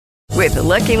With the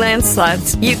Lucky Land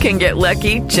Slots, you can get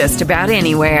lucky just about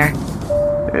anywhere.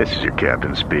 This is your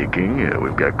captain speaking.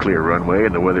 We've got clear runway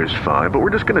and the weather's fine, but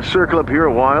we're just going to circle up here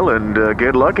a while and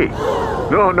get lucky.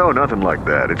 No, nothing like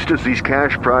that. It's just these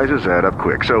cash prizes add up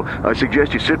quick. So I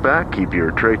suggest you sit back, keep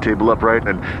your tray table upright,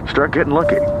 and start getting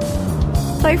lucky.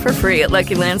 Play for free at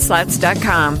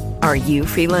LuckyLandSlots.com. Are you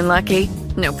feeling lucky?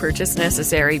 No purchase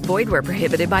necessary. Void where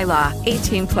prohibited by law.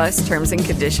 18 plus terms and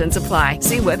conditions apply.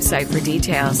 See website for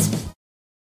details.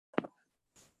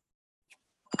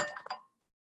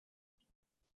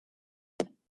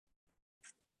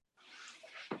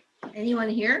 Anyone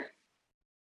here?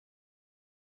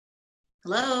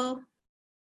 Hello?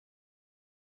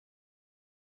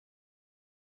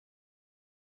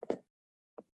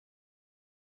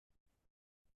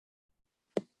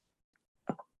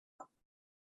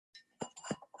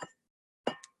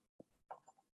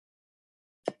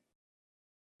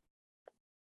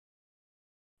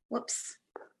 Whoops.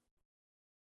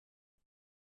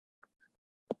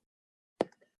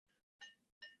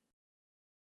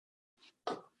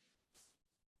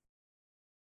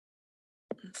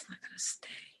 It's not going to stay.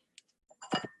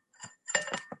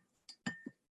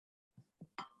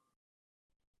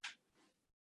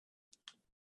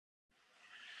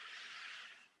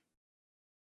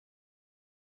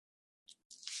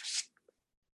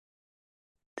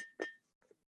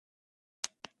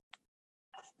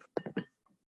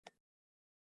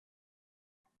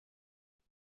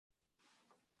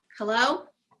 Hello?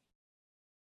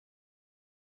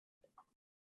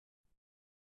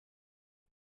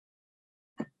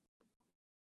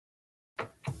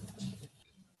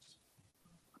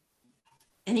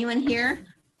 Anyone here?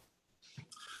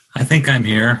 I think I'm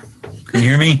here. Can you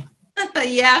hear me?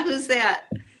 Yeah, who's that?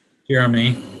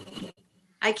 Jeremy.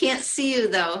 I can't see you,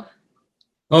 though.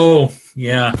 Oh,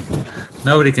 yeah.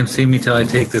 Nobody can see me till I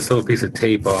take this little piece of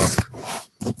tape off.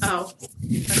 Oh.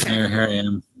 Okay. Here I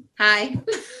am. Hi.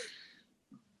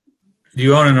 Do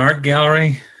you own an art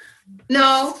gallery?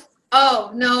 No.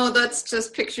 Oh, no, that's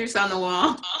just pictures on the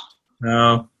wall.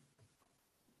 No.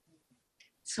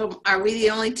 So are we the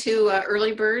only two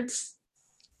early birds?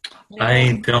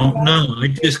 I don't know. I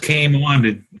just came on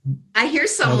to... I hear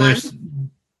someone.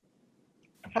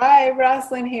 Hi,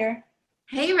 Rosalind here.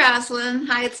 Hey, Rosalind.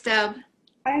 Hi, it's Deb.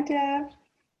 Hi, Deb.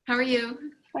 How are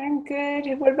you? I'm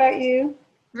good. What about you?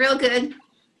 Real good.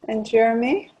 And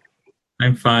Jeremy?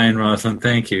 I'm fine, Rosalind.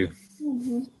 Thank you.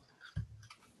 Mm-hmm.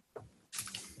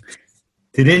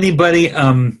 Did anybody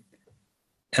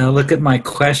look at my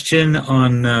question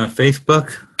on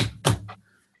Facebook?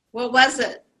 What was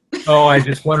it? Oh, I was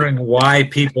just wondering why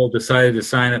people decided to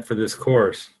sign up for this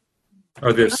course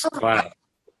or this class.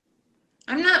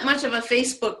 I'm not much of a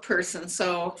Facebook person,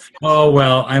 so. Oh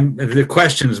well, the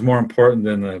question is more important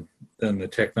than the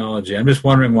technology. I'm just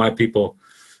wondering why people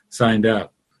signed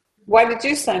up. Why did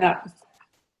you sign up?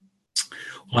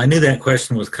 Well, I knew that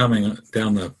question was coming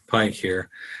down the pike here.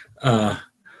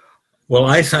 Well,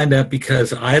 I signed up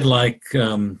because I'd like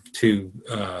to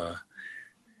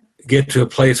get to a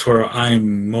place where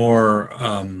I'm more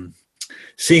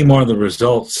seeing more of the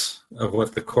results of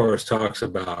what the course talks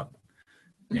about,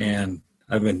 and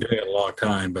I've been doing it a long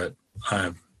time, but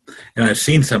I've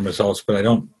seen some results, but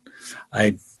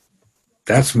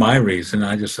that's my reason.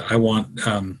 I want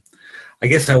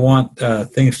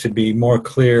things to be more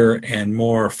clear and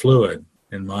more fluid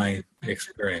in my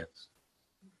experience.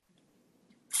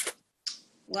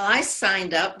 Well, I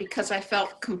signed up because I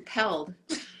felt compelled.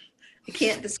 I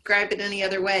can't describe it any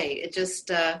other way. It just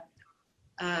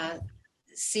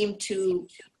seemed to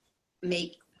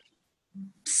make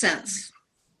sense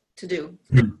to do.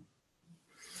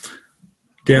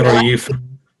 Deb,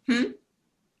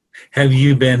 have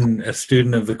you been a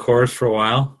student of the course for a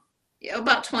while? Yeah,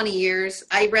 about 20 years.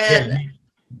 I've read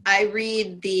and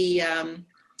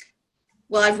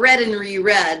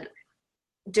reread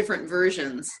different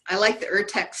versions. I like the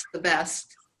Urtext the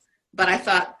best, but I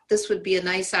thought this would be a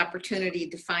nice opportunity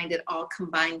to find it all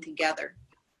combined together.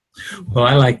 Well,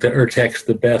 I like the Urtext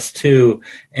the best too,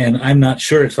 and I'm not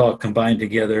sure it's all combined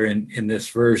together in this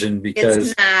version because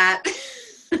it's not.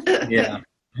 Yeah,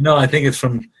 no, I think it's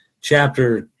from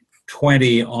chapter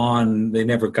 20 on. They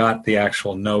never got the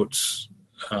actual notes,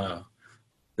 the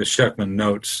Schuckman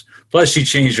notes. Plus, she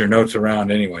changed her notes around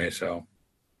anyway, so.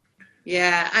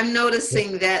 Yeah, I'm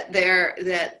noticing that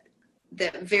that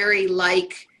very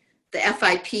like the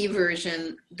FIP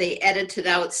version, they edited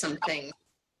out some things.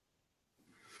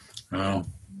 Oh.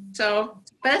 So,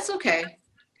 but it's okay.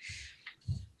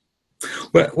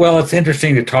 Well, it's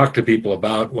interesting to talk to people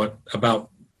about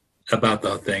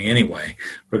the thing anyway,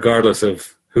 regardless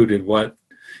of who did what.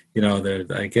 You know,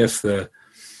 I guess the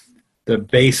the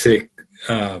basic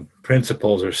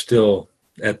principles are still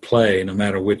at play, no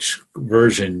matter which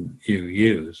version you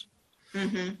use.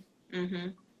 Mm-hmm. Mm-hmm.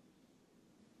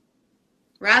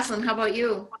 Rosalind, how about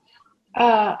you?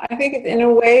 I think in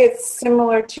a way it's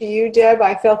similar to you, Deb.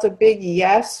 I felt a big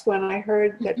yes when I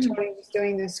heard that Tony was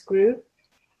doing this group.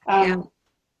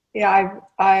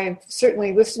 I've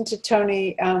certainly listened to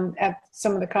Tony at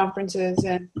some of the conferences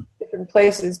and different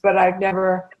places, but I've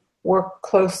never worked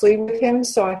closely with him,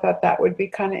 so I thought that would be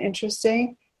kind of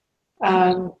interesting.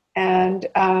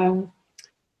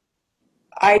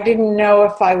 I didn't know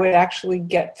if I would actually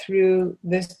get through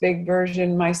this big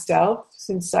version myself,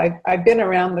 since I've been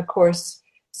around the course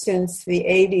since the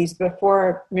 80s,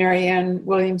 before Marianne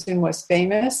Williamson was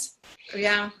famous.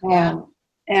 Yeah.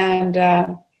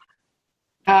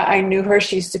 I knew her.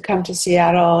 She used to come to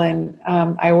Seattle, and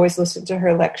I always listened to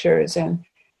her lectures. And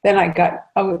then I got,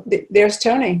 there's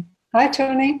Tony. Hi,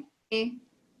 Tony. Hey.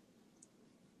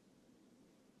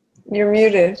 You're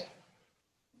muted.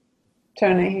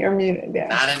 Tony, you're muted. Yeah.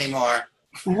 Not anymore.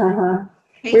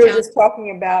 Hey, We were John. just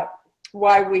talking about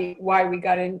why we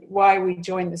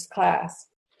joined this class.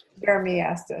 Jeremy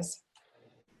asked us.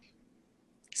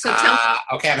 So tell me.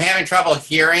 Okay, I'm having trouble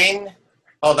hearing.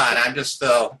 Hold on, I'm just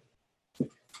still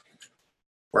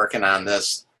working on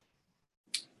this.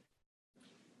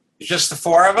 It's just the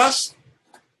four of us?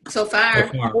 So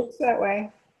far. Looks that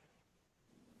way.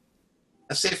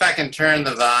 Let's see if I can turn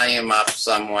the volume up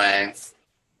some way.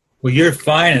 Well, you're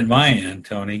fine at my end,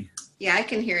 Tony. Yeah, I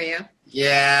can hear you.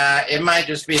 Yeah, it might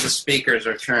just be the speakers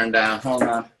are turned down. Hold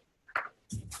on.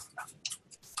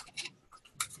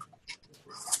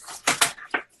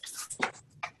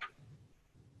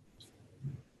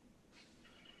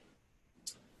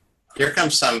 Here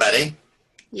comes somebody.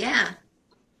 Yeah.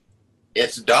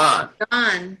 It's Dawn.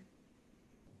 Dawn.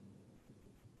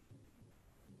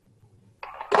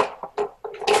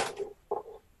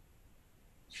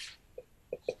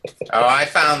 Oh, I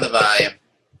found the volume.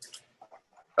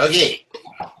 Okay.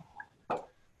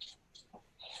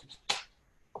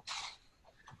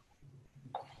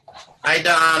 Hi,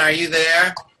 Dawn. Are you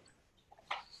there?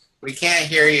 We can't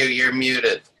hear you. You're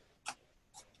muted.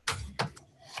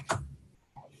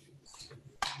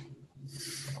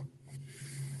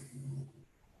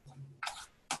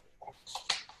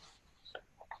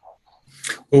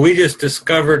 Well, we just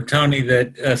discovered, Tony,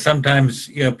 that sometimes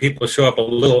people show up a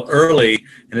little early,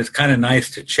 and it's kind of nice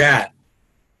to chat.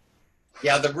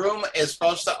 Yeah, the room is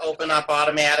supposed to open up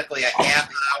automatically a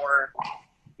half hour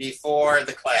before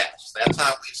the class. That's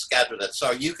how we scheduled it.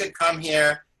 So you could come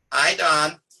here. Hi,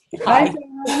 Dawn. Hi,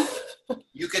 Dawn.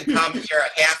 You could come here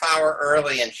a half hour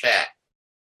early and chat.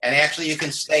 And actually, you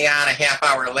can stay on a half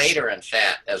hour later and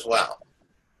chat as well.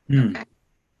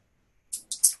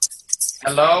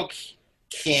 Hello,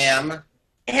 Kim.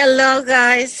 Hello,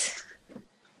 guys.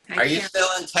 Are you still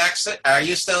in Texas? Are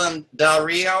you still in Del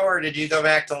Rio, or did you go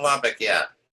back to Lubbock yet?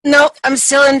 Nope, I'm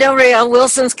still in Del Rio.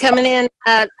 Wilson's coming in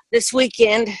this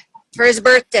weekend for his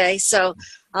birthday, so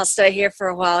I'll stay here for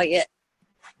a while yet.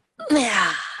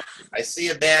 Yeah. I see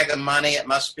a bag of money. It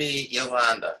must be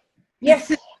Yolanda.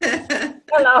 Yes.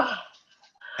 Hello.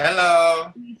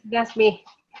 Hello. That's me.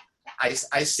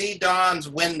 I see Dawn's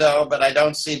window, but I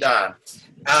don't see Dawn.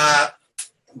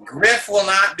 Griff will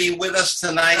not be with us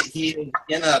tonight. He's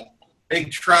in a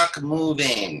big truck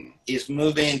moving. He's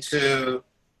moving to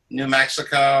New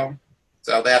Mexico.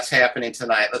 So that's happening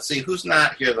tonight. Let's see, who's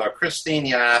not here, though? Christine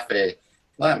Yaffe.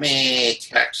 Let me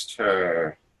text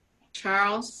her.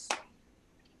 Charles.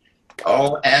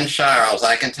 Oh, and Charles.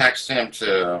 I can text him,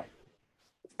 too.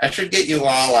 I should get you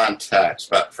all on text,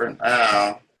 but for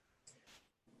now,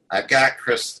 I've got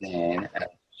Christine.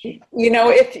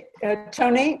 If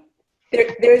Tony,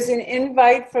 there's an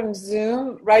invite from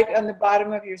Zoom right on the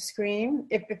bottom of your screen.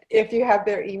 If you have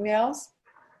their emails,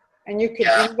 and you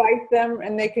can invite them,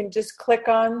 and they can just click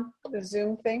on the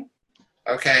Zoom thing.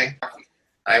 Okay,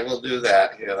 I will do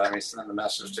that. Here, let me send a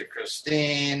message to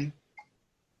Christine.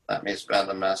 Let me send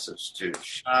a message to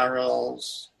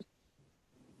Charles.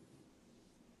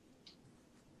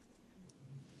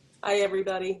 Hi,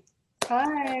 everybody.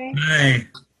 Hi. Hi.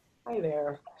 Hi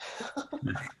there.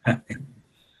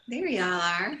 There y'all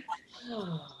are.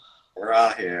 We're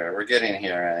all here. We're getting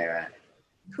here anyway.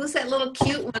 Who's that little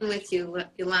cute one with you,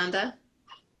 Yolanda?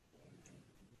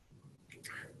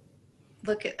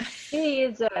 Look at.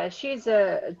 She's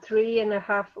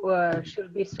 3.5. She'll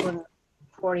be soon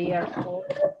 4 years old.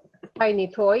 Tiny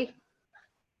toy.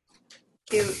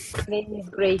 Cute. Her name is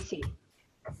Gracie.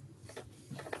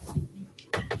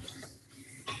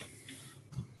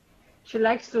 She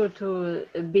likes to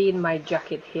be in my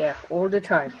jacket here all the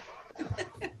time.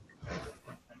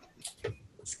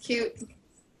 It's cute.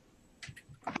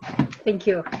 Thank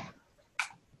you.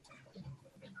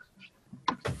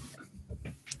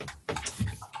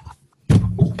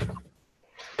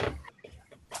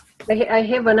 I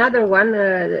have another one.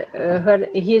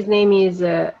 His name is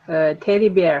Teddy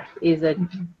Bear. Is a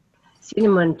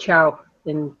cinnamon chow,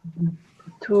 and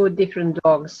two different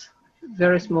dogs,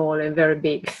 very small and very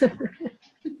big.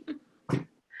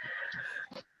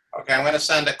 Okay, I'm going to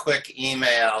send a quick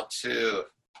email to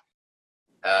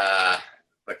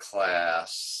the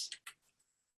class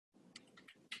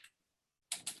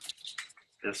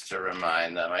just to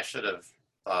remind them. I should have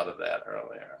thought of that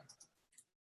earlier.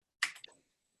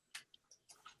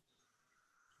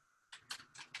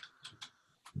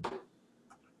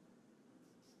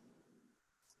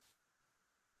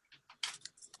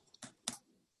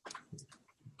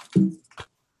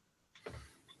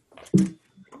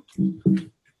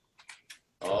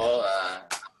 Hold on.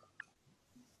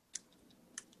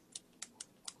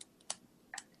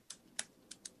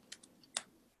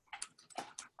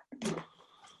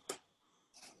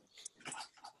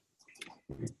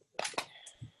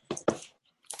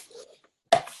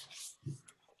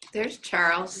 There's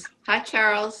Charles. Hi,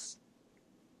 Charles.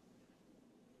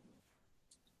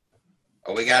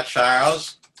 Oh, we got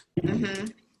Charles. Mm-hmm.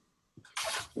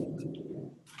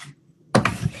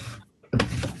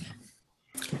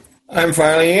 I'm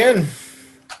finally in.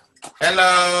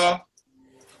 Hello.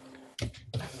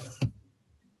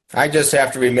 I just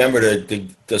have to remember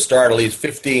to start at least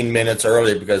 15 minutes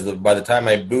early because by the time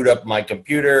I boot up my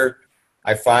computer,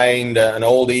 I find an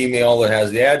old email that has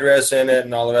the address in it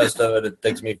and all the rest of it. It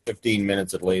takes me 15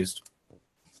 minutes at least.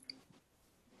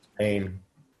 Pain.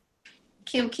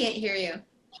 Kim can't hear you.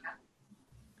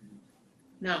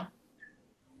 No.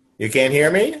 You can't hear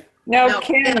me? No,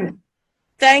 Kim.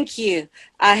 Thank you.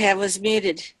 I was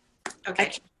muted.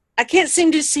 Okay. I can't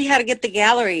seem to see how to get the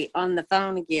gallery on the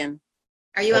phone again.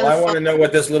 Are you Well, on I the want to phone? know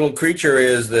what this little creature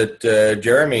is that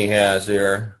Jeremy has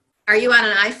here. Are you on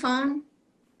an iPhone?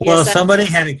 Well, Yes, somebody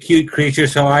had a cute creature,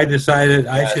 so I decided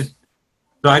I Yes. should.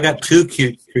 So I got two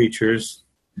cute creatures.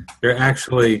 They're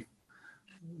actually,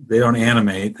 they don't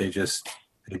animate. They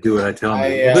do what I tell them.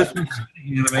 Well, this one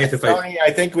animates if I. Tony,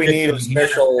 I think we need a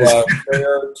special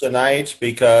prayer tonight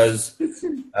because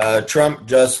Trump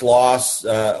just launched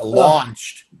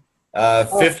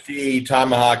 50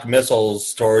 Tomahawk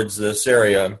missiles towards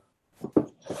Syria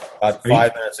about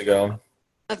 5 minutes ago.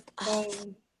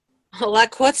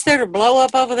 Like, what's there to blow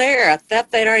up over there? I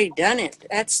thought they'd already done it.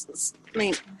 That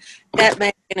may have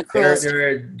been a cruel.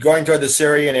 They're going toward the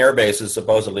Syrian air bases,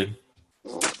 supposedly.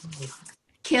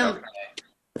 Kim,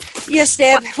 Yes,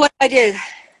 Deb, what I do?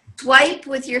 swipe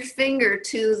with your finger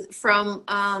from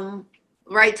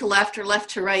right to left or left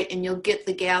to right, and you'll get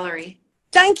the gallery.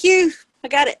 Thank you. I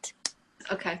got it.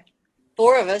 Okay.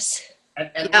 4 of us.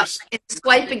 And Yeah. And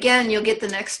swipe again, you'll get the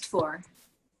next 4.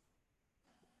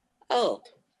 Oh.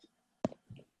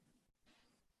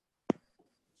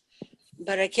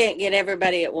 But I can't get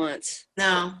everybody at once.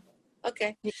 No,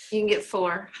 Okay. you can get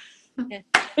 4.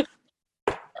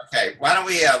 Okay, why don't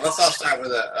we, let's all start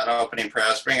with an opening prayer.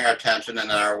 Let's bring our attention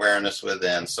and our awareness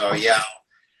within. So, yeah,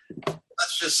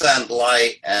 let's just send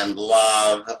light and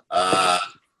love to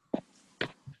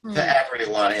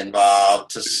everyone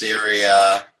involved, to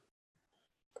Syria,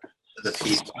 to the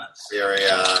people in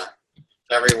Syria,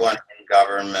 to everyone in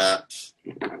government,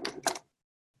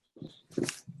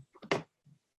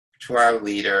 to our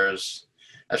leaders.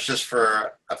 That's just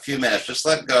for a few minutes. Just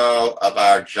let go of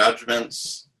our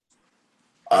judgments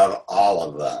of all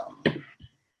of them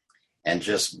and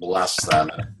just bless them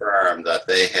and affirm that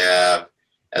they have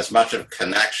as much of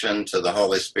connection to the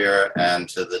Holy Spirit and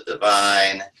to the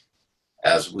divine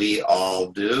as we all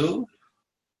do,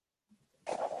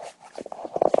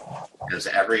 as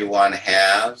everyone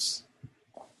has.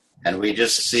 And we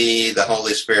just see the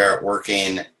Holy Spirit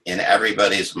working in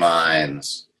everybody's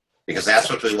minds, because that's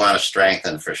what we want to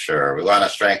strengthen for sure. We want to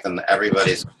strengthen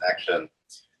everybody's connection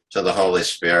to the Holy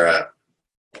Spirit.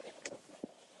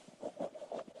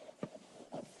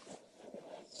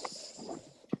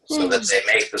 So that they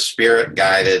make the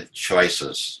Spirit-guided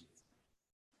choices.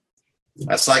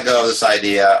 Let's let go of this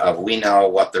idea of we know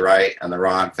what the right and the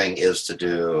wrong thing is to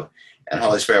do. And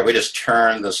Holy Spirit, we just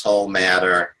turn this whole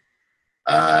matter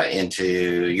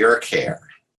into your care.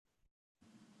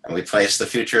 And we place the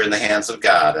future in the hands of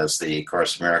God, as the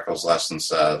Course in Miracles lesson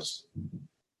says.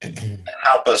 And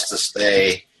help us to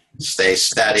stay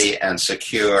steady and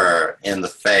secure in the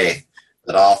faith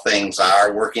that all things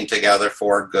are working together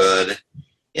for good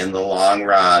in the long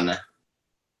run,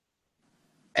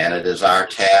 and it is our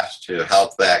task to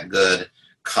help that good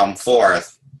come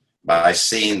forth by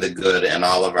seeing the good in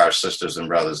all of our sisters and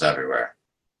brothers everywhere.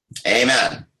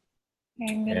 Amen.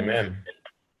 Amen. Amen.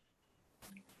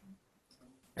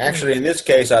 Actually, in this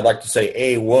case, I'd like to say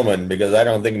a woman because I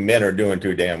don't think men are doing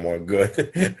too damn well good.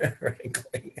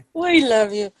 Frankly. We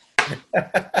love you.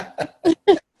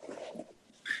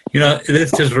 You know,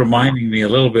 this is reminding me a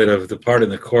little bit of the part in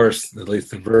the course, at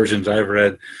least the versions I've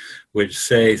read, which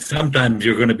say sometimes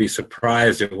you're going to be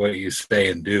surprised at what you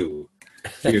say and do.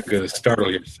 You're going to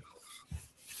startle yourself.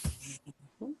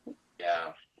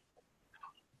 Yeah.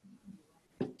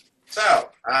 So,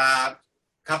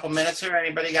 couple minutes here.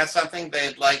 Anybody got something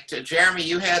they'd like to? Jeremy,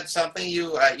 you had something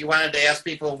you wanted to ask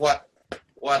people what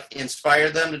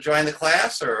inspired them to join the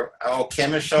class, or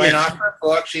Kim is showing off her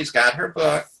book. She's got her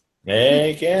book.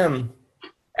 Hey, Kim.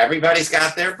 Everybody's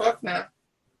got their book now.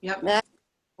 Yep.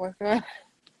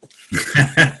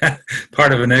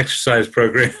 Part of an exercise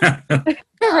program.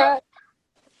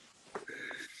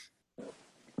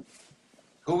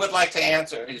 Who would like to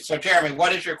answer? So, Jeremy,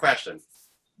 what is your question?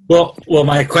 Well,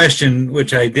 my question,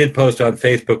 which I did post on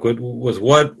Facebook, was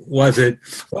what was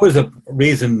the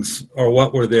reasons, or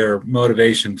what were their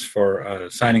motivations for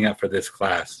signing up for this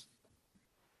class?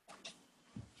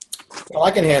 Well,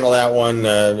 I can handle that one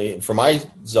for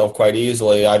myself quite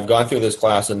easily. I've gone through this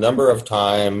class a number of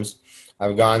times.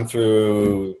 I've gone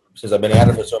through, since I've been at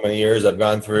it for so many years, I've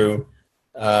gone through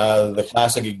the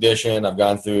classic edition. I've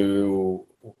gone through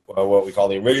what we call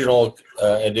the original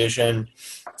edition.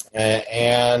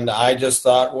 And I just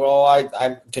thought, well,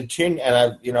 I continue,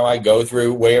 and I go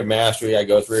through Way of Mastery. I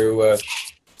go through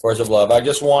Course of Love. I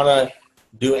just want to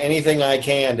do anything I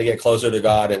can to get closer to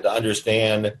God and to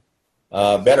understand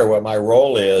better what my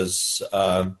role is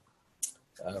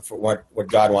for what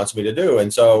God wants me to do.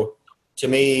 And so, to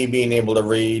me, being able to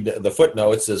read the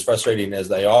footnotes, as frustrating as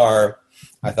they are,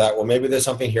 I thought, well, maybe there's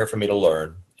something here for me to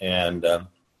learn. And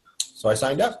so I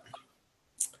signed up.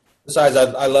 Besides,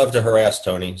 I love to harass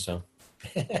Tony, so.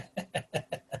 Did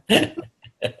you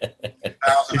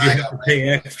have to pay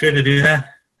extra to do that?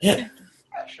 Yeah,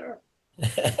 sure.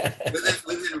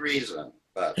 Within reason,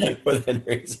 but within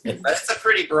reason. But it's a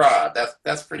pretty broad.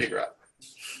 That's pretty broad.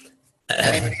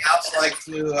 Anybody else like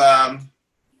to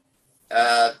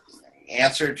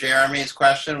answer Jeremy's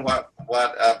question? What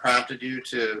prompted you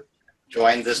to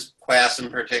join this class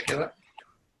in particular?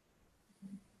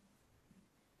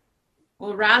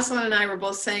 Well, Rosalind and I were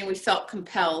both saying we felt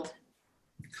compelled.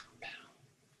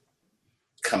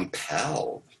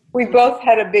 Compelled? We both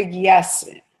had a big yes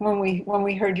when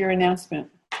we heard your announcement.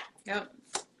 Yep.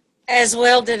 As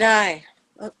well did I.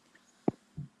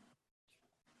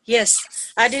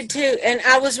 Yes, I did too. And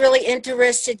I was really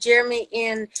interested, Jeremy,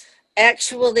 in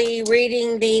actually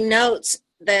reading the notes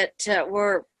that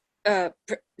were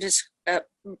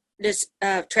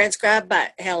transcribed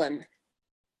by Helen.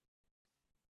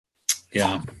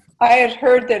 Yeah. I had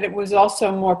heard that it was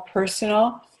also more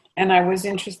personal, and I was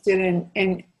interested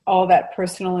in all that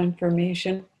personal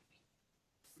information.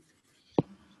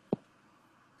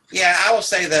 Yeah, I will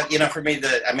say that, for me,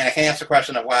 I can answer the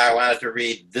question of why I wanted to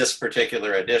read this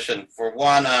particular edition. For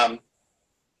one, I've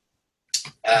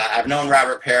known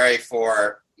Robert Perry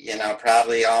for,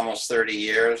 probably almost 30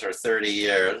 years or 30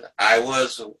 years. I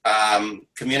was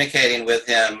communicating with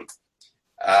him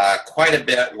quite a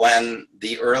bit when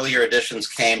the earlier editions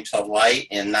came to light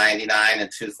in 99 and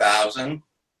 2000.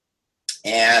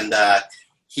 And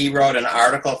he wrote an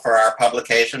article for our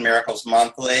publication, Miracles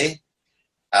Monthly,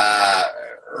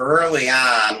 early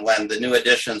on when the new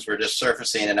editions were just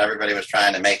surfacing and everybody was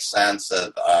trying to make sense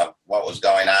of what was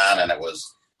going on. And it was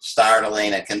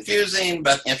startling and confusing,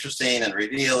 but interesting and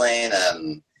revealing.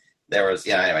 And there was,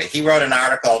 anyway, he wrote an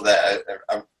article that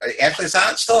actually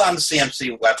it's still on the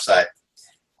CMC website,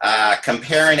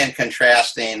 comparing and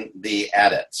contrasting the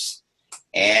edits.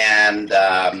 And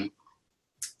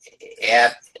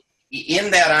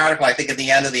in that article, I think at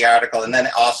the end of the article, and then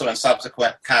also in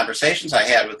subsequent conversations I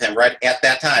had with him right at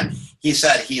that time, he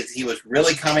said he was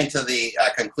really coming to the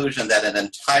conclusion that an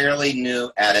entirely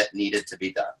new edit needed to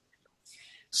be done.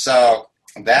 So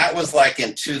that was like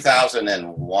in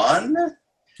 2001.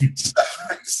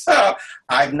 So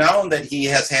I've known that he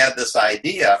has had this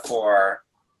idea for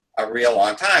a real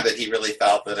long time, that he really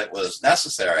felt that it was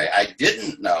necessary. I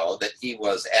didn't know that he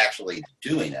was actually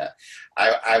doing it.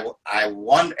 I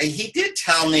wonder, he did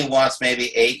tell me once,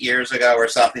 maybe 8 years ago or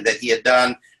something, that he had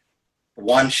done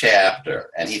one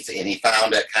chapter and he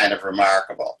found it kind of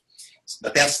remarkable.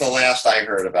 But that's the last I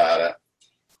heard about it.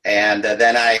 And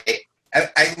then I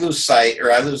lose sight,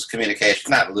 or I lose communication.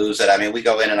 Not lose it. I mean, we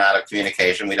go in and out of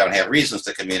communication. We don't have reasons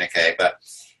to communicate, but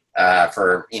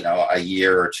for a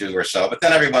year or two or so. But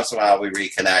then every once in a while we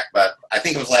reconnect. But I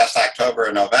think it was last October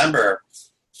or November,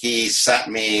 he sent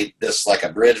me this like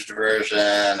abridged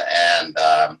version and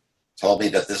told me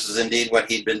that this is indeed what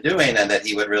he'd been doing and that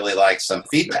he would really like some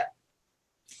feedback.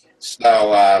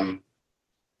 So, I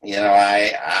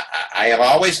have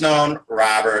always known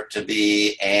Robert to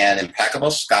be an impeccable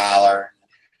scholar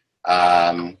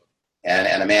and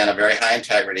a man of very high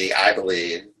integrity, I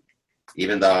believe,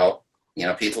 even though,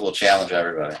 people will challenge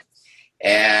everybody.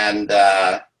 And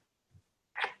a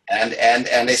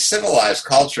civilized,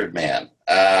 cultured man.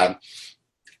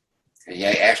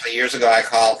 Actually, years ago, I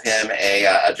called him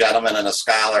a gentleman and a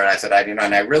scholar, and I said,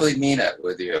 and I really mean it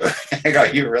with you. I go,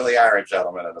 you really are a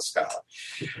gentleman and a scholar.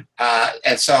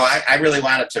 And so I really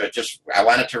wanted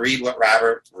to read what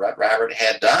Robert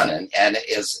had done, and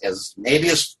is maybe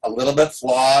as a little bit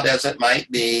flawed as it might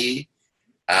be.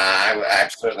 I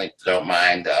certainly don't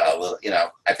mind a little.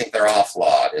 I think they're all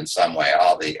flawed in some way.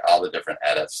 All the different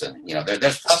edits, and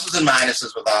there's pluses and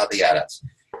minuses with all the edits.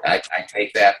 I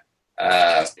take that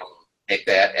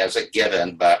as a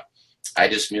given, but I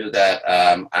just knew that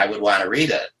I would want to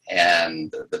read it,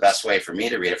 and the best way for me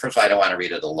to read it. First of all, I don't want to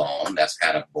read it alone. That's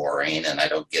kind of boring, and I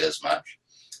don't get as much.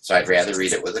 So I'd rather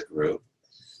read it with a group.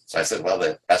 So I said, well,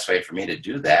 the best way for me to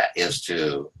do that is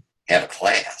to have a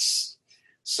class.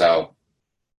 So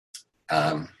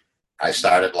I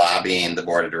started lobbying the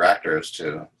board of directors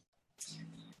to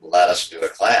let us do a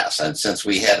class. And since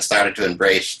we had started to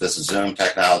embrace this Zoom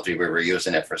technology, we were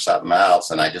using it for something else.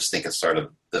 And I just think it's sort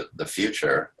of the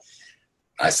future.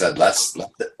 I said, let's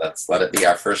let it be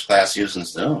our first class using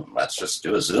Zoom. Let's just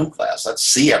do a Zoom class. Let's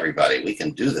see everybody. We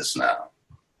can do this now.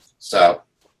 So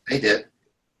they did.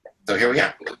 So here we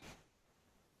are.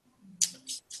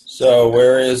 So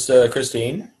where is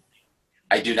Christine?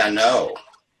 I do not know.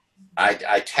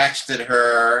 I texted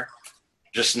her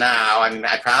just now.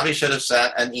 I probably should have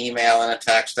sent an email and a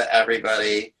text to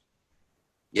everybody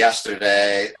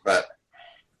yesterday, but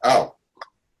oh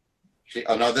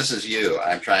no, this is you.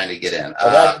 I'm trying to get in.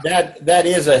 That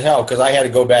is a help because I had to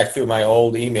go back through my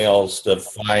old emails to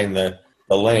find the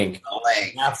link.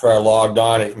 After I logged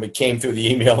on, it came through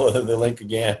the email the link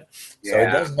again. So yeah,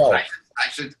 it does help.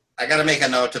 I got to make a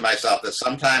note to myself that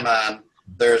sometime on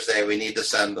Thursday we need to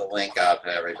send the link out to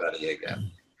everybody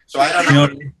again. So I don't know.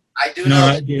 I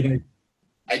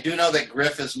do know that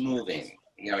Griff is moving.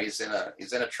 He's in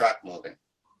a truck moving.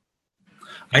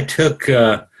 I took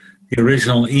the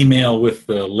original email with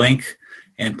the link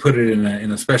and put it in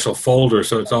a special folder,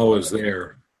 so it's always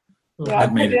there. Yeah, I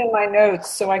put it in my notes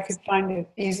so I could find it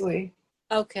easily.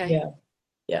 Okay.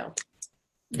 Yeah.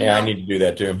 Yeah, I need to do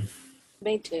that too.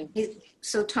 Me too.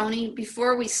 So Tony,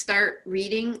 before we start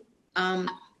reading, I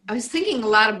was thinking a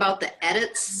lot about the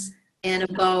edits and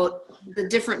about the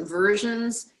different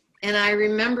versions. And I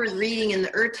remember reading in the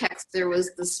Urtext, there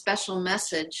was the special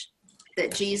message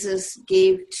that Jesus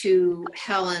gave to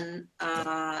Helen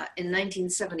in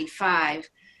 1975,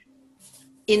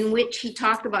 in which he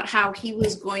talked about how he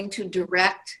was going to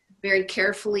direct very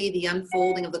carefully the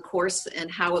unfolding of the course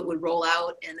and how it would roll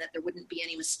out and that there wouldn't be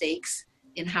any mistakes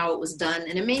in how it was done.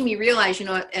 And it made me realize,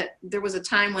 there was a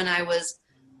time when I was,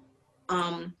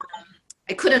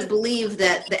 I couldn't believe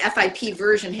that the FIP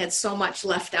version had so much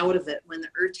left out of it when the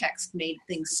Urtext made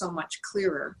things so much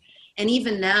clearer. And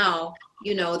even now,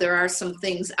 there are some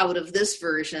things out of this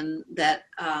version that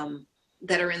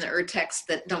that are in the Urtext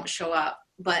that don't show up.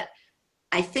 But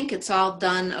I think it's all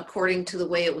done according to the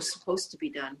way it was supposed to be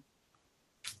done.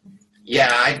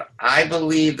 Yeah, I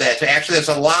believe that. Actually, there's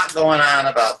a lot going on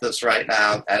about this right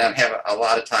now. I don't have a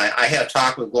lot of time. I had a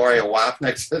talk with Gloria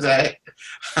Wapnick today.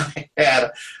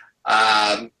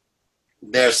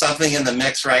 There's something in the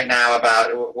mix right now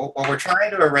about what we're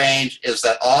trying to arrange is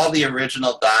that all the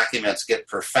original documents get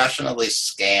professionally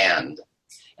scanned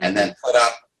and then put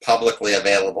up publicly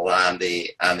available on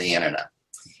the internet.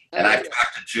 And I've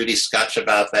talked to Judy Scutch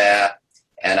about that,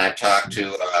 and I've talked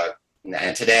to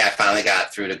and today I finally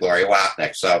got through to Gloria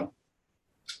Wapnick. So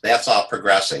that's all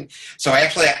progressing. So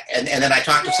actually, and then I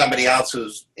talked to somebody else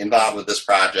who's involved with this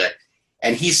project,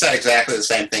 and he said exactly the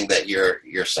same thing that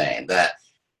you're saying, that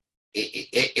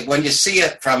when you see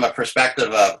it from a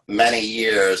perspective of many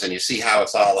years and you see how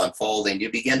it's all unfolding,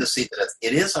 you begin to see that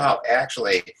it is all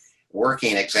actually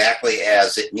working exactly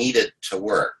as it needed to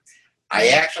work. I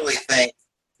actually think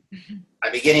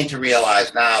I'm beginning to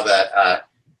realize now that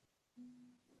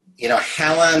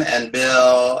Helen and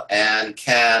Bill and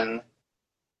Ken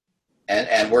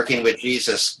and working with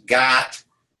Jesus got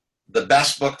the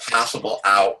best book possible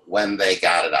out when they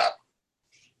got it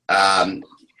out.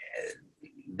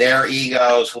 their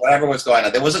egos, whatever was going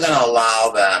on. They wasn't going to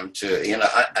allow them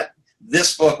to,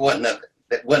 this book wouldn't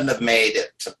have made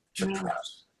it to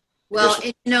press. Well,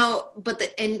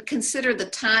 and consider the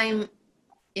time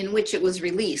in which it was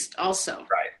released also.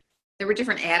 Right. There were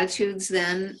different attitudes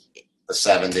then. The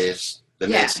 70s, the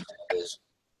mid-70s.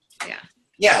 Yeah.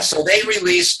 Yeah, so they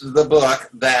released the book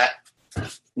that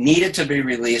needed to be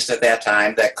released at that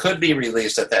time, that could be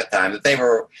released at that time, that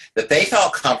they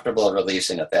felt comfortable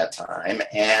releasing at that time,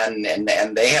 and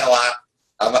they had a lot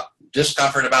of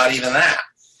discomfort about even that.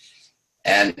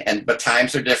 But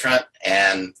times are different,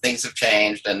 and things have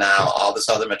changed, and now all this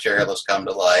other material has come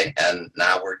to light, and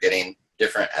now we're getting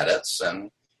different edits, and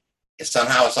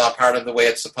somehow it's all part of the way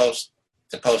it's supposed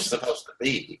to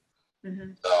be.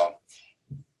 Mm-hmm. So,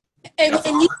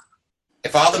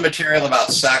 if all the material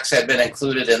about sex had been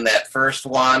included in that first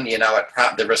one,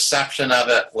 the reception of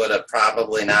it would have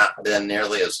probably not been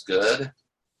nearly as good.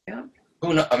 Yeah.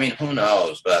 Who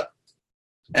knows? But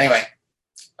anyway,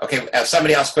 okay.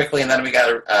 Somebody else quickly, and then we got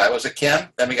to. Was it Kim?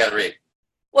 Then we got to read.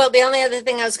 Well, the only other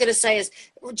thing I was going to say is,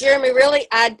 Jeremy, really,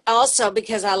 I also,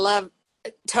 because I love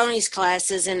Tony's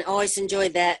classes and always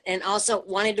enjoyed that, and also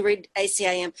wanted to read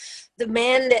ACIM. The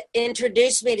man that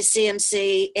introduced me to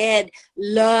CMC, Ed,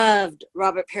 loved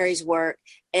Robert Perry's work,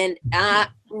 and I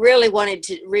really wanted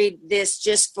to read this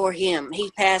just for him. He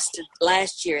passed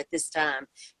last year at this time,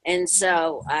 and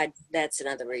so that's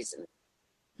another reason.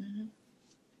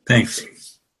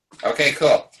 Thanks. Okay,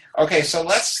 cool. Okay, so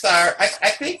let's start. I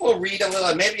think we'll read a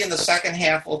little. Maybe in the second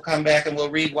half we'll come back and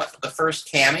we'll read the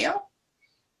first cameo.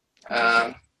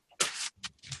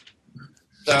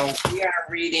 So we are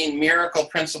reading Miracle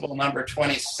Principle number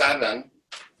 27.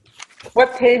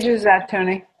 What page is that,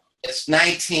 Tony? It's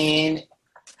 19.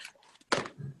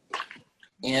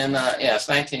 It's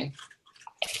 19.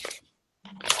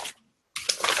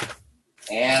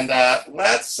 And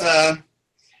let's,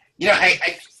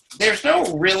 there's no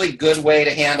really good way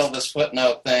to handle this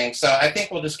footnote thing, so I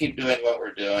think we'll just keep doing what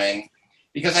we're doing,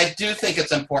 because I do think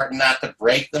it's important not to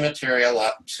break the material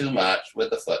up too much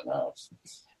with the footnotes.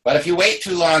 But if you wait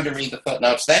too long to read the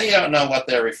footnotes, then you don't know what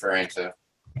they're referring to.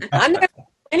 I'm not,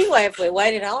 anyway, if we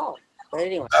wait at all. But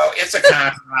anyway. So it's a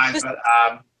compromise. But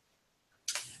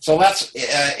so let's,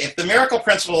 if the miracle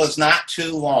principle is not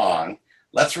too long,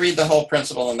 let's read the whole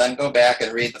principle and then go back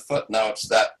and read the footnotes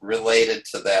that related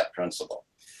to that principle.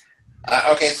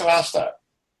 Okay, so I'll start.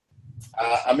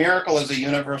 A miracle is a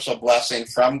universal blessing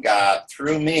from God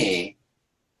through me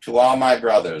to all my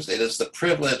brothers. It is the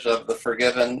privilege of the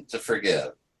forgiven to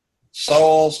forgive.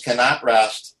 Souls cannot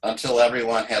rest until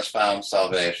everyone has found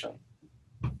salvation.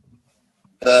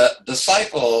 The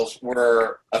disciples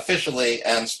were officially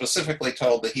and specifically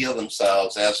told to heal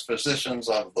themselves as physicians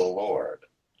of the Lord.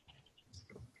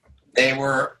 I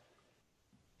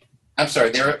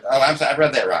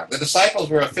read that wrong. The disciples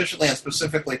were officially and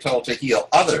specifically told to heal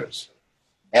others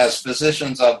as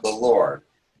physicians of the Lord.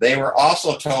 They were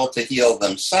also told to heal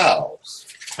themselves,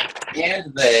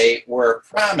 and they were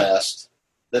promised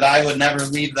that I would never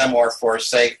leave them or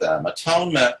forsake them.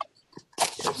 Atonement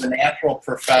is the natural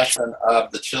profession of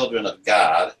the children of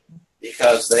God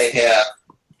because they have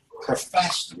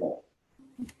professed me.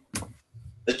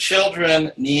 The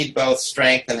children need both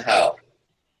strength and help.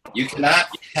 You cannot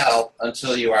help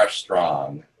until you are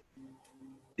strong.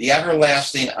 The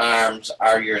everlasting arms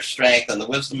are your strength, and the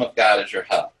wisdom of God is your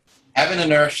help. Heaven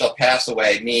and earth shall pass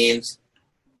away means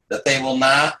that they will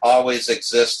not always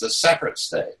exist as separate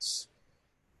states.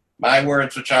 My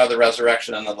words, which are the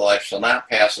resurrection and the life, shall not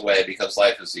pass away because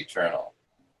life is eternal.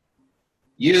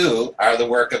 You are the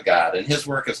work of God, and his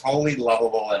work is wholly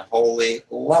lovable and wholly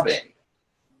loving.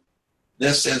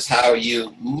 This is how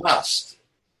you must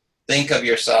think of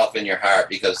yourself in your heart,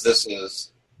 because this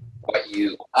is what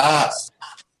you are.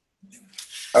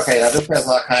 Okay, now this has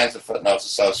all kinds of footnotes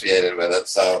associated with it.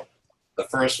 So the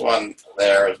first one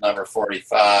there is number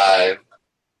 45.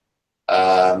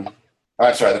 The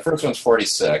first one's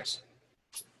 46.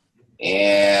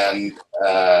 And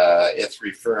it's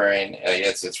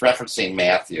referencing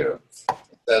Matthew.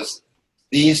 It says,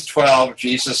 these 12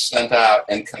 Jesus sent out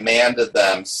and commanded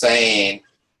them, saying,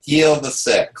 heal the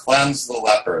sick, cleanse the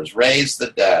lepers, raise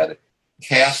the dead,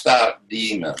 cast out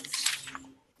demons.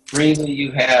 Freely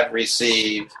you have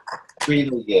received,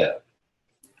 freely give.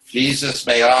 Jesus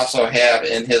may also have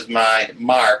in his mind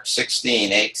Mark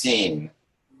 16:18.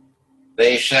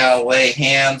 They shall lay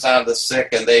hands on the sick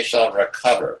and they shall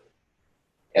recover.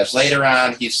 As later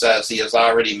on he says, he has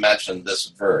already mentioned this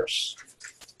verse.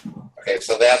 Okay,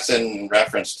 so that's in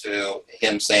reference to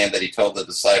him saying that he told the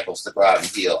disciples to go out and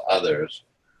heal others.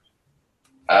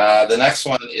 The next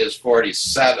one is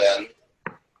 47,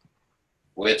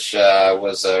 which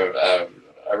was a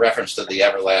reference to the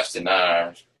everlasting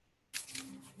arms.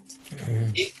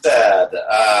 He said,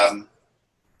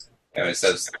 it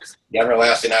says, the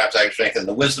everlasting arms are your strength, and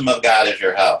the wisdom of God is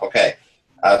your help. Okay.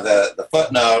 The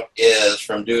footnote is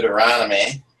from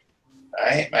Deuteronomy.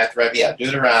 Right? Yeah,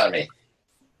 Deuteronomy.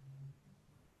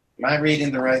 Am I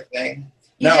reading the right thing?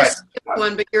 You No, just skipped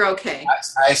one, but you're okay.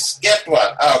 I skipped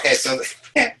one. Oh, okay, so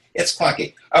it's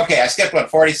clunky. Okay, I skipped one,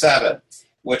 47,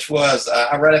 which was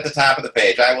right at the top of the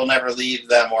page. I will never leave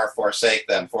them or forsake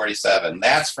them, 47.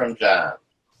 That's from John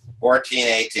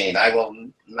 14:18. I will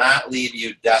not leave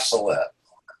you desolate.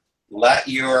 Let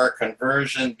your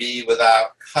conversion be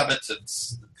without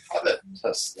covetousness,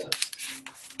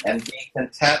 and be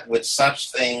content with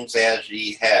such things as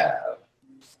ye have.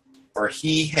 For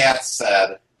he hath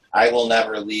said, I will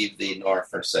never leave thee nor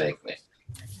forsake me.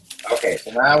 Okay,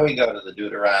 so now we go to the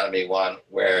Deuteronomy one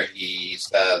where he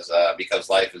says, because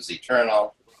life is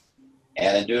eternal.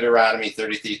 And in Deuteronomy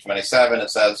 33:27, it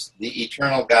says, the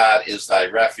eternal God is thy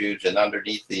refuge, and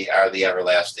underneath thee are the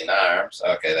everlasting arms.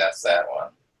 Okay, that's that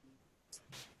one.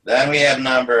 Then we have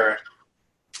number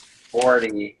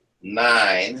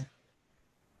 49,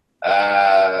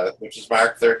 which is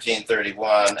Mark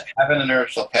 13:31. Heaven and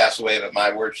earth shall pass away, but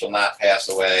my word shall not pass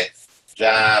away.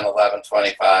 John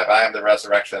 11:25. I am the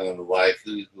resurrection and the life.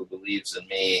 Who believes in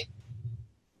me,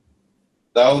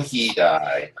 though he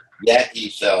die, yet he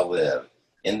shall live.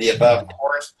 In the above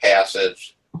course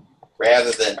passage,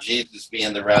 rather than Jesus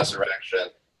being the resurrection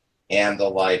and the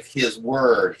life, his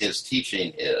word, his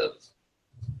teaching is.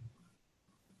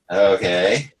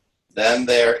 Okay. Then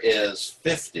there is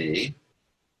 50,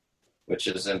 which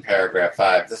is in paragraph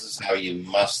 5. This is how you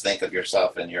must think of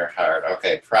yourself in your heart.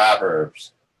 Okay,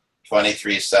 Proverbs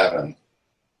 23:7.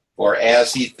 For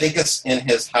as he thinketh in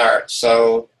his heart,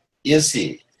 so is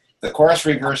he. The course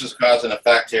reverses cause and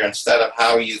effect here. Instead of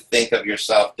how you think of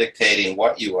yourself dictating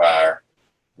what you are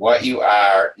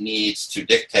needs to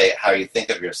dictate how you think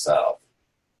of yourself.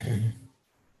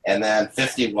 And then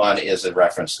 51 is a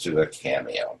reference to a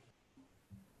cameo.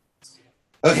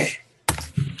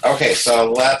 Okay,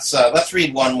 so let's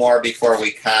read one more before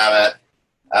we comment.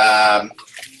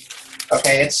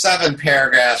 Okay, it's 7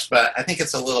 paragraphs, but I think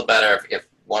it's a little better if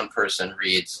one person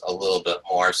reads a little bit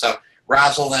more. So,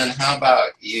 Rosalind, how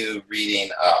about you reading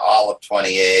all of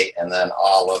 28 and then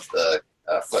all of the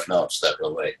footnotes that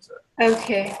relate to it?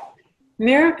 Okay.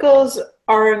 Miracles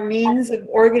are a means of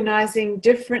organizing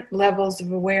different levels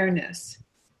of awareness.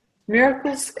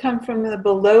 Miracles come from the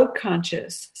below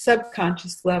conscious,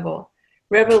 subconscious level.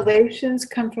 Revelations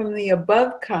come from the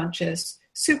above conscious,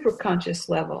 superconscious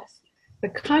level. The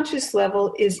conscious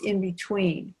level is in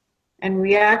between and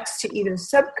reacts to either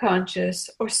subconscious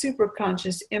or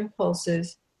superconscious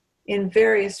impulses in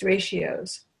various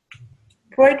ratios.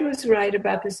 Freud was right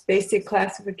about this basic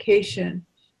classification,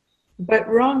 but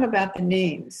wrong about the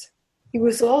names. He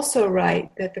was also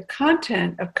right that the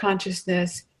content of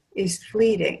consciousness is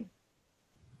fleeting.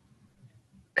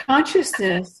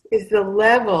 Consciousness is the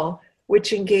level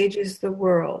which engages the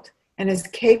world and is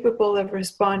capable of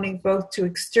responding both to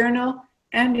external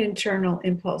and internal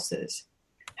impulses.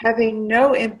 Having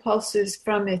no impulses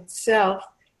from itself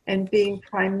and being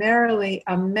primarily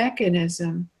a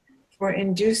mechanism for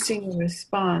inducing a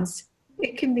response,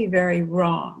 it can be very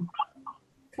wrong.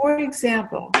 For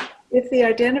example, if the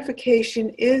identification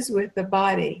is with the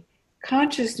body,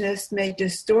 consciousness may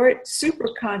distort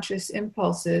superconscious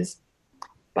impulses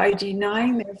by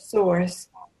denying their source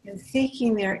and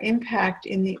seeking their impact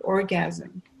in the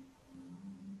orgasm.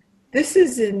 This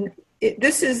is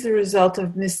the result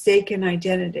of mistaken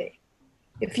identity.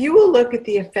 If you will look at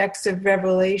the effects of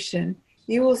revelation,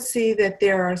 you will see that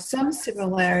there are some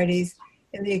similarities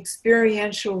in the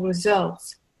experiential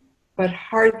results, but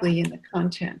hardly in the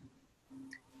content.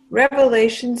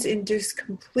 Revelations induce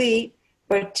complete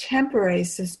but temporary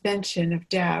suspension of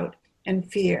doubt and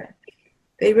fear.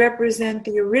 They represent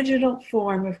the original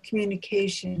form of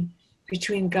communication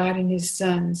between God and his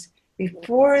sons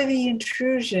before the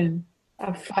intrusion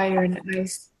of fire and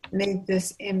ice made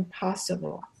this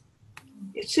impossible.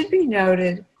 It should be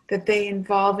noted that they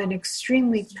involve an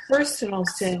extremely personal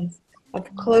sense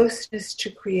of closeness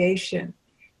to creation,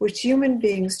 which human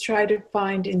beings try to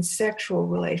find in sexual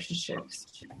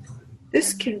relationships.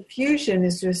 This confusion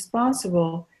is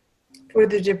responsible for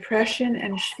the depression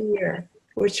and fear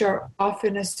which are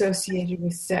often associated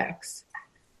with sex.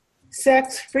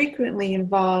 Sex frequently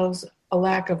involves a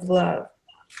lack of love,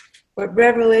 but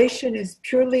revelation is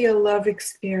purely a love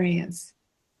experience.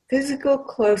 Physical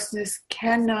closeness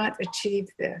cannot achieve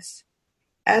this.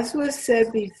 As was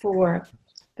said before,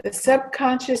 the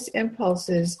subconscious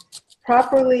impulses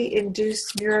properly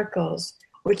induce miracles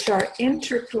which are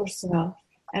interpersonal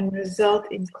and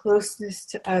result in closeness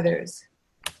to others.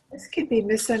 This can be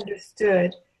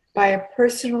misunderstood by a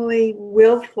personally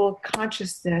willful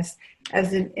consciousness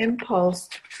as an impulse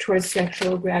towards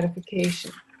sexual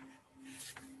gratification.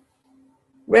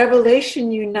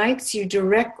 Revelation unites you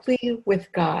directly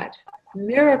with God.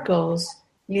 Miracles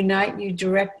unite you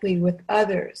directly with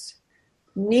others.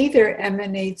 Neither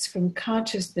emanates from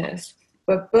consciousness,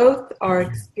 but both are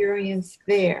experienced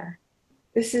there.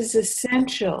 This is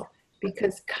essential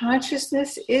because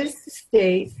consciousness is the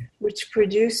state which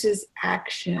produces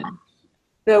action,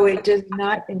 though it does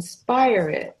not inspire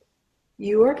it.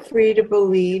 You are free to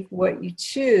believe what you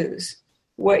choose.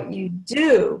 What you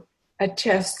do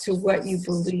attests to what you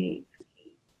believe.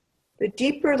 The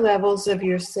deeper levels of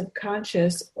your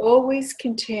subconscious always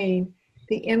contain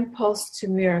the impulse to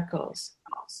miracles,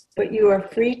 but you are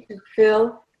free to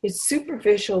fill its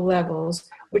superficial levels,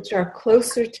 which are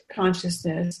closer to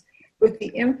consciousness, with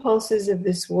the impulses of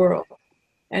this world,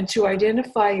 and to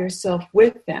identify yourself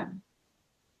with them.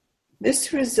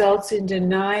 This results in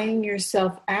denying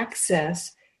yourself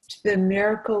access to the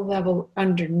miracle level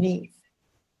underneath.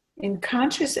 In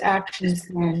conscious actions,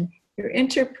 then, your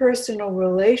interpersonal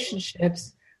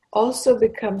relationships also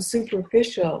become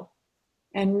superficial,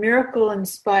 and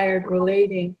miracle-inspired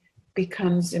relating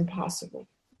becomes impossible.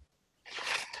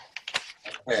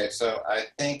 Okay, so I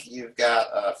think you've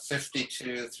got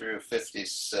 52 through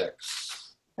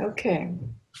 56. Okay.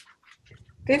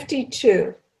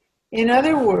 52. In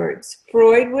other words,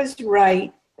 Freud was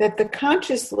right that the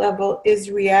conscious level is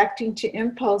reacting to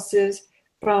impulses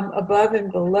from above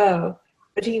and below,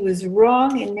 but he was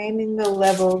wrong in naming the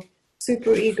level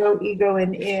superego, ego,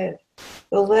 and id.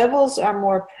 The levels are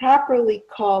more properly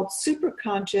called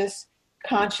superconscious,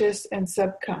 conscious, and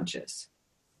subconscious.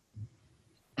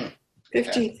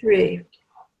 53.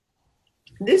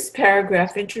 This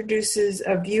paragraph introduces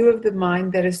a view of the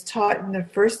mind that is taught in the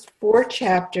first 4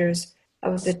 chapters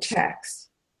of the text.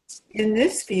 In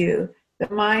this view, the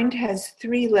mind has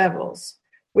 3 levels,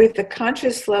 with the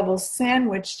conscious level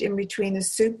sandwiched in between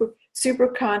the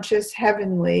superconscious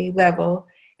heavenly level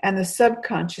and the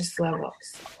subconscious level.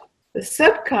 The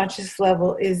subconscious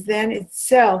level is then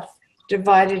itself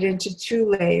divided into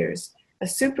 2 layers, a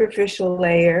superficial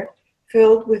layer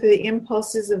filled with the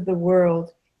impulses of the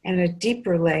world, and a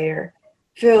deeper layer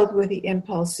filled with the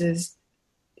impulse to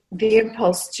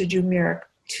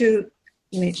do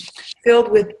filled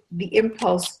with the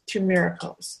impulse to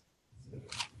miracles.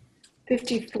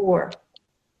 54.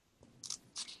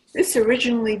 This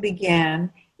originally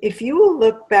began, if you will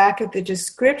look back at the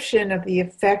description of the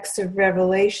effects of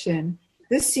revelation,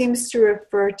 this seems to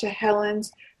refer to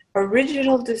Helen's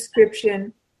original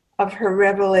description of her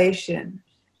revelation.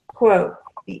 Quote,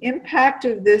 the impact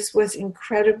of this was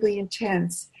incredibly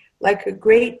intense, like a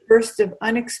great burst of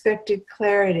unexpected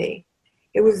clarity.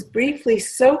 It was briefly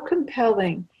so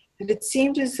compelling that it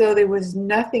seemed as though there was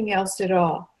nothing else at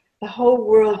all. The whole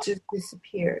world just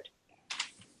disappeared.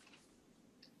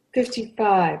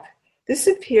 55. This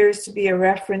appears to be a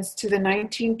reference to the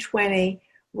 1920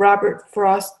 Robert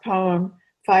Frost poem,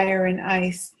 Fire and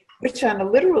Ice, which on a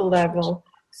literal level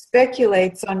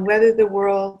speculates on whether the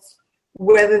world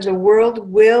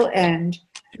will end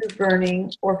through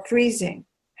burning or freezing.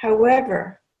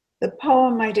 However, the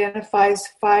poem identifies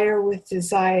fire with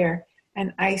desire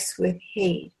and ice with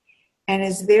hate, and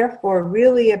is therefore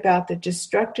really about the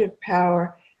destructive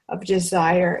power of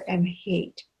desire and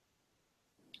hate.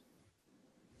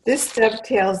 This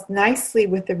dovetails nicely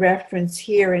with the reference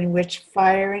here in which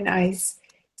fire and ice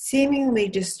seemingly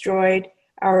destroyed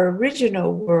our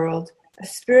original world, a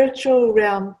spiritual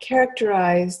realm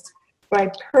characterized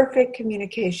by perfect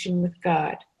communication with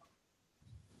God.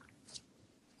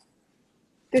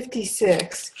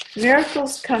 56.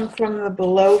 Miracles come from the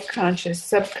below conscious,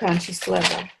 subconscious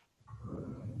level.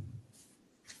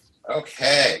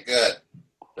 Okay, good.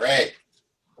 Great.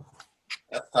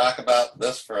 Let's talk about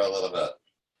this for a little bit.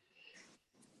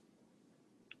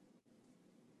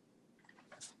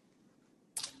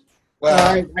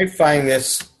 Well, I find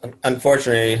this,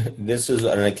 unfortunately, this is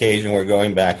an occasion where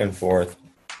going back and forth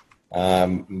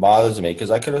bothers me, because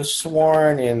I could have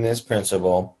sworn in this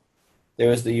principle there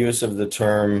was the use of the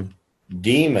term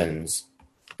demons,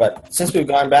 but since we've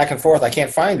gone back and forth, I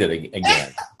can't find it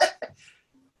again.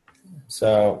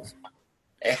 So,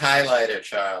 a highlighter,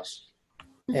 Charles.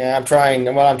 Yeah, I'm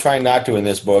trying not to in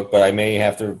this book, but I may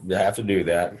have to do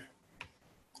that.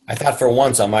 I thought for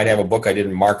once I might have a book I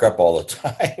didn't mark up all the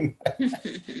time.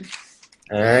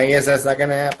 I guess that's not going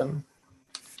to happen.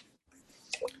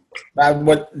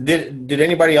 What did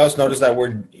anybody else notice that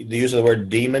word, the use of the word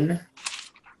demon?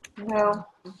 No.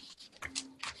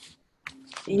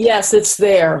 Yes, it's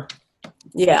there.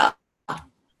 Yeah.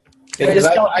 Because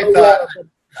just don't I know thought,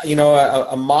 where.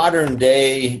 a modern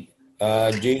day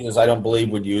Jesus, I don't believe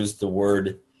would use the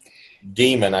word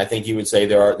demon. I think he would say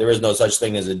there is no such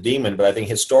thing as a demon. But I think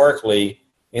historically,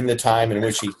 in the time in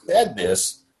which he said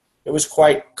this, it was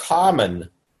quite common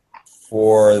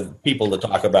for people to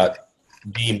talk about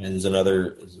demons and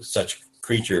other such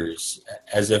creatures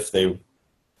as if they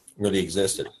really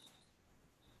existed.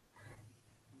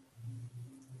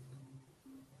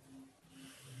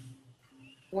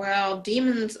 Well,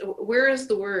 demons, where is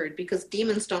the word? Because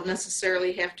demons don't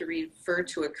necessarily have to refer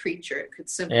to a creature. It could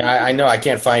simply Yeah, I know. I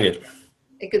can't find it.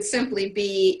 It could simply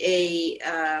be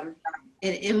an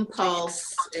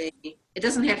impulse. It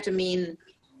doesn't have to mean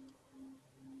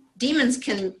demons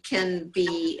can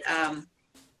be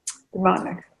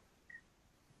Demonic.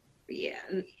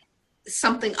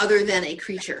 something other than a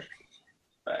creature.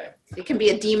 Right. It can be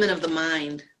a demon of the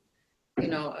mind.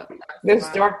 There's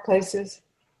dark places.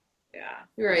 Yeah.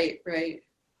 Right.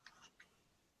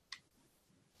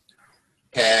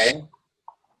 Okay.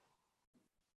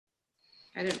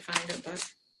 I didn't find it,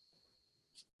 but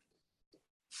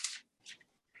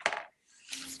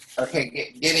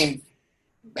Okay, getting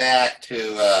back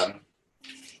to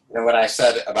what I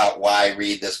said about why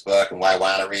read this book and why I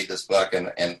want to read this book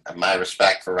and my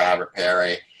respect for Robert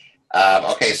Perry.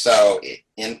 Okay, so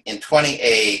in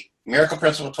 28, Miracle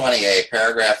Principle 28,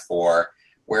 paragraph 4,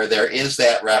 where there is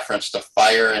that reference to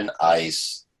fire and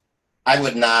ice, I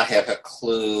would not have a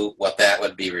clue what that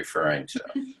would be referring to.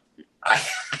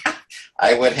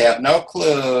 I would have no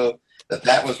clue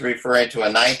that was referring to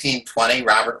a 1920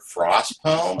 Robert Frost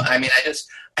poem. I mean, I just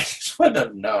wouldn't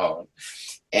have known.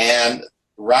 And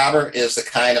Robert is the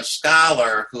kind of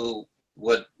scholar who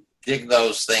would dig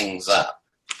those things up,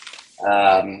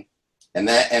 and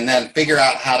then figure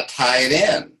out how to tie it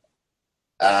in.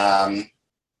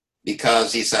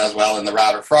 Because he says, well, in the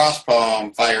Robert Frost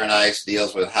poem, Fire and Ice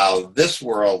deals with how this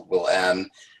world will end,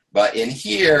 but in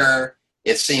here,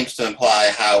 it seems to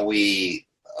imply how we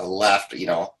left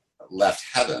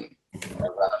heaven,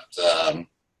 left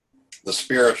the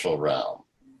spiritual realm.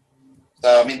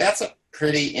 So, I mean, that's a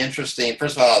pretty interesting,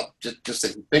 first of all, just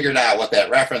to figure out what that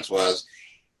reference was,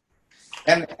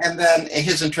 and then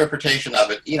his interpretation of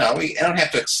it, we don't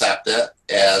have to accept it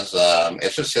as,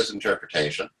 it's just his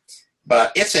interpretation.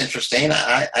 But it's interesting.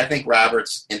 I think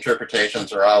Robert's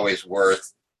interpretations are always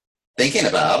worth thinking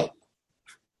about.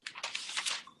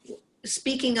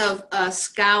 Speaking of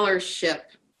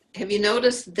scholarship, have you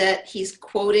noticed that he's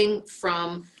quoting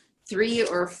from 3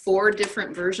 or 4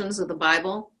 different versions of the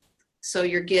Bible? So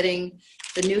you're getting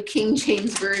the New King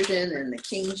James Version and the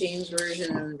King James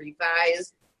Version and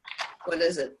revised,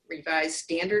 Revised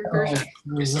Standard Version?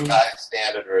 Revised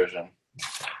Standard Version.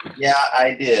 Yeah,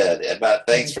 I did, but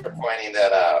thanks for pointing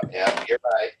that out. Yeah, you're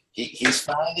right. He's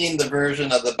finding the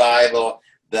version of the Bible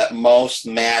that most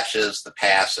matches the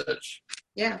passage.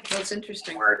 Yeah, that's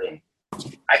interesting. Wording.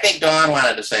 I think Dawn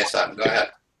wanted to say something. Go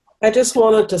ahead. I just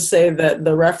wanted to say that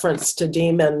the reference to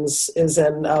demons is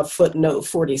in footnote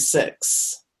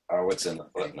 46. Oh, what's in the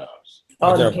footnotes?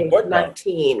 On page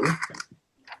 19.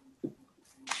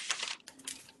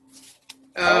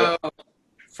 Oh,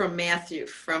 from Matthew,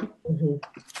 from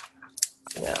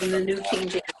Yeah. the New King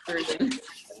James Version.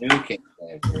 The New King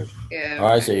James Version. Yeah. Oh,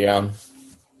 I see, yeah.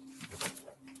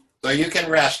 So you can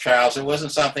rest, Charles. It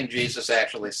wasn't something Jesus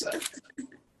actually said.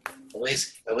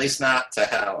 At least not to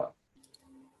Helen.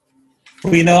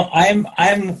 Well,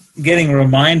 I'm getting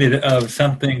reminded of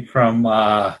something from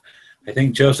I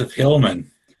think Joseph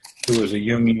Hillman, who was a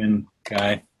Jungian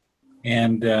guy,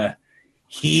 and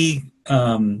he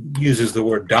uses the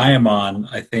word daimon,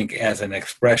 I think, as an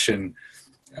expression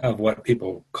of what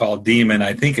people call demon.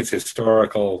 I think it's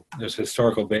historical. There's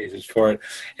historical basis for it,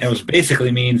 and it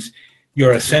basically means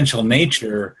your essential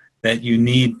nature that you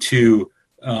need to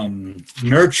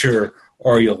nurture,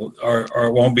 or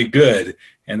it won't be good.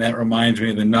 And that reminds me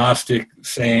of the Gnostic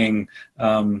saying,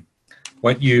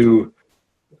 what you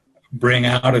bring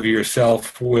out of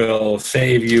yourself will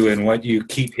save you, and what you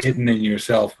keep hidden in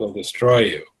yourself will destroy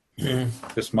you. Mm-hmm.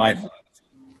 Just my thought.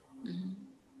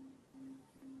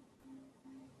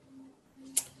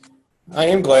 I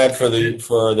am glad for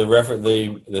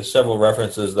the several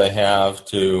references they have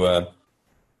to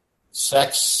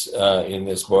sex in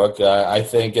this book. I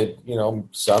think it,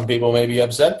 some people may be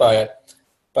upset by it,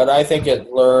 but I think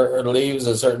it leaves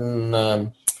a certain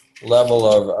level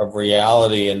of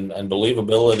reality and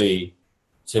believability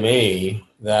to me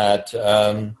that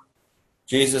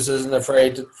Jesus isn't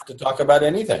afraid to talk about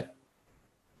anything.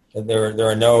 There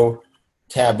are no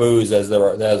taboos as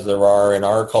there are in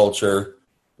our culture,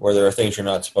 where there are things you're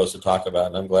not supposed to talk about,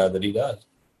 and I'm glad that he does.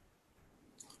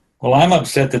 Well, I'm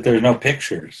upset that there's no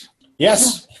pictures.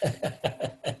 Yes.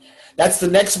 That's the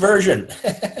next version.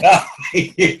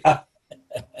 Yeah.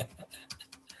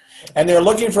 And they're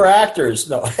looking for actors.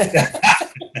 No.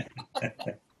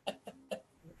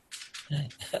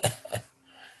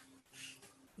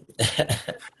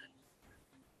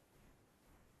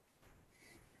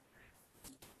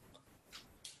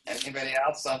 Anybody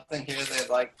else, something here they'd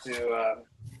like to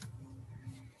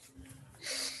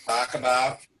talk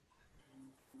about?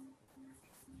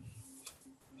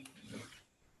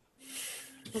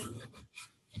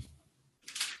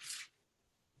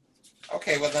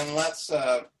 Okay, well then let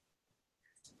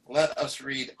us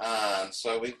read on.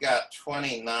 So we've got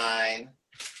 29.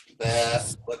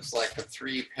 That looks like a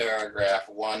 3-paragraph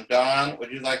one. Dawn,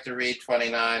 would you like to read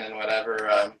 29 and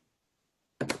whatever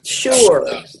Sure.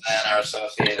 those that are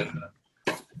associated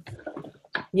with?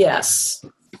 Yes.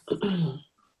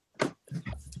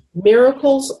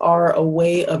 Miracles are a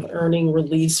way of earning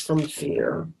release from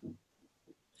fear.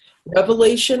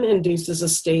 Revelation induces a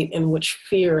state in which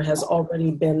fear has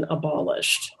already been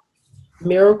abolished.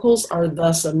 Miracles are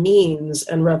thus a means,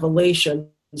 and revelations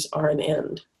are an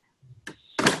end.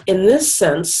 In this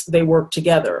sense, they work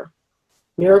together.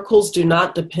 Miracles do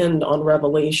not depend on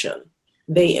revelation.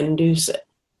 They induce it.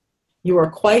 You are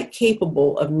quite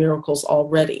capable of miracles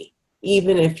already,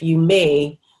 even if you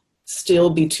may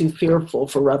still be too fearful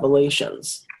for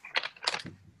revelations.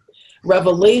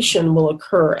 Revelation will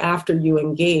occur after you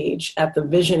engage at the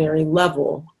visionary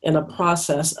level in a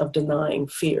process of denying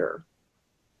fear.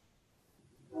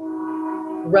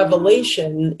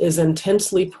 Revelation is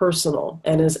intensely personal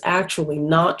and is actually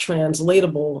not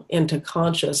translatable into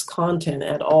conscious content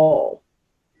at all.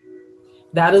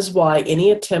 That is why any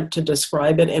attempt to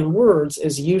describe it in words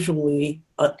is usually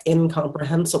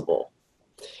incomprehensible,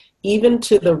 even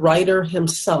to the writer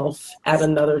himself at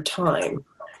another time.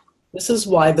 This is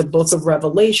why the book of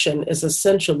Revelation is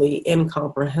essentially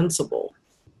incomprehensible.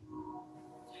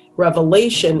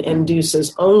 Revelation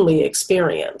induces only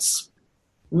experience.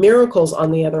 Miracles,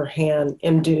 on the other hand,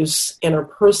 induce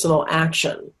interpersonal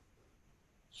action.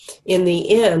 In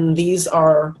the end, these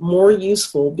are more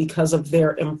useful because of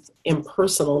their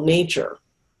impersonal nature.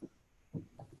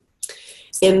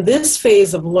 In this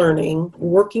phase of learning,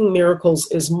 working miracles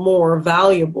is more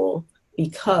valuable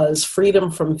because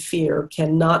freedom from fear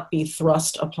cannot be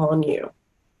thrust upon you.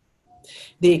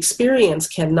 The experience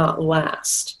cannot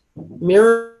last.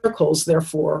 Miracles,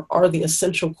 therefore, are the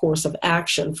essential course of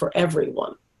action for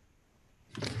everyone.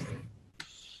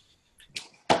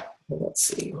 Let's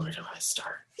see, where do I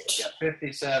start? Yeah,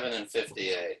 57 and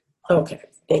 58. Okay,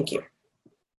 thank you.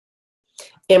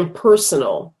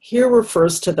 Impersonal here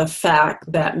refers to the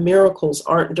fact that miracles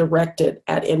aren't directed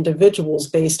at individuals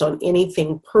based on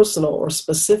anything personal or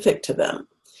specific to them.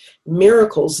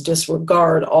 Miracles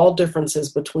disregard all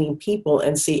differences between people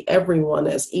and see everyone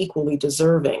as equally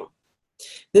deserving.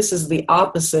 This is the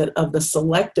opposite of the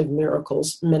selective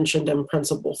miracles mentioned in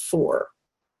Principle 4.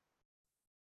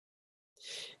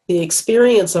 The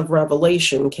experience of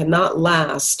revelation cannot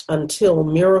last until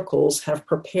miracles have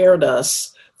prepared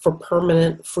us for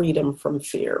permanent freedom from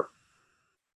fear.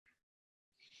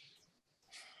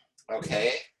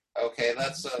 Okay,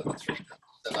 let's read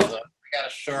another. We got a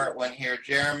short one here.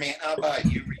 Jeremy, how about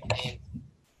you reading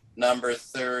number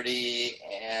 30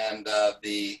 and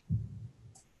the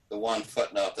one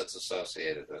footnote that's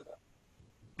associated with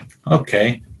it?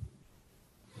 Okay.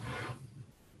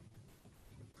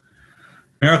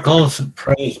 Miracles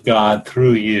praise God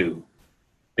through you.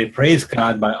 They praise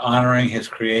God by honoring his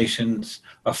creations,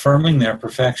 affirming their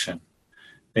perfection.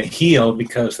 They heal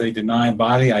because they deny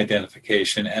body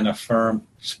identification and affirm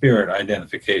spirit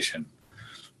identification.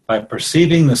 By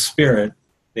perceiving the spirit,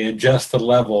 they adjust the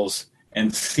levels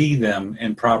and see them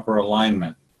in proper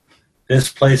alignment. This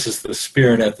places the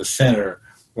spirit at the center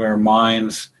where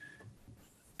minds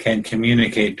can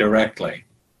communicate directly.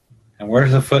 And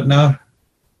where's the footnote?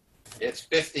 It's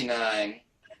 59.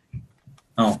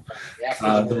 Oh,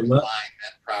 After the word alignment,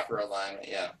 proper alignment,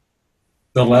 yeah.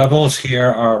 The levels here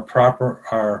are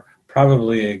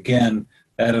probably again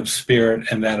that of spirit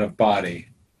and that of body.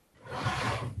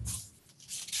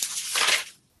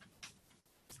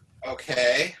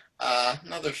 Okay,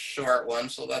 another short one.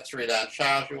 So let's read on.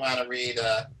 Charles, you want to read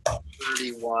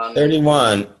 31?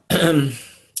 31.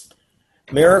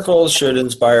 Miracles should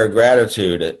inspire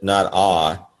gratitude, not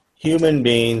awe. Human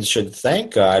beings should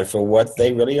thank God for what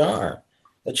they really are.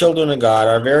 The children of God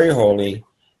are very holy.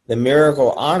 The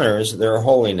miracle honors their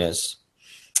holiness.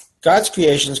 God's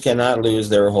creations cannot lose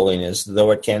their holiness,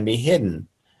 though it can be hidden.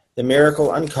 The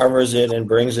miracle uncovers it and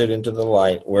brings it into the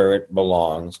light where it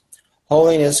belongs.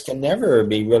 Holiness can never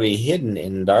be really hidden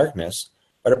in darkness,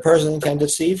 but a person can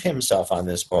deceive himself on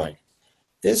this point.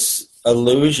 This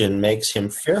illusion makes him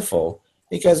fearful,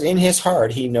 because in his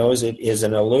heart he knows it is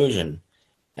an illusion.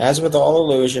 As with all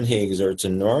illusion, he exerts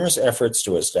enormous efforts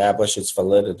to establish its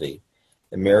validity.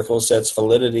 The miracle sets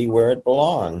validity where it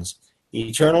belongs.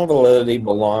 Eternal validity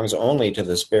belongs only to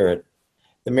the Spirit.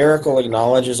 The miracle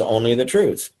acknowledges only the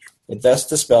truth. It thus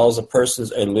dispels a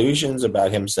person's illusions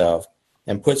about himself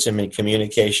and puts him in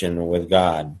communication with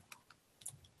God.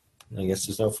 I guess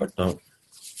there's no footnote.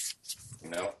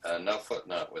 No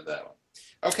footnote with that one.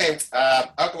 Okay,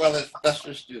 well, let's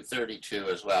just do 32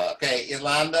 as well. Okay,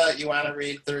 Yolanda, you want to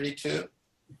read 32?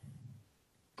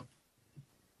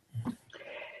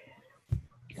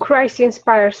 Christ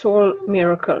inspires all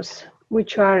miracles,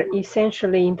 which are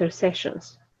essentially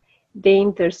intercessions. They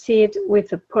intercede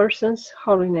with a person's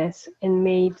holiness and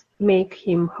make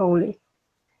him holy.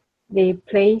 They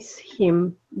place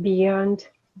him beyond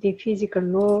the physical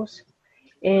laws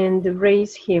and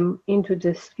raise him into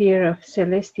the sphere of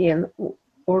celestial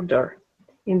order.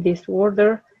 In this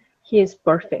order, he is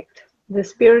perfect. The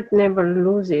Spirit never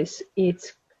loses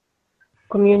its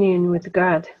communion with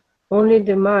God. Only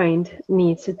the mind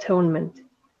needs atonement.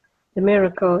 The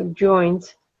miracle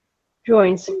joins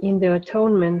in the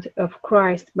atonement of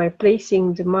Christ by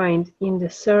placing the mind in the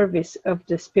service of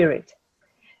the Spirit.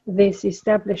 This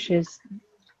establishes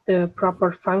the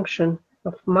proper function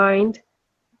of mind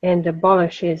and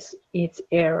abolishes its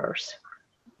errors.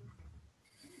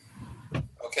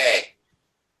 Okay,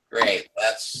 great.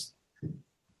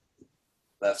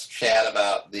 Let's chat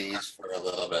about these for a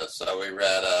little bit. So we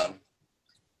read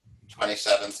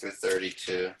 27 through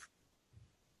 32.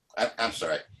 I'm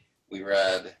sorry. We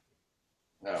didn't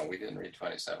read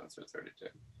 27 through 32.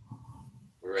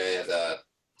 We read,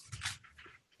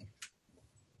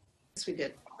 Yes, we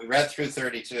did. we read through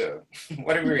 32.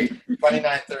 What did we read?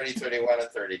 29, 30, 31, and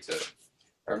 32.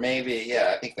 Or maybe,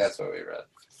 yeah, I think that's what we read.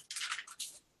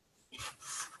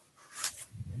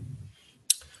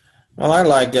 Well, I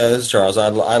like, this is Charles, I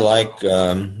like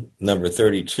number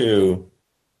 32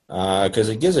 because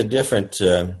it gives a different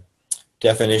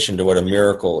definition to what a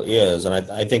miracle is. And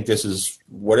I think this is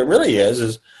what it really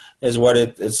is what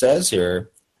it says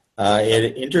here.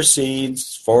 It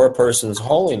intercedes for a person's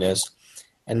holiness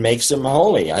and makes him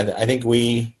holy. I think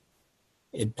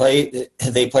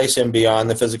they place him beyond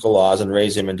the physical laws and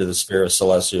raise him into the sphere of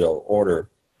celestial order.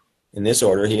 In this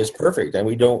order, he is perfect, and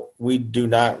we do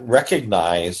not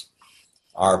recognize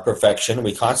our perfection.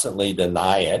 We constantly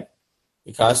deny it.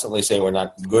 We constantly say we're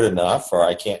not good enough, or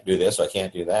I can't do this, or I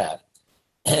can't do that.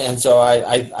 And so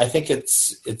I think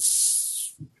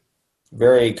it's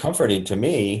very comforting to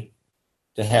me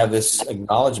to have this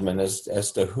acknowledgement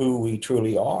as to who we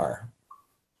truly are.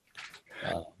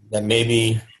 That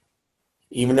maybe,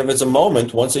 even if it's a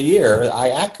moment once a year, I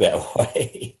act that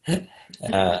way.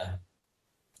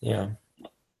 Yeah.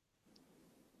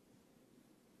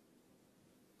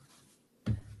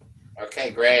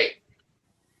 Okay, great.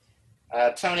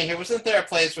 Tony, here, wasn't there a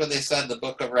place where they said the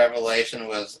book of Revelation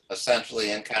was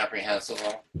essentially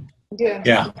incomprehensible?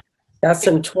 Yeah. That's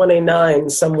in 29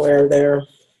 somewhere there.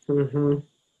 Mm-hmm.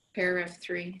 Paragraph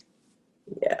 3.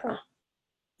 Yeah.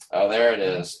 Oh, there it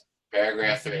is.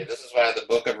 Paragraph 3. This is why the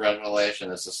book of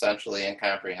Revelation is essentially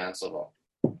incomprehensible.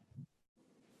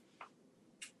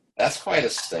 That's quite a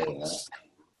statement.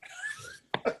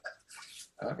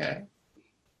 Okay.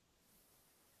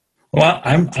 Well,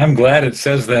 I'm glad it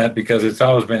says that, because it's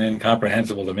always been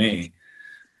incomprehensible to me.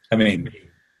 I mean,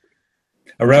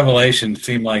 a revelation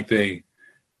seemed like they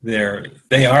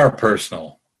are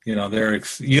personal. You know,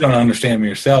 you don't understand them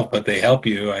yourself, but they help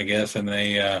you, I guess, and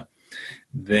they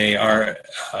are.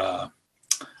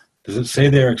 Does it say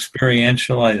they're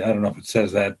experiential? I don't know if it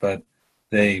says that, but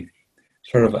they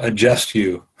sort of adjust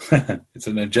you. It's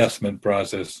an adjustment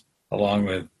process along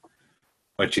with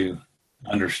what you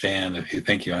understand, if you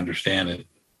think you understand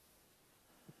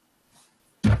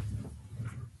it.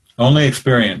 Only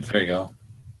experience. There you go.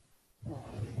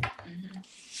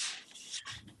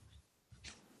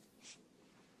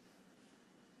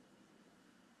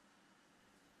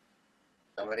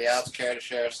 Somebody else care to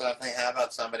share something? How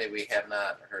about somebody we have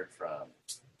not heard from?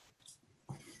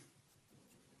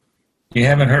 You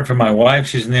haven't heard from my wife?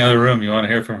 She's in the other room. You want to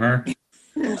hear from her?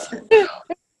 No.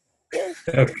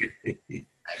 Okay.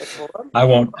 I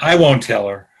won't tell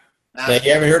her.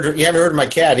 You haven't heard of my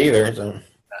cat either. So.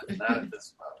 Not at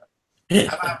this moment.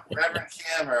 How about Reverend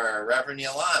Kim or Reverend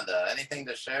Yolanda? Anything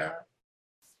to share?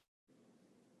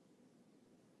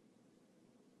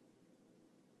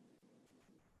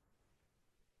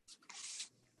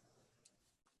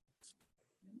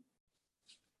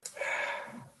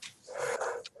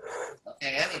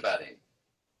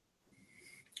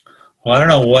 Well, I don't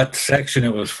know what section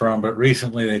it was from, but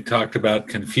recently they talked about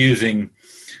confusing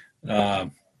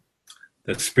the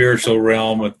spiritual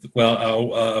realm with,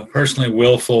 a personally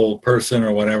willful person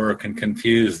or whatever can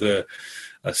confuse a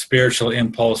spiritual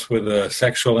impulse with a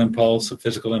sexual impulse, a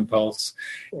physical impulse.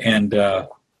 And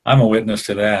I'm a witness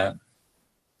to that.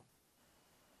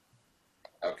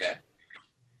 Okay.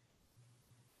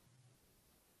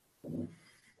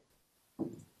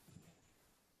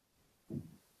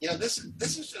 This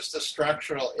is just a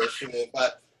structural issue,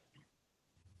 but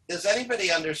does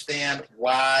anybody understand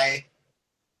why,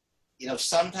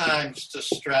 sometimes to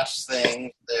stress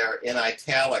things, they're in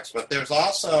italics, but there's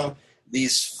also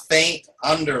these faint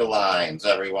underlines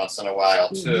every once in a while,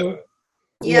 too.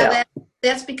 Yeah,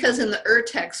 that's because in the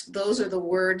text, those are the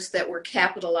words that were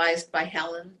capitalized by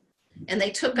Helen. And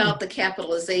they took out the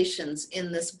capitalizations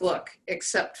in this book,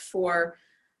 except for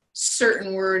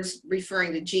certain words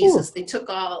referring to Jesus. They took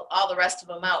all the rest of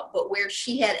them out. But where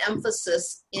she had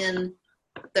emphasis in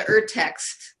the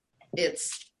text,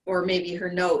 or maybe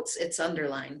her notes, it's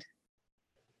underlined.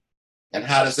 And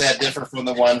how does that differ from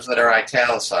the ones that are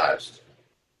italicized?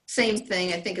 Same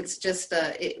thing. I think it's just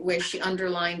where she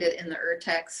underlined it in the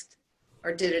text,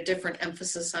 or did a different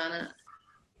emphasis on it.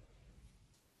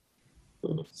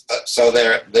 So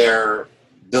they're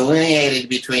delineated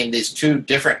between these two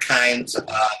different kinds of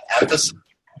emphasis.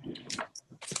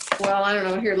 Well, I don't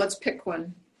know. Here, let's pick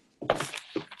one.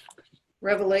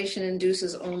 Revelation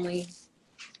induces only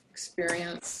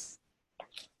experience.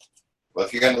 Well,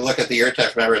 if you're going to look at the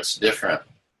text, remember it's different.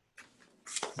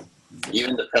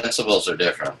 Even the principles are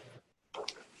different.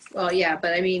 Well, yeah,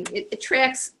 but I mean, it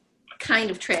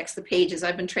kind of tracks the pages.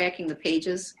 I've been tracking the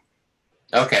pages.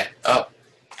 Okay. Oh,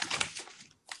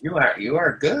 you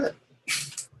are good.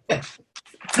 If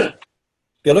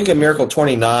you look at Miracle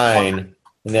 29,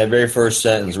 in that very first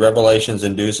sentence, Revelations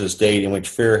induce a state in which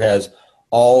fear has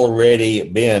already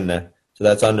been. So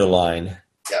that's underlined.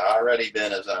 Yeah, already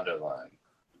been is underlined.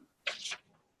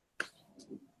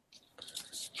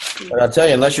 But I'll tell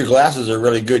you, unless your glasses are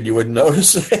really good, you wouldn't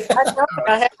notice it.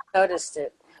 I haven't noticed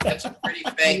it. It's a pretty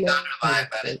faint underline,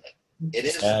 but it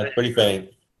is. Yeah, it's pretty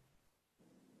faint.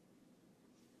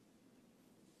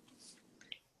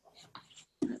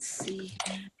 Let's see.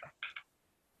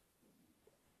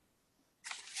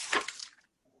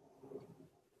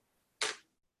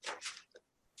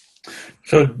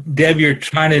 So, Deb, you're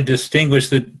trying to distinguish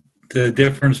the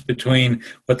difference between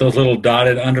what those little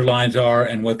dotted underlines are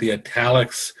and what the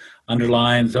italics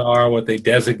underlines are, what they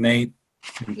designate.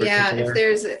 Yeah,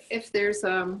 if there's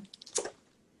I'm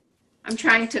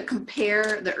trying to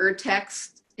compare the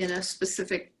text in a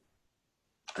specific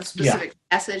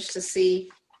passage to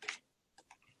see.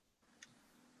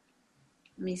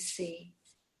 Let me see.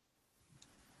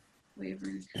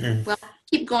 Well,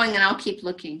 keep going and I'll keep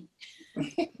looking.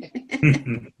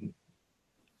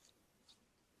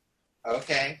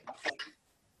 Okay.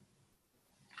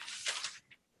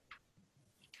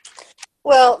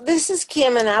 Well, this is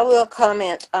Kim, and I will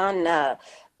comment on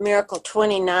Miracle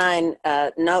 29,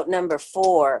 note number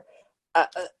 4.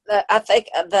 I think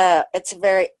it's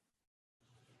very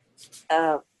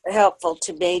helpful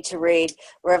to me to read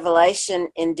Revelation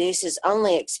induces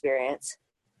only experience.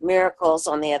 Miracles,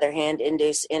 on the other hand,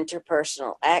 induce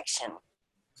interpersonal action.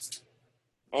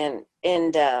 And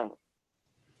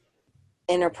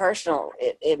interpersonal,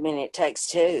 it takes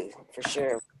two, for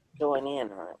sure, going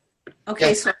in on it.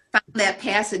 Okay, so I found that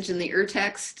passage in the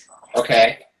text.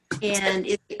 Okay. And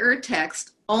in the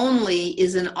text, only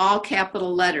is in all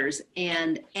capital letters,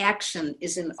 and action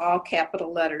is in all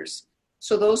capital letters.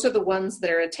 So those are the ones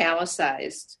that are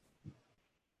italicized.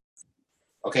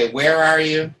 Okay, where are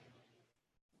you?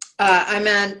 I'm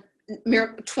on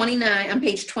Miracle 29, on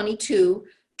page 22,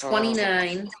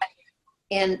 29,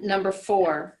 and number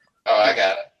 4. Oh, I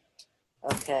got it.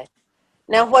 Okay.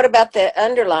 Now, what about the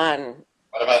underline?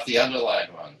 What about the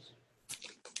underlined ones?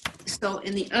 So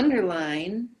in the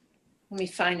underline, let me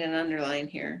find an underline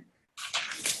here.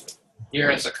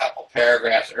 Here is a couple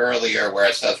paragraphs earlier where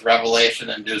it says Revelation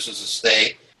induces a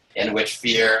state in which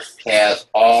fear has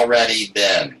already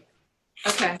been.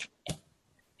 Okay.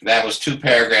 That was 2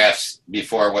 paragraphs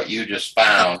before what you just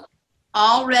found.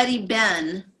 Already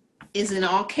been is in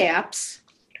all caps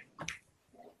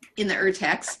in the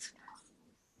text.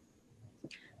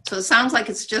 So it sounds like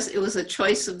it was a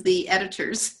choice of the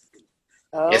editors.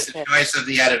 Okay. It's a choice of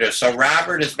the editor. So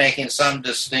Robert is making some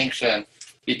distinction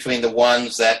between the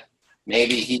ones that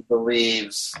maybe he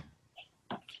believes.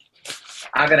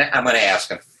 I'm gonna ask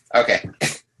him. Okay.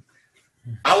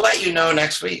 I'll let you know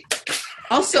next week.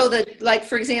 Also,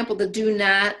 for example, the do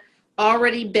not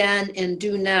already been and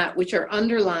do not, which are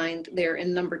underlined there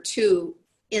in number 2.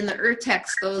 In the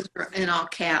text, those are in all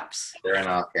caps. They're in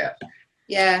all caps.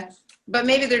 Yeah, but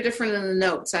maybe they're different in the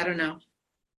notes. I don't know.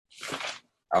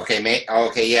 Okay,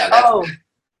 yeah,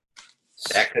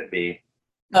 that could be.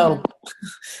 Oh,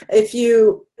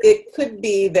 it could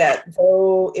be that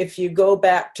though, if you go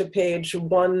back to page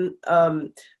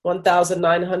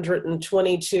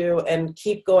 1922 and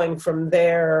keep going from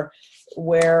there,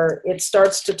 where it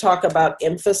starts to talk about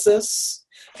emphasis,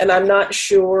 and I'm not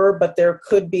sure, but there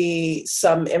could be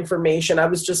some information. I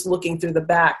was just looking through the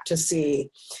back to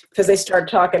see, because they start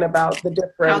talking about the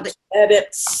different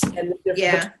edits and the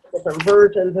different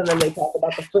versions, and then they talk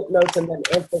about the footnotes and then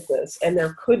emphasis, and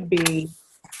there could be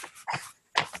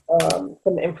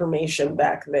some information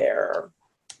back there.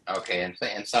 Okay, and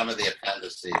some of the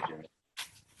appendices.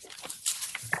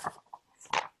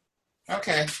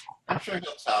 Okay, I'm sure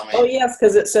he'll tell me. Oh, yes,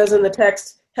 because it says in the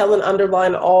text, Helen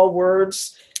underlined all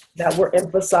words that were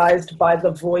emphasized by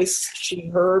the voice she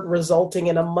heard, resulting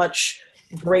in a much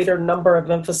greater number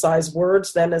of emphasized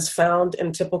words than is found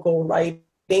in typical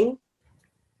writing.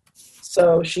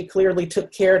 So she clearly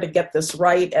took care to get this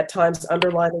right, at times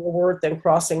underlining a word, then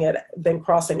crossing out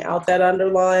that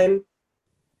underline,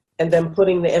 and then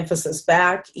putting the emphasis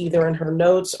back, either in her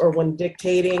notes or when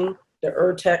dictating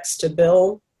the text to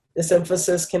Bill. This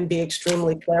emphasis can be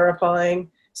extremely clarifying.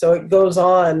 So it goes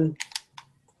on.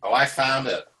 Oh, I found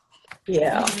it.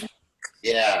 Yeah.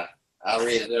 Yeah, I'll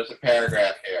read it. There's a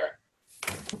paragraph here.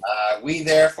 We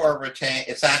therefore retain,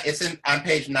 it's on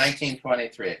page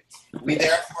 1923. We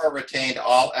therefore retained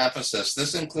all emphasis.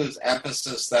 This includes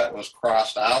emphasis that was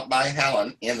crossed out by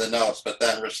Helen in the notes, but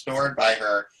then restored by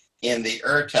her in the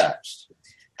text.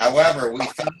 However, we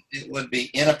felt it would be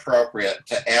inappropriate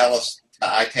to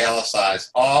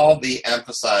italicize all the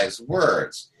emphasized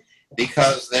words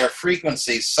because their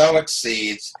frequency so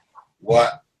exceeds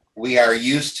what we are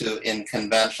used to in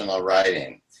conventional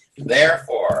writing.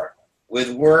 Therefore, with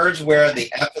words where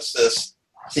the emphasis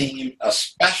seemed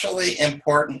especially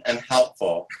important and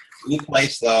helpful, we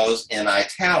placed those in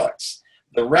italics.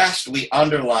 The rest we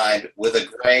underlined with a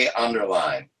gray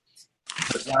underline,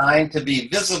 designed to be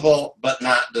visible but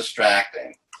not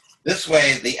distracting. This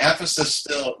way, the emphasis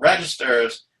still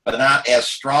registers, but not as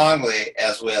strongly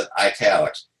as with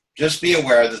italics. Just be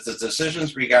aware that the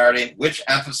decisions regarding which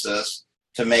emphasis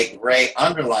to make gray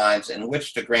underlines and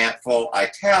which to grant full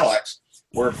italics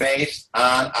were based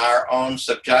on our own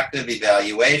subjective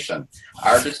evaluation.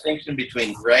 Our distinction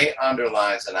between gray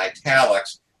underlines and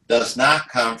italics does not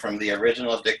come from the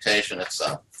original dictation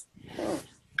itself.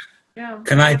 Yeah.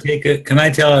 Can I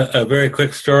tell a very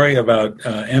quick story about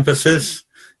emphasis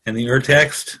in the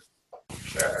text?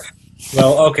 Sure.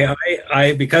 Well, okay,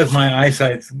 I because my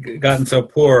eyesight's gotten so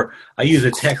poor, I use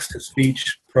a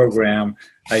text-to-speech program.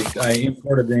 I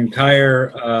imported the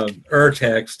entire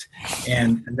text,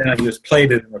 and then I just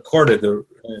played it and recorded the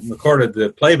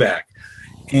playback.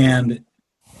 And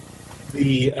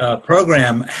the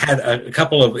program had a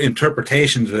couple of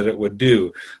interpretations that it would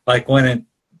do, like when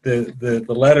the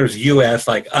letters U.S.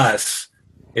 like us,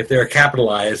 if they're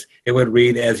capitalized, it would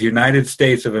read as United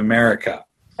States of America.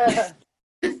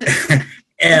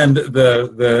 And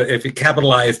the if it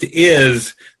capitalized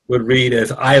is would read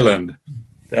as island.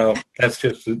 So that's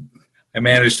just, I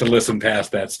managed to listen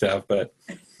past that stuff, but.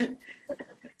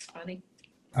 That's funny.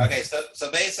 Okay,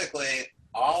 so basically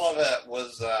all of it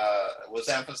was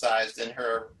emphasized in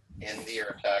the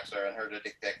text or in her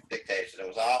dictation. It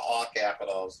was all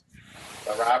capitals.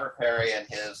 But Robert Perry and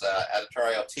his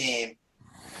editorial team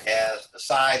has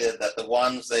decided that the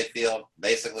ones they feel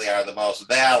basically are the most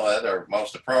valid or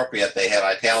most appropriate, they have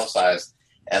italicized,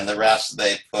 and the rest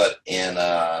they put in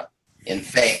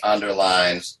faint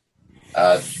underlines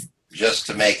just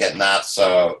to make it not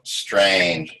so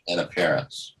strange in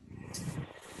appearance.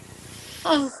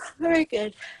 Oh, very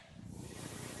good.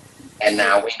 And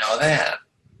now we know that.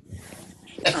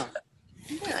 Oh,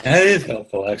 yeah. That is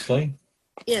helpful, actually.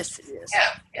 Yes, it is.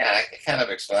 Yeah, I kind of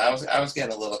explained. I was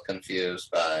getting a little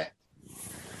confused by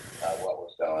what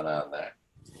was going on there.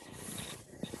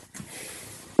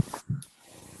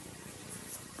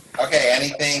 Okay,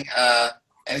 anything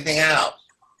else?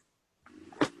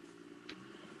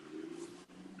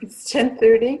 It's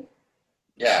 10:30.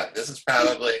 Yeah, this is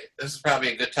probably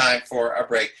a good time for a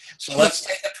break. So let's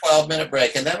take a 12-minute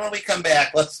break, and then when we come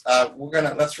back, let's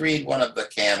read one of the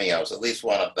cameos, at least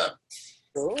one of them.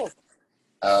 Cool.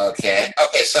 Okay.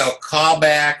 So call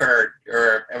back, or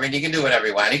I mean, you can do whatever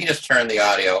you want. You can just turn the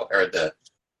audio or the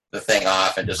thing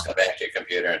off and just go back to your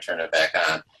computer and turn it back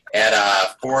on at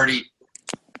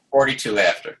 42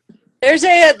 after. There's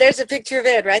a picture of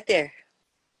Ed right there.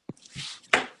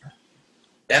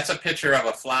 That's a picture of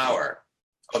a flower.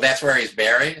 Oh, that's where he's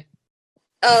buried?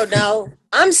 Oh, no.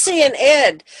 I'm seeing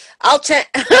Ed. I'll check.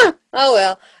 Oh,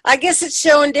 well. I guess it's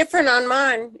showing different on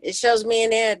mine. It shows me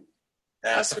and Ed.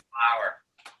 That's a flower.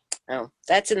 Oh,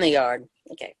 that's in the yard.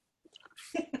 Okay.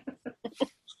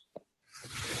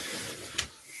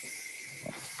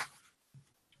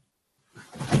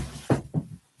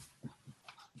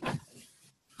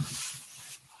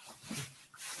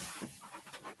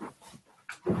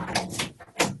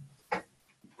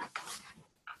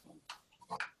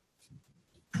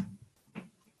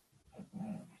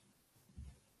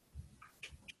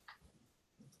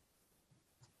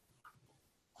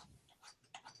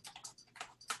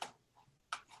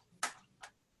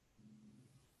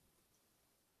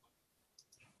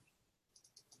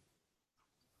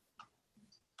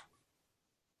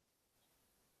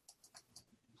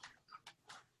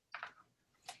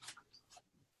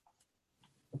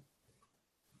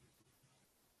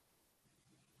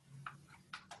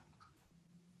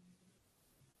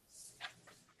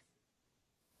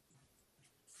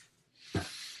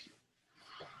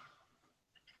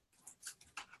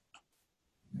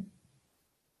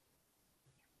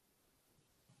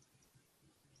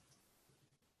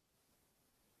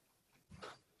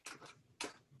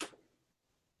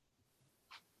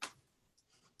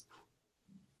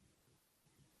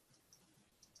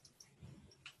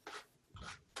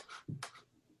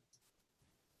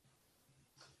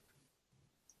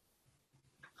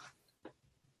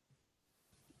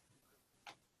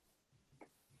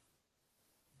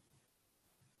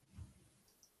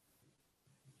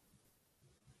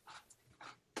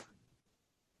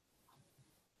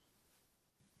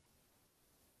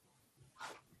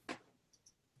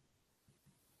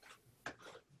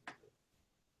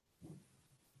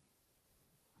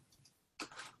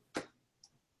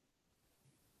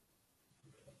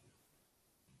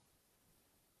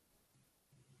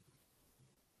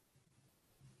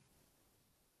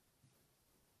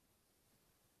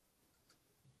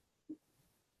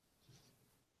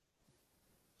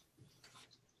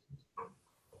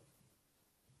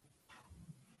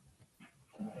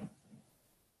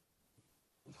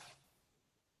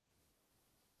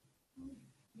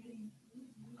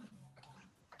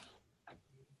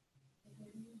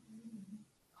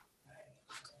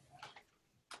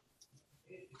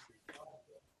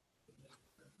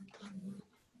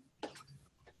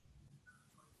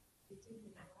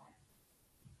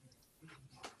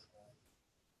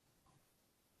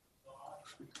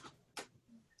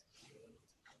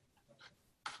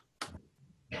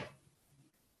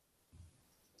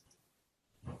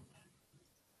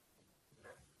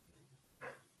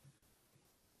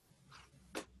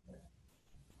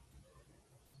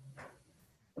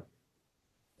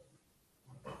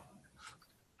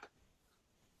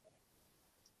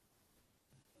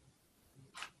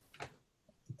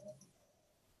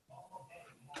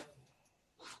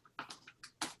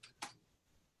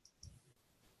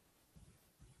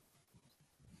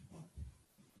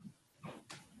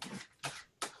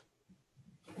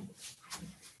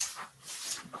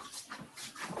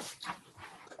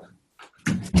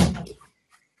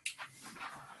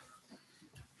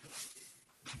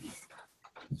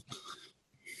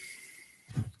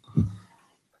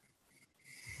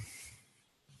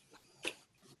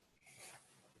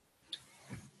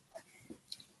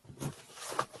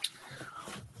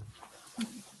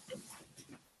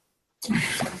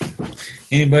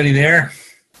 Anybody there?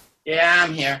 Yeah,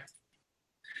 I'm here.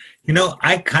 You know,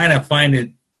 I kind of find it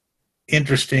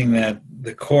interesting that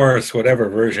the chorus, whatever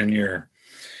version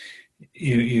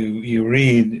you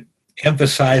read,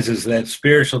 emphasizes that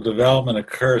spiritual development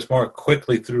occurs more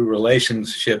quickly through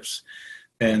relationships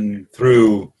than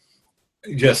through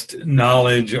just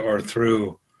knowledge or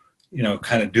through,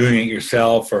 kind of doing it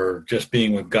yourself or just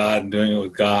being with God and doing it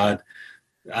with God.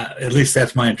 At least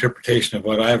that's my interpretation of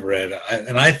what I've read.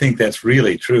 And I think that's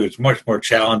really true. It's much more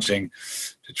challenging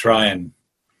to try and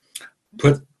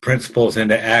put principles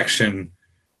into action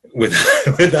with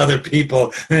with other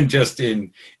people than just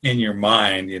in your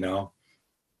mind,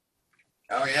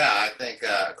 Oh, yeah. I think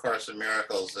A Course in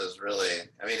Miracles is really,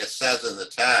 it says in the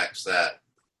text that,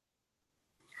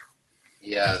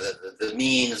 the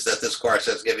means that this course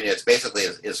has given you, it's basically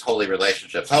is holy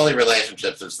relationships. Holy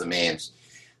relationships is the means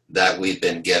that we've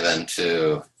been given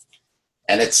to,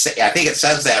 and I think it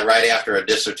says that right after a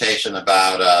dissertation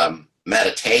about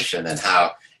meditation and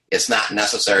how it's not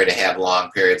necessary to have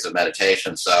long periods of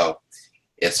meditation. So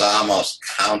it's almost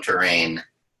countering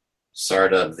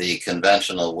sort of the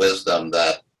conventional wisdom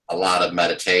that a lot of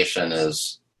meditation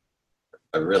is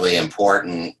really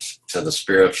important to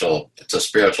spiritual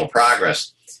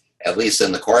progress. at least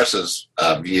in the course's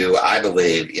view, I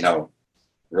believe,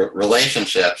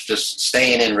 relationships, just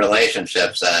staying in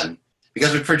relationships, and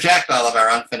because we project all of our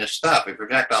unfinished stuff, we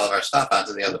project all of our stuff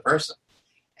onto the other person.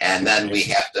 And then we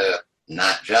have to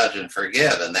not judge and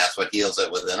forgive, and that's what heals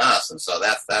it within us. And so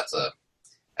that's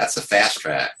a fast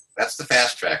track. That's the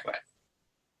fast track way.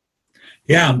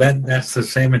 Yeah, that's the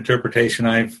same interpretation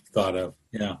I've thought of.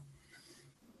 Yeah.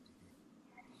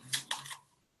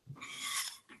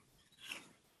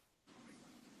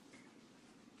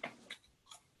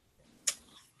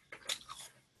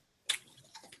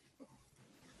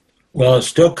 Well, it's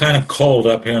still kind of cold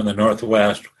up here in the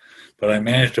Northwest, but I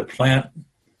managed to plant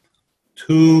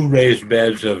 2 raised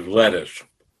beds of lettuce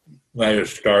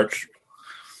starts,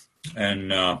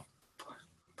 and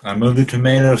I moved the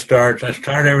tomato starts. I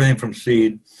started everything from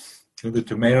seed. Moved the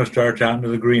tomato starts out into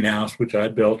the greenhouse, which I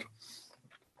built,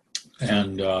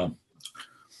 and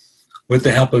with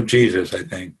the help of Jesus, I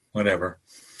think, whatever.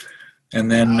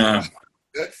 And then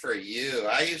good for you.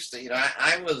 I used to,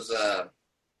 I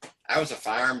was a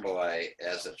farm boy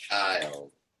as a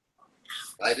child.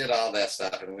 I did all that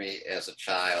stuff, and as a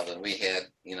child, and we had,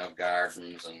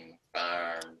 gardens and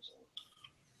farms.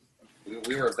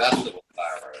 We were vegetable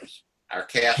farmers. Our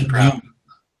cash crop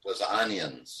was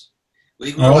onions.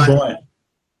 We grew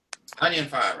onion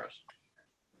farmers.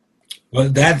 Well,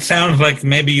 that sounds like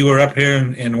maybe you were up here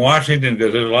in Washington,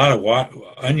 because there's a lot of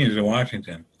onions in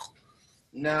Washington.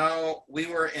 No, we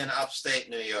were in upstate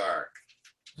New York.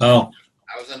 Oh.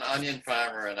 I was an onion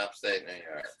farmer in upstate New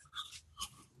York.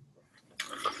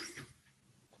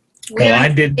 Well, I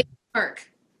did. New York.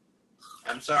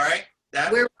 I'm sorry?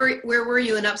 Where were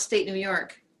you in upstate New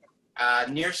York?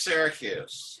 Near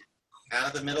Syracuse, kind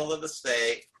of the middle of the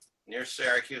state, near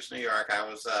Syracuse, New York. I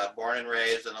was born and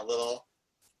raised in a little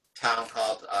town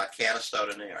called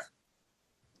Canastota, New York.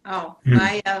 Oh,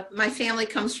 my family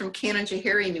comes from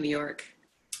Canajoharie, New York.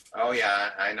 Oh,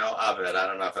 yeah, I know of it. I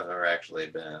don't know if I've ever actually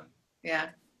been. Yeah.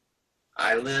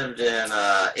 I lived in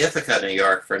Ithaca, New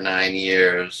York for 9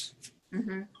 years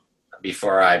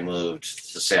before I moved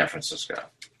to San Francisco.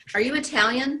 Are you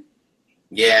Italian?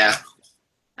 Yeah.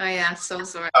 Oh, yeah, so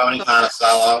sorry. Tony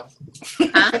Ponticello.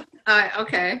 Huh?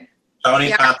 Okay.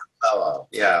 Tony Ponticello,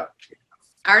 yeah.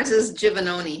 Ours is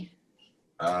Giovannoni.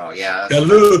 Oh, yeah.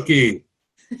 Galucci.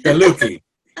 Really?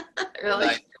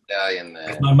 Nice Italian name.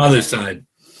 That's my mother's side.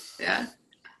 Yeah.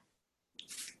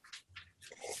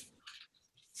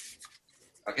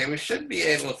 Okay, we should be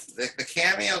able to, the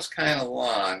Cameo's kind of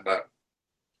long, but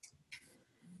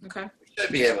okay, we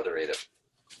should be able to read it.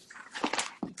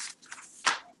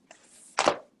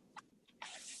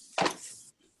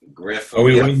 Griff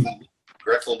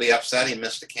will be upset he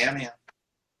missed a Cameo.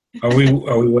 Are we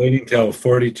waiting till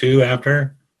 42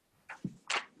 after?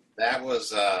 That was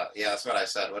that's what I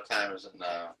said. What time is it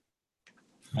now?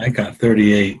 I got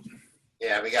 38.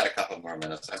 Yeah, we got a couple more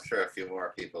minutes. I'm sure a few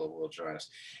more people will join us.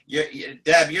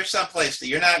 Deb, you're someplace.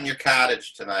 You're not in your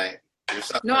cottage tonight. You're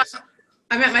someplace. No,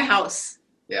 I'm at my house.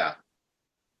 Yeah.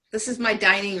 This is my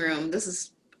dining room. This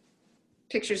is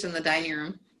pictures in the dining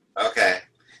room. Okay.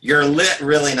 You're lit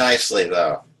really nicely,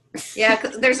 though. Yeah,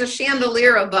 'cause there's a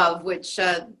chandelier above, which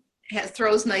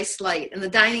throws nice light. And the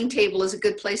dining table is a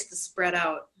good place to spread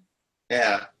out.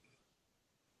 Yeah.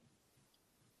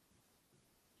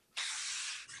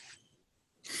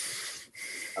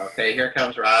 Okay, here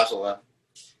comes Rosalind.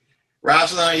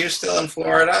 Rosalind, are you still in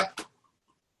Florida?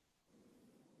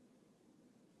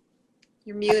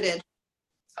 You're muted.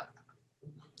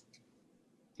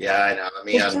 Yeah, I know. I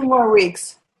mean, 2 more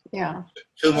weeks. Yeah.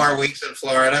 2 more weeks in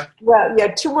Florida? Well,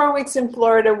 yeah, 2 more weeks in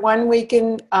Florida, 1 week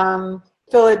in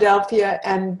Philadelphia,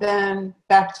 and then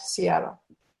back to Seattle.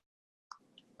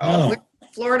 Oh. Where in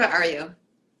Florida are you?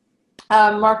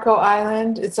 Marco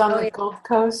Island. It's on the Gulf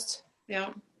Coast.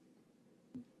 Yeah.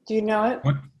 Do you know it?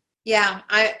 What? Yeah,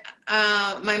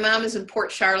 my mom is in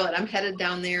Port Charlotte. I'm headed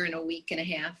down there in a week and a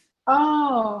half.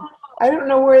 Oh, I don't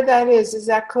know where that is. Is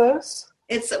that close?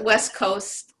 It's West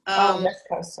Coast. West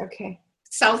Coast. Okay.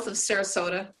 South of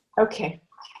Sarasota. Okay.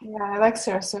 Yeah, I like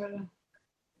Sarasota.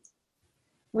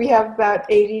 We have about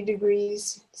 80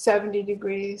 degrees, 70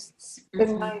 degrees. It's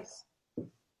been nice.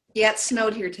 Yeah, it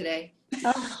snowed here today.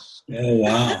 Oh. Oh,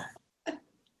 wow.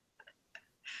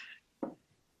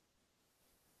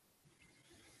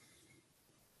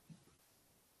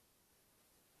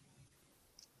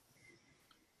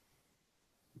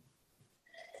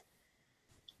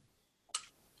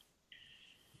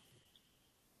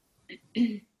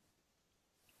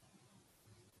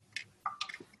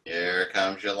 Here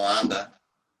comes Yolanda.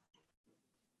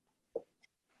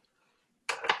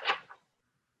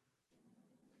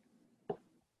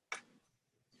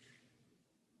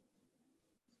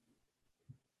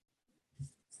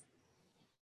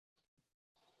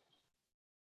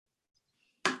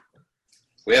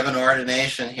 We have an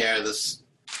ordination here this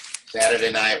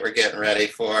Saturday night. We're getting ready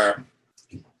for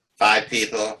 5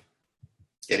 people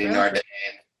getting ordained.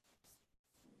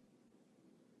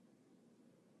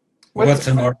 What's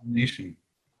an ordination?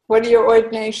 What are your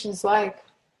ordinations like?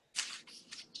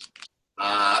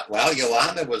 Well,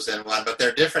 Yolanda was in one, but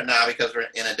they're different now because we're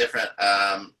in a different,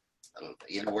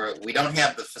 we don't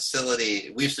have the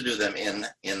facility. We used to do them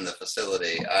in the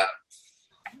facility.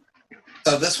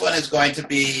 So this one is going to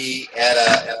be at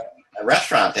a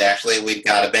restaurant, actually. We've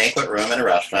got a banquet room and a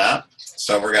restaurant.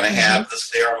 So we're going to have the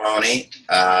ceremony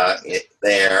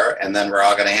there, and then we're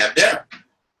all going to have dinner.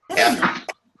 After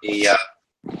the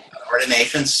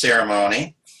ordination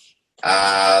ceremony,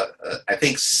 I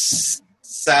think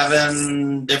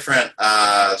 7 different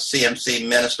CMC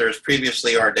ministers,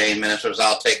 previously ordained ministers,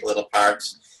 all take little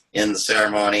parts in the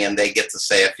ceremony, and they get to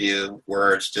say a few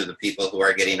words to the people who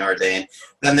are getting ordained.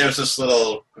 Then there's this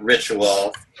little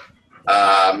ritual,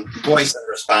 voice and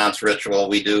response ritual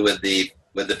we do with the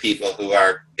people who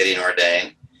are getting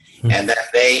ordained, and then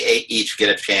they each get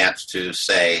a chance to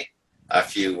say a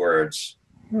few words.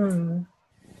 And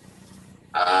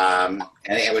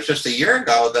it was just a year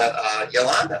ago that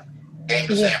Yolanda came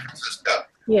to San Francisco.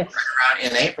 Yes. Right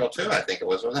around in April too, I think it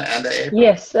was, wasn't it? End of April.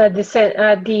 Yes,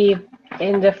 the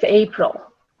end of April.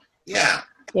 Yeah.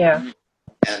 Yeah.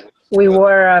 And We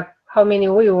were how many?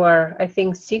 We were, I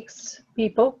think, 6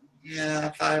 people.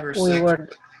 Yeah, 5 or 6, We were,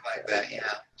 something like that.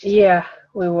 Yeah. yeah,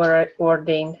 we were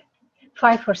ordained.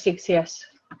 5 or 6, yes.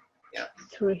 Yeah.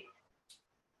 3.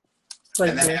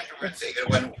 And then afterwards,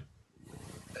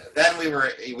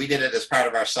 we did it as part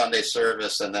of our Sunday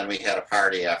service, and then we had a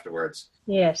party afterwards.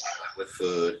 Yes. With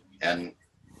food and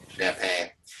champagne.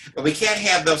 But we can't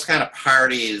have those kind of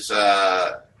parties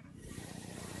where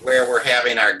we're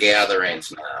having our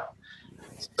gatherings now.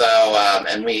 So,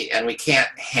 and we can't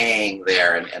hang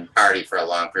there and party for a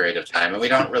long period of time, and we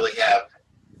don't really have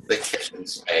the kitchen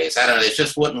space. I don't know, it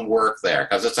just wouldn't work there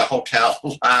because it's a hotel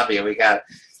lobby,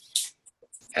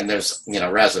 and there's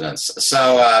residents.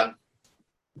 So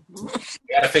we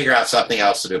got to figure out something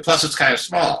else to do. Plus, it's kind of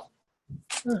small.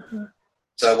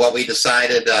 So what we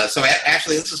decided, so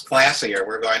actually this is classier.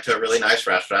 We're going to a really nice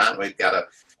restaurant. We've got a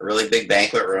really big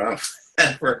banquet room,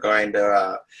 and we're going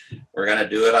to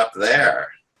do it up there.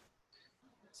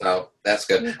 So that's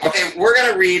good. Okay, we're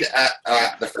going to read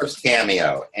the first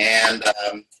cameo, and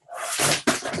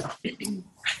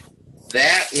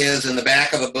that is in the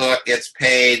back of the book. It's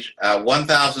page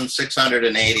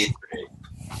 1683.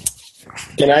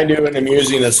 Can I do an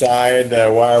amusing aside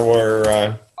while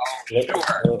we're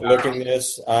looking at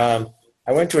this? I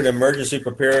went to an emergency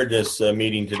preparedness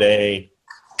meeting today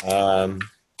because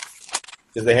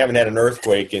they haven't had an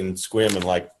earthquake in Sequim in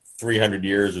like 300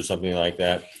 years or something like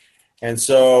that. And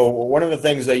so one of the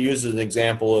things they used as an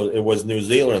example, it was New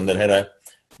Zealand that had a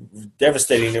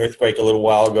devastating earthquake a little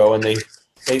while ago, and they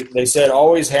said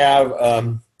always have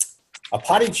a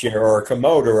potty chair or a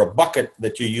commode or a bucket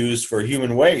that you use for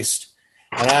human waste.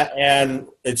 And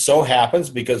it so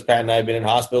happens, because Pat and I have been in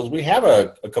hospitals, we have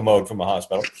a commode from a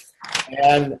hospital.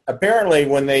 And apparently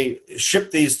when they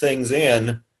shipped these things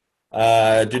in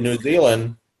to New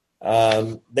Zealand,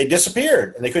 they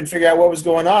disappeared, and they couldn't figure out what was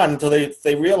going on until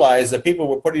they realized that people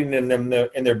were putting them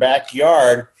in their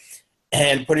backyard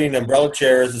and putting umbrella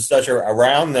chairs and such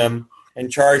around them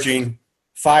and charging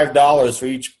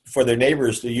 $5 for their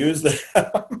neighbors to use them.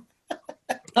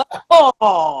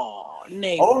 Oh,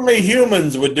 neighbor. Only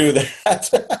humans would do that.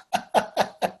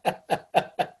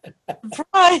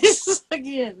 Surprise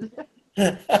again.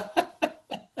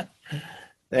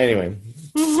 Anyway.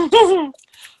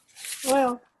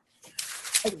 Well.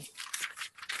 Okay.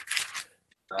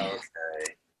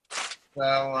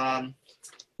 So,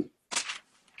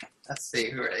 let's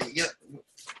see.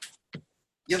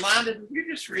 Yolanda, did you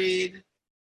just read?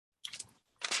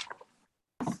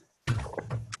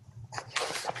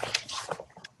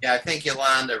 Yeah, I think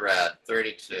Yolanda read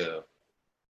 32.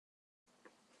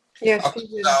 Yes. Okay,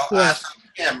 so,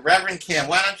 Kim, Reverend Kim,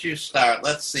 why don't you start?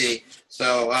 Let's see.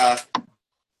 So, I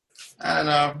don't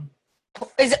know.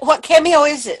 Is it, what cameo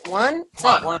is it? One? It's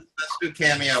not one. Let's do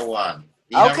cameo 1.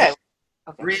 Okay.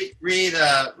 Read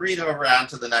over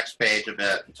onto the next page a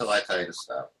bit until I tell you to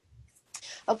stop.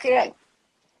 Okay.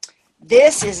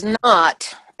 This is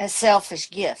not a selfish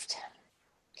gift.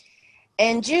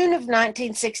 In June of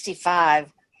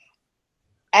 1965,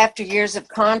 after years of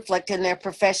conflict in their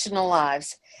professional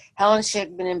lives, Helen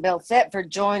Schickman and Bill Thetford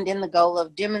joined in the goal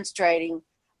of demonstrating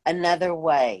another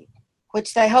way,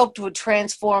 which they hoped would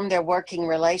transform their working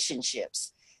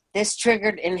relationships. This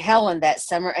triggered in Helen that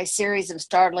summer a series of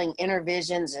startling inner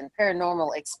visions and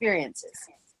paranormal experiences.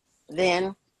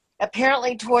 Then,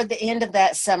 Apparently, toward the end of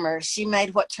that summer, she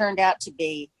made what turned out to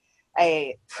be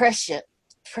a prescient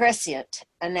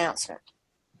announcement.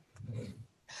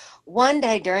 One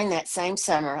day during that same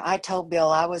summer, I told Bill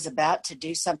I was about to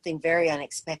do something very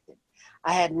unexpected.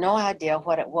 I had no idea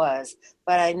what it was,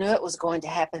 but I knew it was going to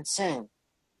happen soon.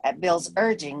 At Bill's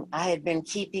urging, I had been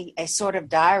keeping a sort of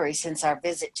diary since our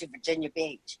visit to Virginia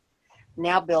Beach.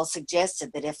 Now Bill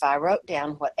suggested that if I wrote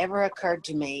down whatever occurred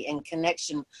to me in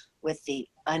connection with the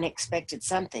unexpected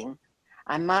something,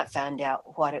 I might find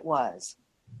out what it was.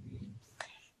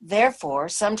 Therefore,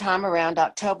 sometime around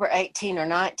October 18 or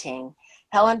 19,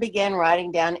 Helen began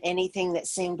writing down anything that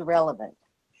seemed relevant.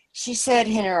 She said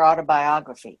in her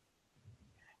autobiography,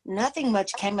 "Nothing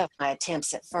much came of my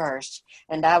attempts at first,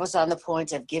 and I was on the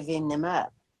point of giving them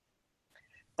up.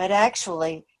 But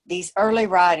actually, these early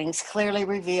writings clearly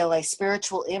reveal a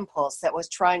spiritual impulse that was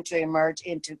trying to emerge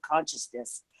into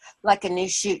consciousness, like a new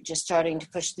shoot just starting to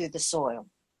push through the soil."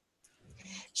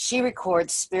 She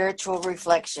records spiritual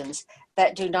reflections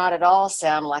that do not at all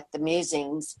sound like the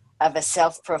musings of a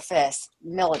self-professed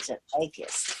militant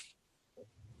atheist.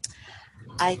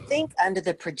 I think under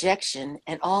the projection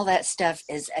and all that stuff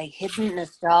is a hidden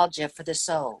nostalgia for the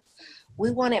soul. We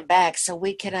want it back so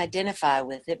we can identify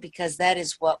with it because that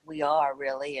is what we are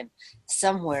really, and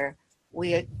somewhere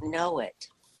we know it.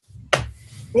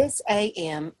 This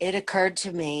AM, it occurred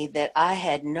to me that I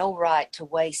had no right to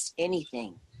waste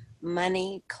anything,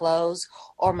 money, clothes,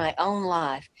 or my own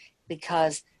life,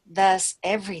 because thus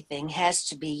everything has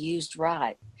to be used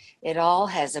right. It all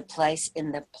has a place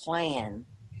in the plan,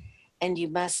 and you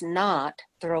must not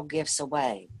throw gifts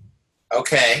away.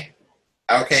 Okay,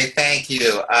 thank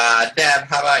you. Deb,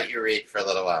 how about you read for a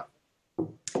little while?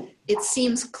 It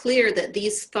seems clear that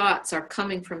these thoughts are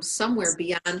coming from somewhere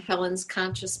beyond Helen's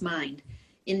conscious mind.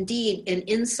 Indeed, an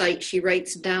insight she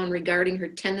writes down regarding her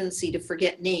tendency to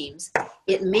forget names,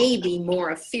 it may be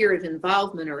more a fear of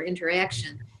involvement or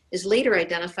interaction, is later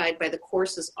identified by the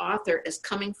course's author as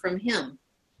coming from him.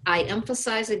 I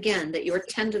emphasize again that your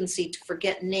tendency to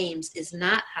forget names is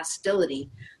not hostility,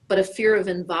 but a fear of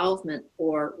involvement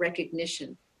or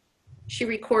recognition. She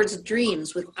records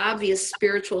dreams with obvious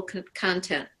spiritual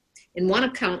content. In one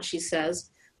account, she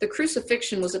says, the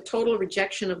crucifixion was a total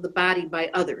rejection of the body by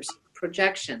others,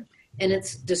 projection, and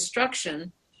its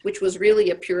destruction, which was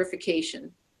really a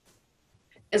purification.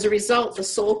 As a result, the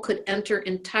soul could enter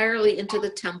entirely into the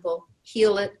temple,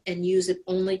 heal it, and use it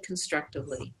only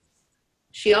constructively.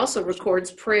 She also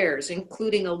records prayers,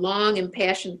 including a long,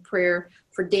 impassioned prayer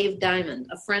for Dave Diamond,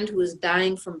 a friend who is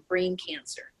dying from brain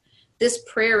cancer. This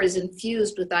prayer is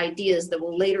infused with ideas that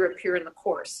will later appear in the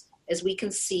course, as we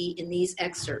can see in these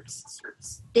excerpts.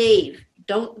 Dave,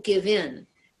 don't give in.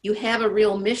 You have a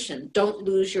real mission. Don't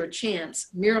lose your chance.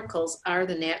 Miracles are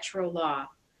the natural law.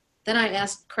 Then I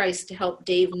asked Christ to help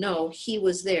Dave know he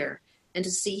was there and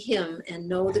to see him and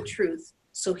know the truth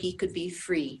so he could be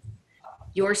free.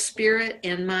 Your spirit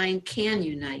and mine can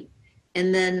unite.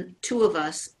 And then two of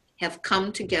us have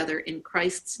come together in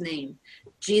Christ's name.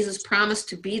 Jesus promised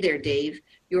to be there, Dave.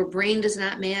 Your brain does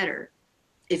not matter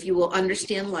if you will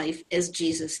understand life as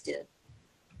Jesus did.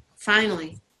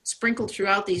 Finally, sprinkled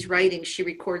throughout these writings, she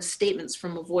records statements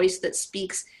from a voice that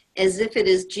speaks as if it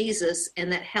is Jesus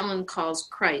and that Helen calls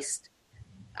Christ.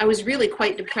 I was really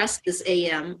quite depressed this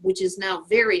AM, which is now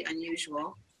very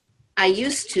unusual. I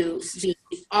used to be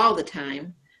all the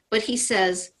time, but he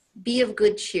says, be of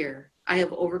good cheer. I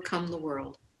have overcome the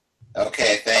world.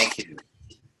 Okay, thank you.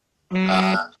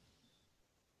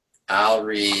 I'll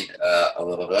read a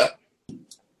little bit.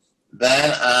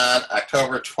 Then on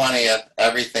October 20th,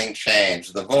 everything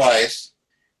changed. The voice,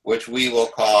 which we will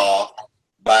call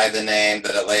by the name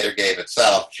that it later gave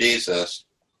itself, Jesus,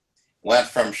 went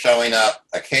from showing up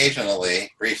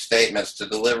occasionally, brief statements, to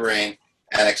delivering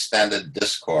an extended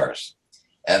discourse.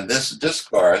 And this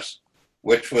discourse,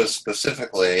 which was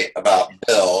specifically about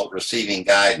Bill receiving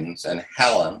guidance and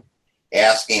Helen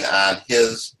asking on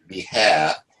his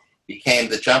behalf, became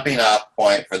the jumping off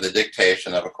point for the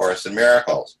dictation of A Course in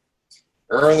Miracles.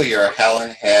 Earlier,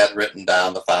 Helen had written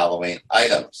down the following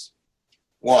items.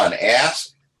 1,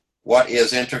 ask what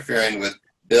is interfering with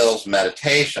Bill's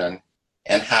meditation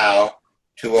and how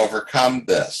to overcome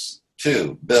this.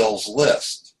 2, Bill's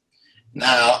list.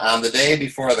 Now, on the day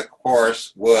before the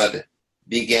course would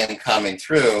begin coming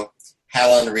through,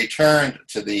 Helen returned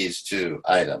to these 2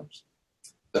 items.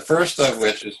 The first of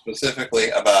which is specifically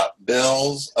about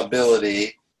Bill's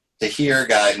ability to hear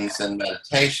guidance in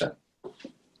meditation.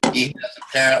 He has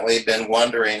apparently been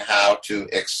wondering how to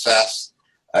access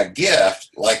a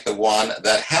gift like the one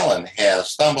that Helen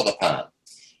has stumbled upon.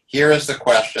 Here is the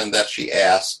question that she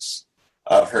asks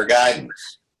of her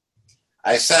guidance.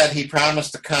 I said he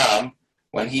promised to come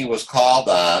when he was called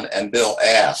on, and Bill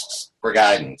asks for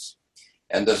guidance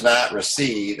and does not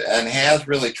receive and has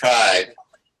really tried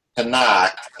to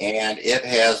knock, and it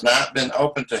has not been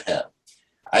open to him.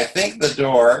 I think the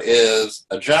door is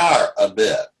ajar a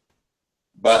bit,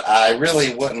 but I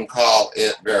really wouldn't call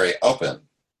it very open.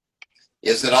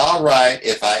 Is it all right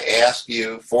if I ask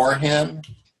you for him,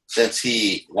 since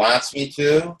he wants me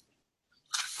to?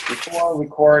 Before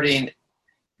recording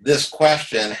this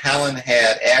question, Helen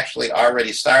had actually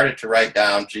already started to write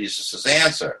down Jesus'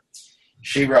 answer.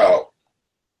 She wrote,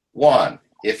 1,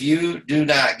 if you do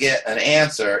not get an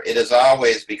answer, it is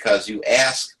always because you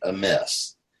ask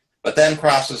amiss, but then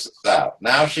crosses this out.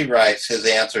 Now she writes his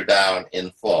answer down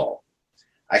in full.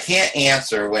 I can't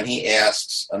answer when he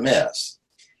asks amiss.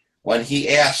 When he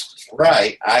asks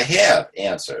right, I have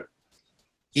answered.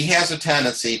 He has a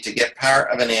tendency to get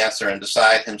part of an answer and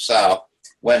decide himself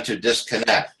when to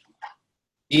disconnect.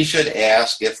 He should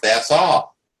ask if that's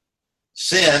all.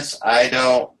 Since I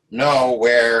don't know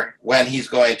when he's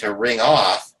going to ring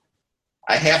off,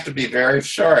 I have to be very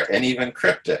short and even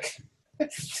cryptic.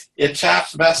 It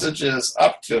chops messages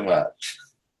up too much.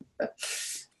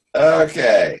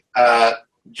 Okay.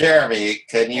 Jeremy,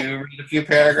 can you read a few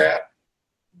paragraphs?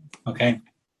 Okay.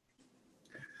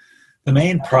 The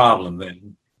main problem,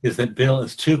 then, is that Bill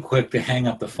is too quick to hang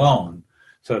up the phone,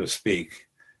 so to speak.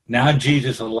 Now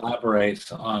Jesus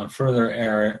elaborates on further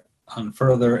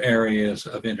areas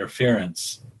of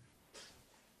interference.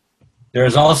 There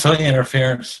is also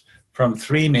interference from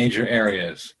 3 major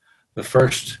areas, the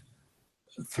first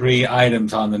 3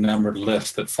 items on the numbered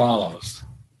list that follows.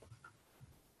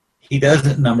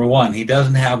 Number 1, he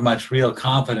doesn't have much real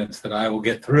confidence that I will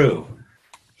get through.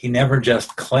 He never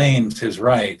just claims his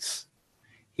rights.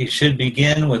 He should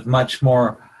begin with much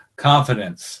more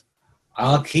confidence.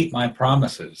 I'll keep my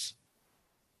promises.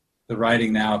 The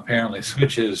writing now apparently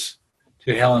switches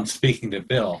to Helen speaking to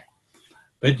Bill.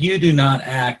 But you do not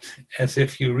act as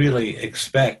if you really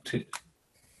expect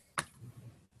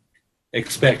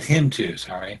him to.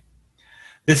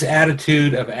 This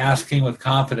attitude of asking with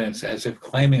confidence as if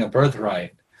claiming a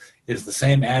birthright is the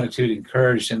same attitude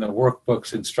encouraged in the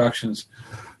workbook's instructions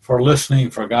for listening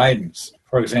for guidance.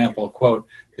 For example, quote,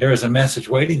 there is a message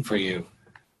waiting for you.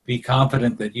 Be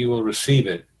confident that you will receive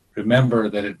it. Remember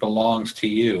that it belongs to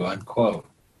you, unquote.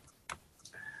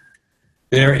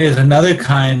 There is another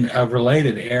kind of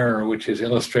related error which is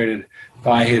illustrated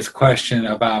by his question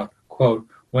about, quote,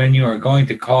 when you are going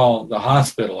to call the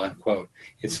hospital, unquote.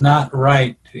 It's not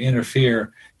right to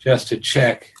interfere just to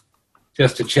check.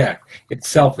 It's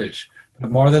selfish.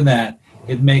 But more than that,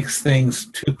 it makes things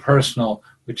too personal,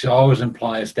 which always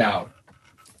implies doubt.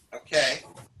 Okay.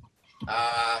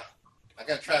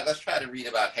 Let's try to read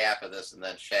about half of this and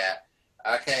then chat.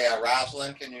 Okay,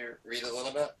 Rosalind, can you read a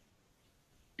little bit?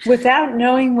 Without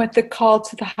knowing what the call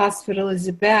to the hospital is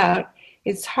about,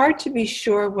 it's hard to be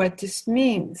sure what this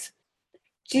means.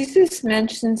 Jesus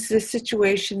mentions this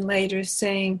situation later,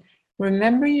 saying,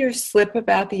 remember your slip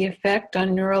about the effect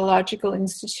on Neurological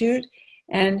Institute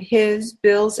and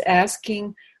Bill's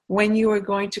asking when you are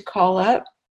going to call up?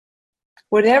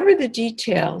 Whatever the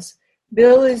details,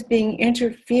 Bill is being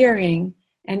interfering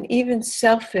and even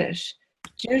selfish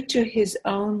due to his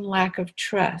own lack of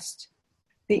trust.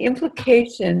 The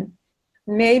implication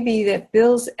may be that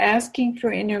Bill's asking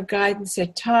for inner guidance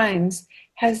at times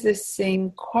has the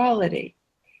same quality.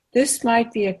 This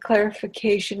might be a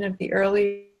clarification of the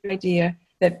earlier idea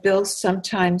that Bill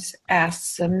sometimes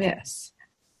asks amiss.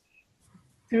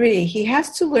 3, he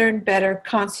has to learn better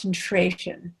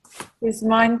concentration. His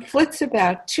mind flits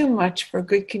about too much for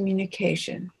good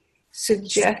communication.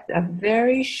 Suggest a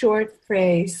very short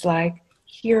phrase like,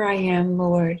 here I am,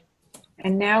 Lord.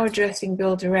 And now addressing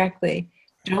Bill directly,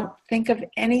 don't think of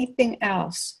anything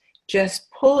else.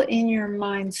 Just pull in your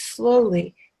mind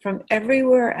slowly from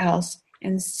everywhere else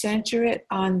and center it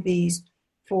on these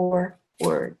 4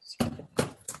 words.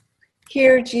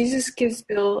 Here, Jesus gives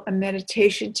Bill a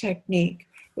meditation technique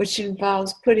which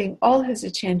involves putting all his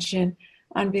attention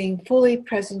on being fully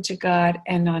present to God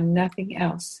and on nothing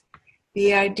else.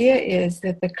 The idea is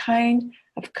that the kind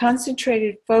of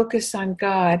concentrated focus on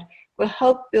God will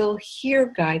help Bill hear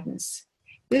guidance.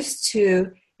 This,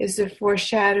 too, is the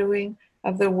foreshadowing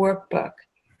of the workbook.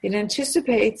 It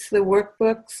anticipates the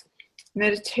workbook's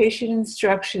meditation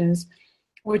instructions,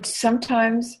 which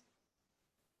sometimes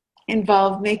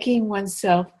involve making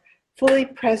oneself fully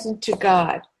present to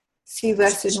God. See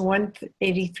Lesson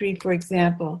 183, for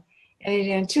example. And it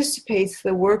anticipates the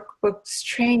workbook's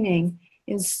training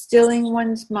in stilling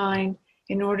one's mind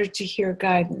in order to hear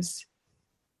guidance.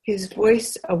 His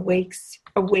voice awakes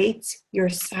awaits your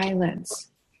silence,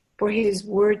 for his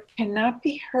word cannot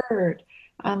be heard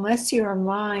unless your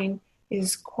mind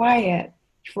is quiet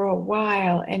for a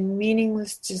while and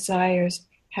meaningless desires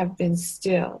have been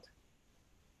stilled.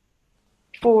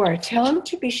 4, tell him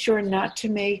to be sure not to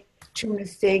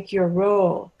mistake your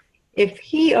role. If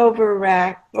he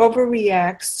overreacts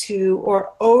to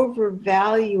or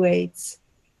overvaluates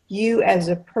you as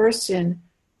a person,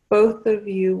 both of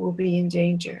you will be in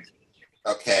danger.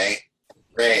 Okay,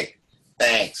 great.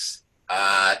 Thanks.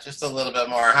 Just a little bit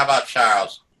more. How about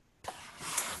Charles?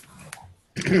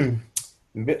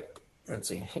 Let's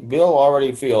see. Bill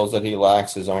already feels that he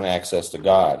lacks his own access to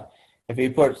God. If he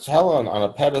puts Helen on a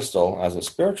pedestal as a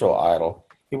spiritual idol,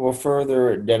 he will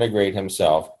further denigrate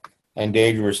himself and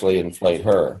dangerously inflate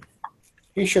her.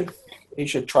 He should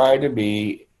try to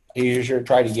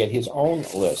get his own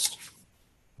list.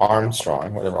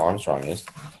 Armstrong, whatever Armstrong is,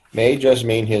 may just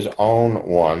mean his own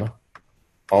one.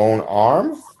 Own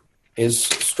arm is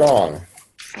strong.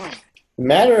 The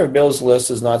matter of Bill's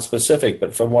list is not specific,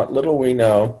 but from what little we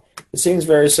know, it seems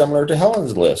very similar to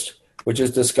Helen's list, which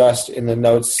is discussed in the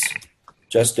notes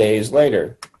just days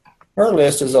later. Her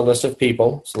list is a list of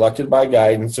people selected by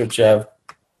guidance which have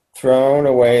thrown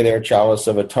away their chalice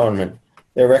of atonement,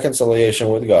 their reconciliation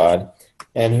with God,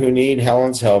 and who need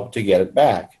Helen's help to get it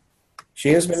back. She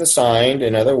has been assigned,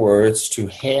 in other words, to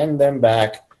hand them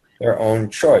back their own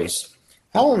choice.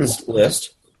 Helen's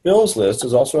list, Bill's list,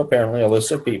 is also apparently a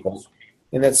list of people,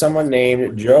 in that someone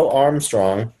named Joe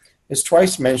Armstrong is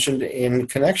twice mentioned in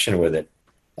connection with it.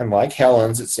 And like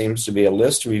Helen's, it seems to be a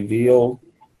list revealed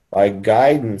by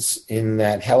guidance in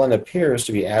that Helen appears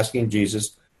to be asking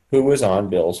Jesus who was on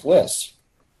Bill's list.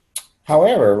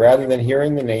 However, rather than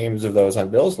hearing the names of those on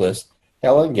Bill's list,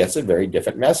 Helen gets a very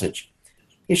different message.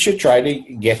 He should try to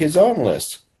get his own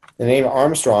list. The name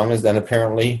Armstrong is then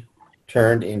apparently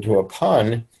turned into a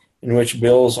pun in which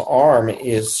Bill's arm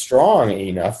is strong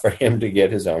enough for him to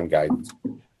get his own guidance.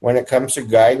 When it comes to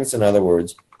guidance, in other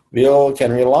words, Bill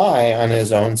can rely on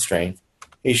his own strength.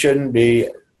 He shouldn't be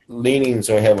leaning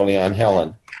so heavily on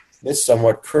Helen. This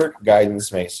somewhat curt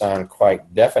guidance may sound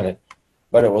quite definite,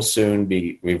 but it will soon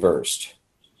be reversed.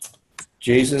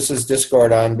 Jesus'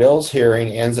 discord on Bill's hearing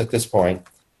ends at this point,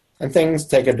 and things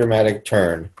take a dramatic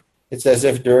turn. It's as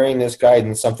if during this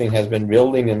guidance something has been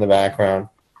building in the background,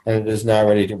 and it is now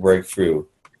ready to break through.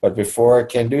 But before it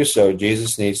can do so,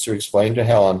 Jesus needs to explain to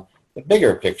Helen the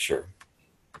bigger picture.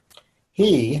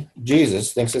 He,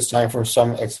 Jesus, thinks it's time for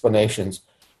some explanations,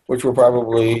 which we're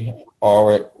probably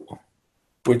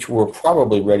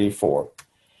ready for.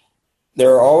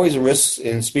 There are always risks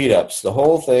in speed-ups. The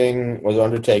whole thing was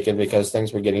undertaken because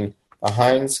things were getting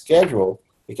behind schedule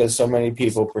because so many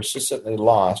people persistently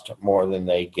lost more than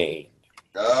they gained.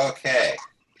 Okay,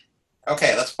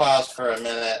 let's pause for a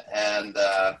minute and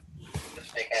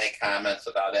just make any comments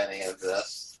about any of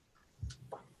this.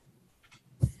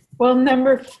 Well,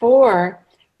 number 4,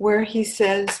 where he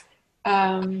says,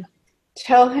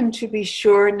 tell him to be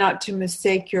sure not to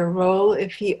mistake your role.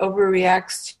 If he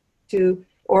overreacts to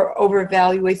or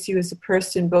overvaluates you as a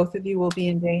person, both of you will be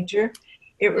in danger.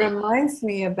 It reminds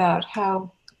me about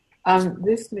how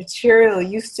this material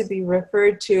used to be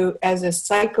referred to as a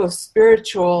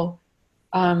psycho-spiritual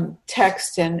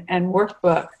text and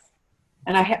workbook.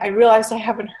 And I realize I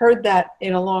haven't heard that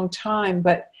in a long time,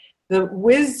 but the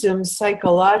wisdom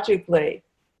psychologically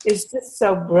is just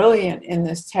so brilliant in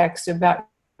this text about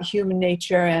human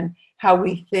nature and how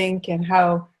we think and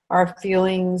how our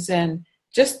feelings and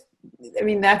just, I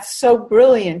mean, that's so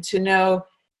brilliant to know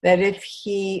that if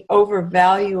he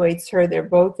overvaluates her, they're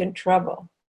both in trouble.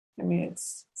 I mean,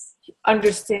 it's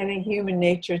understanding human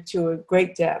nature to a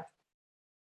great depth.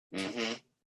 Mm-hmm.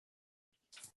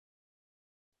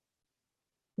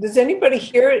 Does anybody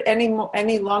hear it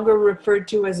any longer referred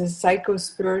to as a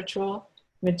psycho-spiritual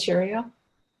material?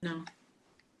 No.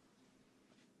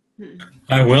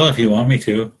 I will if you want me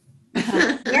to.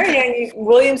 Marianne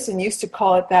Williamson used to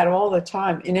call it that all the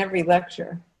time in every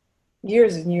lecture,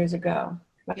 years and years ago.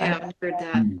 Yeah, I've heard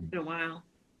that in a while.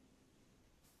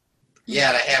 Yeah,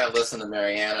 and I haven't listened to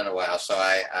Marianne in a while, so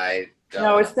I don't.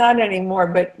 No, it's not anymore,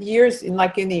 but years in the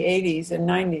 80s and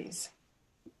 90s.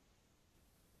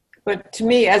 But to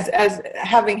me, as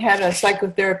having had a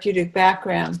psychotherapeutic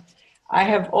background, I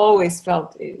have always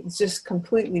felt it's just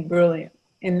completely brilliant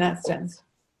in that sense.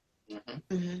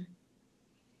 Mm-hmm. Mm-hmm.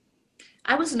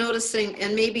 I was noticing,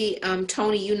 and maybe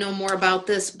Tony, you know more about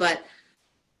this, but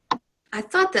I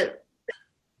thought that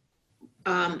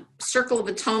Circle of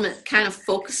Atonement kind of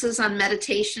focuses on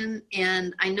meditation,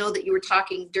 and I know that you were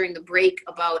talking during the break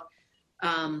about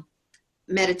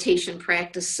meditation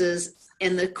practices,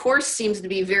 the course seems to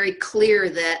be very clear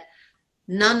that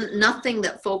nothing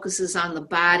that focuses on the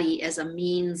body as a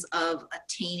means of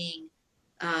attaining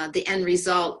the end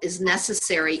result is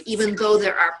necessary, even though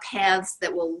there are paths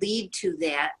that will lead to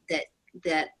that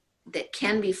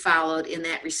can be followed in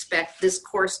that respect. This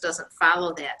course doesn't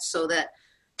follow that, so that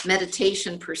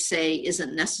meditation per se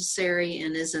isn't necessary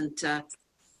and isn't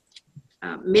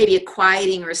maybe a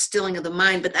quieting or a stilling of the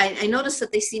mind. But I noticed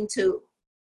that they seem to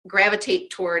gravitate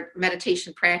toward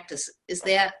meditation practice. Is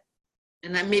that,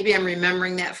 and maybe I'm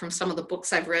remembering that from some of the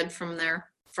books I've read from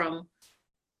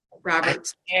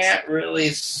Roberts. I can't really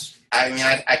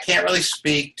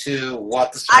speak to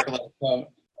what the Circle of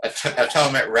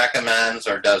Atonement recommends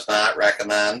or does not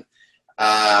recommend.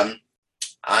 I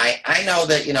know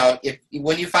that,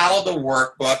 when you follow the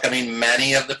workbook,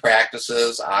 many of the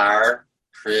practices are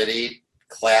pretty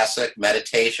classic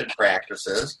meditation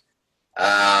practices.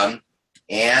 And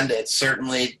it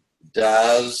certainly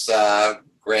does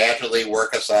gradually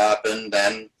work us up, and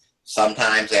then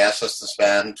sometimes asks us to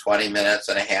spend 20 minutes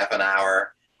and a half an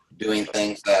hour doing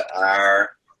things that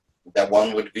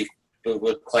one would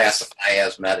classify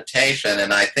as meditation.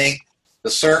 And I think the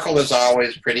Circle is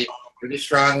always pretty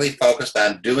strongly focused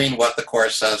on doing what the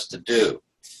Course says to do.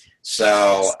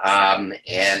 So, and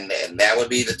that would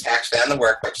be the text and the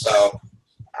workbook. So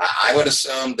I would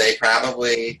assume they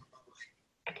probably,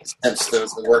 since the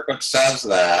workbook says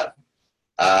that,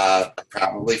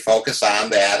 probably focus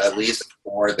on that, at least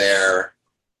for their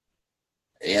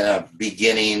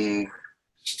beginning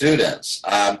students.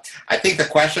 I think the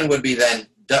question would be then,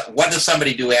 what does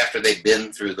somebody do after they've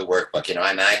been through the workbook? And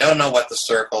I don't know what the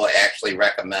Circle actually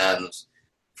recommends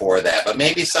for that, but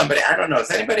maybe somebody, I don't know,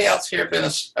 has anybody else here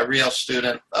been a real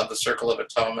student of the Circle of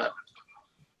Atonement?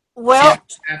 Well,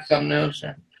 have some news?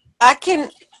 I can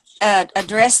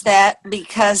address that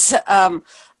because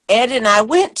Ed and I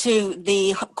went to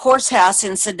the Course House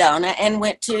in Sedona and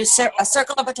went to a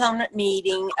Circle of Atonement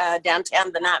meeting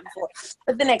downtown the night before.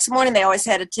 But the next morning they always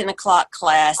had a 10 o'clock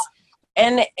class.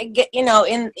 And, in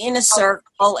a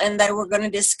circle, and they were going to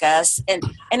discuss. And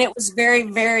it was very,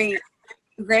 very,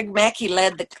 Greg Mackey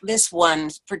led this one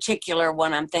particular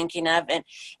one I'm thinking of.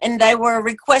 And they were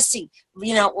requesting,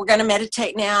 we're going to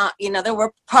meditate now. There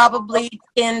were probably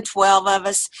 10, 12 of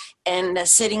us and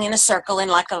sitting in a circle in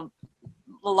like a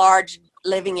large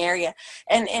living area,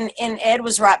 and Ed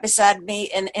was right beside me,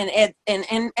 and Ed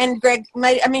and Greg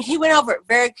he went over it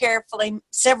very carefully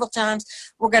several times.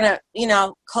 We're gonna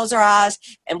close our eyes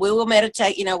and we will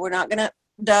meditate. We're not gonna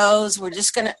doze, we're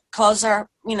just gonna close our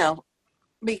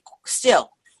be still.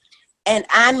 And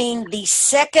the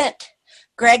second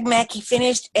Greg Mackey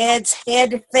finished, Ed's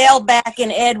head fell back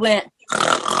and Ed went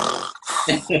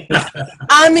he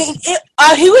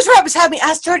was right beside me.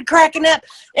 I started cracking up,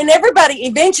 and everybody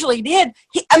eventually did.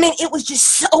 It was just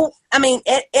so.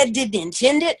 Ed didn't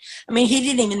intend it. He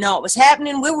didn't even know it was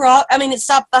happening. We were all. It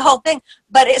stopped the whole thing.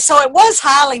 But it was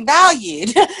highly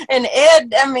valued, and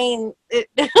Ed. It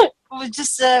was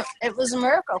just. It was a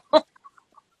miracle.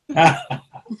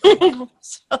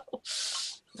 So,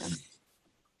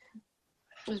 it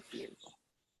was beautiful.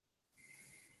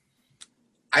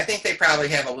 I think they probably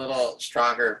have a little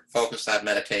stronger focus on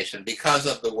meditation because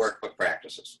of the workbook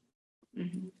practices.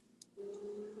 Mm-hmm.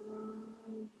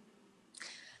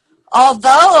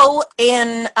 Although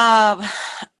it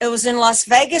was in Las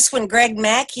Vegas when Greg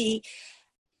Mackey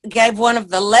gave one of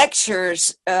the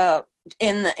lectures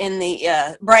in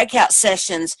the breakout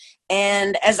sessions,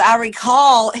 and as I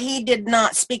recall, he did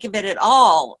not speak of it at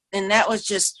all, and that was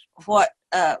just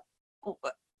a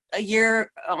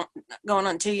year, going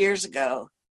on 2 years ago.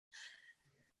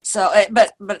 So,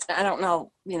 but I don't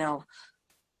know,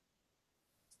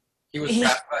 He was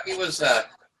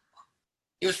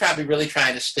probably really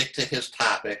trying to stick to his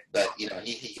topic. That he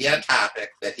had a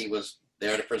topic that he was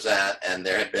there to present, and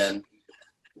there had been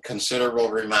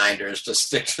considerable reminders to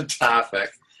stick to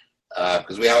topic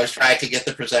because we always try to get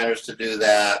the presenters to do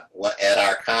that at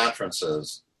our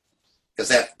conferences, because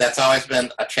that's always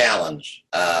been a challenge.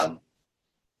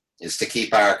 Is to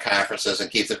keep our conferences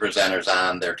and keep the presenters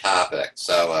on their topic.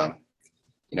 So,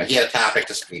 he had a topic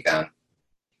to speak on.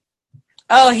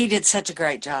 Oh, he did such a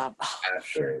great job. I'm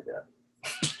sure he did.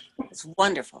 It's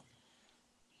wonderful.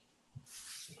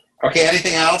 Okay,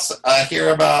 anything else here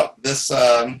about this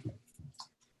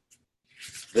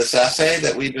this essay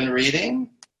that we've been reading?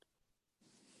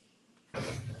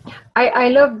 I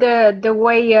love the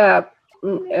way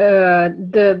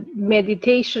the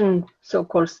meditation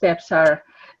so-called steps are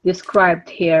described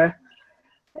here,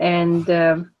 and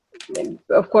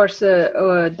of course the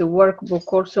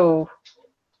workbook also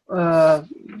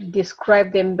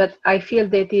describe them, but I feel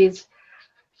that is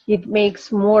it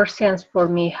makes more sense for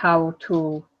me how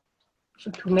to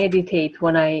meditate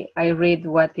when I read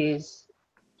what is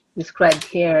described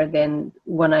here than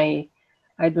when I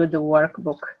do the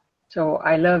workbook. So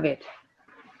I love it.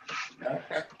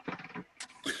 Okay.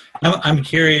 I'm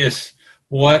curious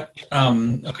what,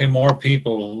 more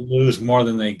people lose more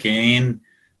than they gain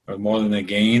or more than they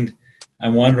gained.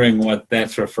 I'm wondering what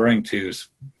that's referring to.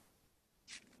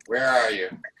 Where are you?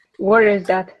 Where is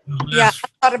that? Yeah, I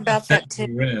thought about that too.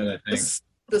 I think.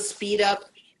 The speed up,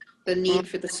 the need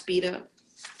for the speed up.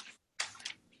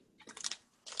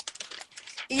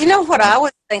 You know what I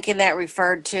was thinking that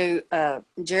referred to,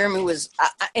 Jeremy, was,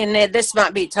 and this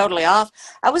might be totally off,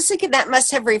 I was thinking that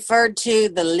must have referred to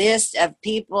the list of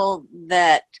people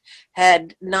that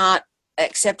had not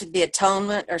accepted the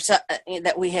atonement or so,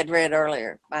 that we had read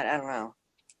earlier. I don't know.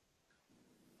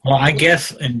 Well, I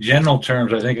guess in general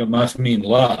terms, I think it must mean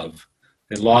love.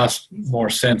 They lost more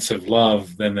sense of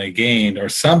love than they gained, or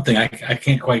something. I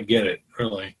can't quite get it,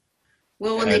 really.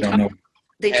 Well, when I don't know.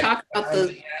 they talk about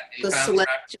the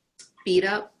celestial speed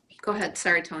up. Go ahead.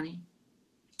 Sorry, Tony.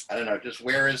 I don't know. Just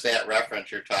where is that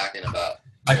reference you're talking about?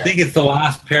 I think it's the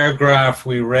last paragraph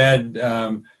we read.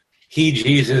 He,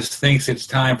 Jesus, thinks it's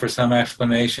time for some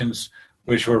explanations,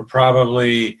 which were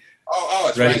probably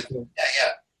it's ready. right. Yeah.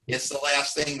 It's the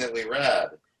last thing that we read.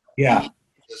 Yeah. He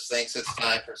just thinks it's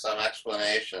time for some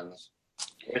explanations,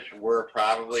 which we're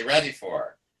probably ready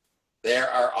for. There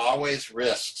are always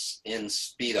risks in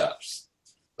speed-ups.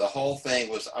 The whole thing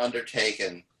was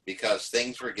undertaken because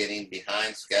things were getting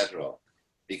behind schedule,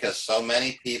 because so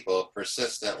many people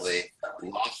persistently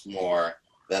lost more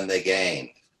than they gained.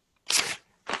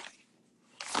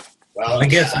 Well, I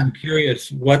guess I'm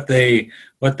curious what they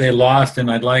lost, and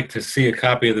I'd like to see a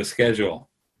copy of the schedule.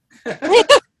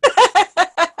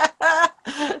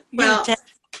 Well,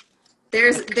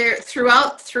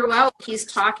 throughout he's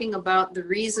talking about the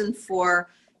reason for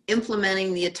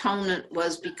implementing the atonement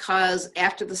was because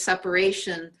after the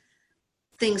separation,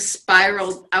 things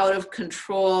spiraled out of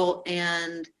control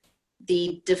and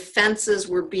the defenses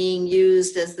were being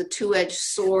used as the two-edged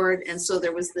sword, and so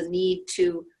there was the need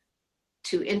to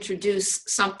introduce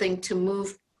something to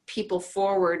move people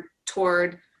forward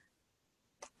toward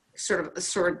sort of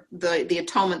the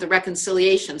atonement, the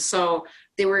reconciliation. So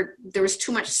there was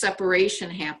too much separation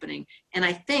happening, and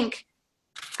I think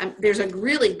there's a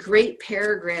really great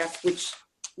paragraph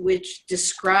which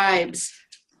describes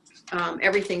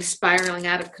everything spiraling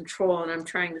out of control, and I'm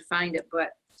trying to find it, but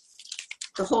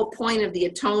the whole point of the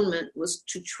atonement was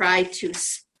to try to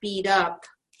speed up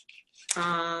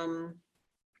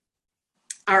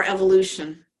our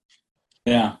evolution.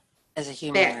 Yeah. As a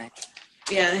human race.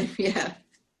 Yeah.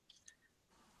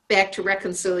 Back to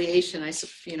reconciliation, where's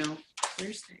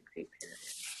that great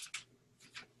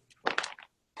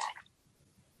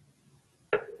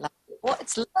paragraph?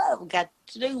 What's love got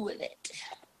to do with it?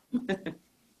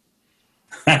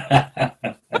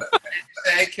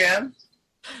 Hey, Kim?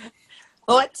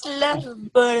 What's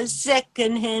love but a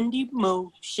second-hand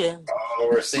emotion? Oh,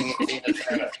 we're singing Tina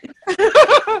Turner.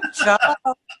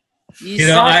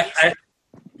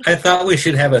 I thought we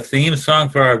should have a theme song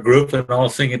for our group and all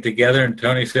sing it together, and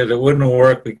Tony said it wouldn't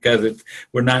work because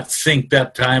we're not synced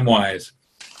up time-wise.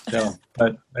 So,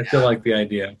 but I still like the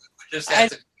idea. Just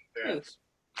have to.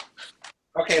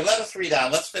 Okay, let us read on.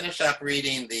 Let's finish up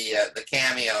reading the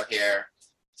cameo here.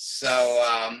 So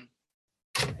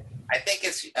I think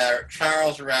it's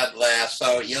Charles read last.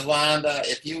 So Yolanda,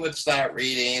 if you would start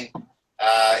reading,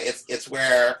 it's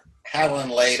where Helen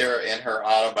later in her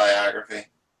autobiography.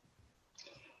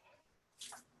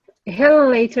 Helen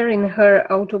later in her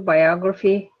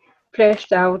autobiography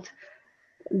fleshed out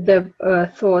the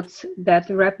thoughts that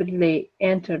rapidly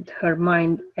entered her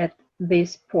mind at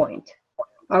this point.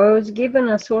 I was given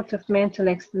a sort of mental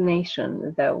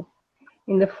explanation, though,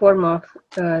 in the form of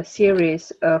a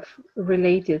series of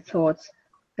related thoughts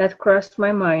that crossed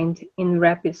my mind in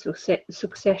rapid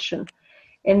succession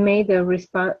and made a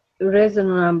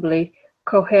reasonably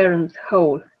coherent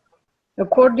whole.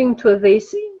 According to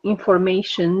this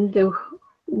information, the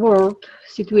world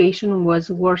situation was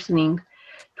worsening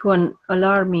to an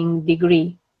alarming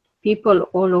degree. People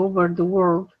all over the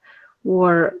world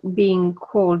were being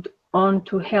called on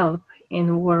to help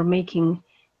and were making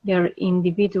their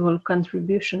individual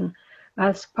contribution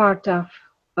as part of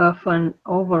an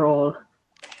overall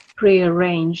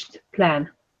prearranged plan.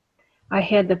 I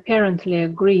had apparently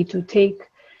agreed to take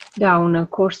down a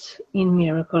course in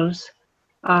miracles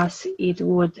as it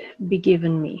would be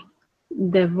given me.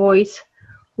 The voice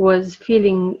was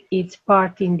feeling its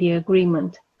part in the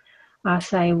agreement,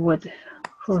 as I would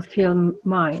fulfill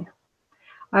mine.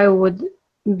 I would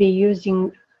be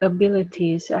using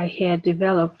abilities I had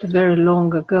developed very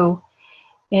long ago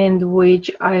and which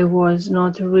I was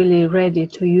not really ready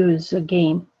to use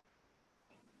again.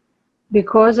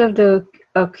 Because of the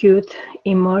acute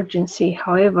emergency,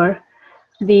 however,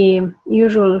 the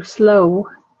usual slow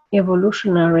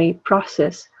evolutionary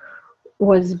process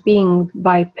was being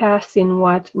bypassed in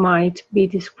what might be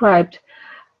described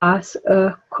as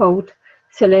a quote,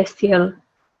 celestial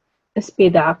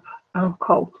speed up,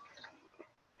 unquote.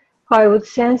 I would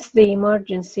sense the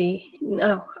urgency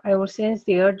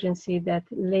that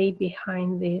lay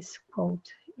behind this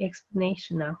quote,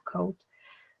 explanation, unquote.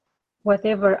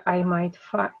 Whatever I might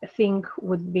think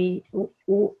would be,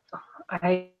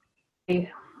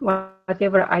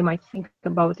 whatever I might think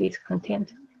about its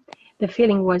content. The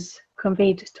feeling was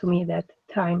conveyed to me that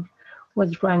time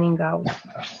was running out.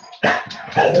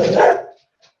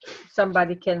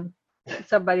 Somebody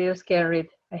else can read.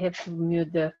 I have to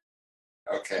mute the.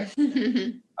 Okay.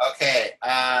 Okay.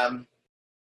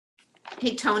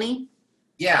 Hey, Tony.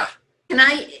 Yeah. And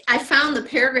I found the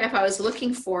paragraph I was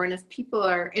looking for, and if people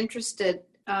are interested,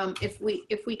 if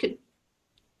we could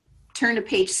turn to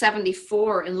page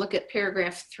 74 and look at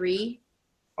paragraph 3.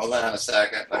 Hold on a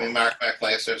second. Let me mark my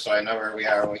placer so I know where we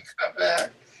are when we come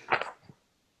back.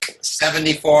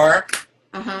 74.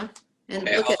 And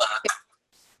okay, look hold on.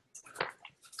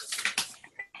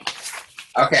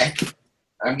 Okay,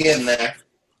 I'm getting there.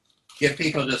 Give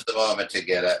people just a moment to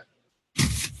get it.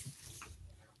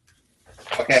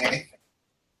 Okay.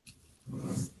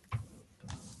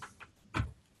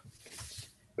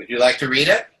 Would you like to read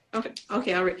it?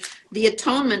 Okay, I'll read. The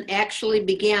atonement actually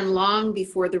began long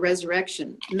before the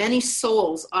resurrection. Many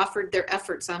souls offered their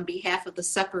efforts on behalf of the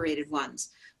separated ones,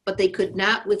 but they could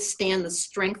not withstand the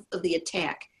strength of the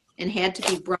attack and had to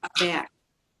be brought back.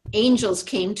 Angels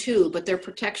came too, but their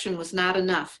protection was not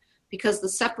enough because the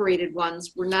separated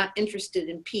ones were not interested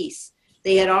in peace.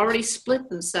 They had already split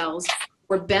themselves,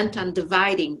 were bent on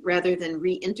dividing rather than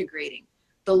reintegrating.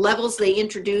 The levels they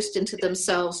introduced into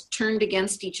themselves turned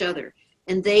against each other,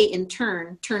 and they, in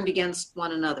turn, turned against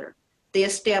one another. They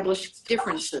established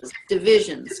differences,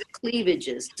 divisions,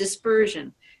 cleavages,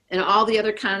 dispersion, and all the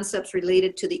other concepts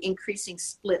related to the increasing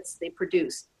splits they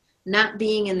produced. Not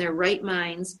being in their right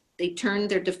minds, they turned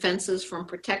their defenses from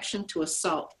protection to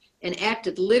assault and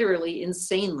acted literally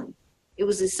insanely. It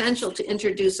was essential to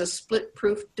introduce a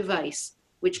split-proof device,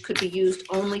 which could be used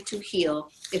only to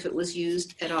heal if it was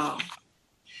used at all.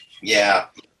 Yeah.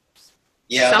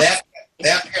 Yeah,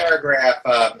 that paragraph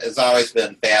has always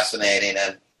been fascinating,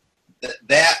 and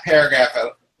that paragraph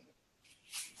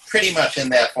pretty much in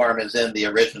that form is in the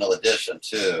original edition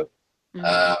too.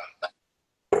 And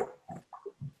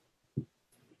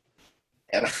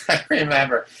I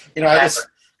remember, I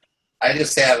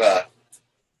just have a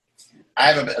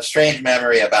strange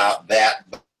memory about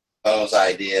those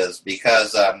ideas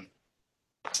because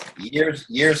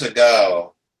years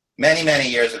ago, many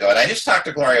years ago, and I just talked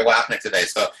to Gloria Wapnick today,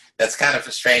 so that's kind of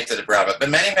strange that it brought up. But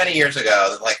many years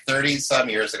ago, like 30-some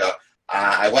years ago,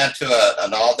 I went to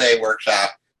an all-day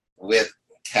workshop with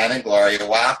Ken and Gloria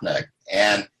Wapnick,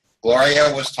 and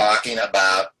Gloria was talking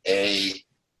about I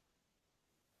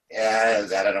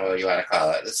don't know what you want to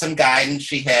call it, some guidance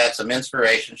she had, some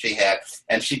inspiration she had,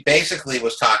 and she basically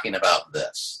was talking about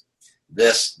this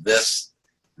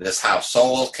how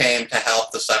souls came to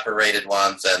help the separated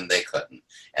ones and they couldn't,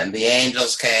 and the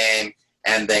angels came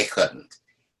and they couldn't,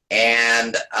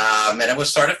 and it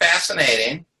was sort of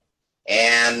fascinating,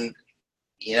 and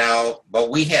but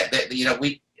we had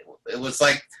it was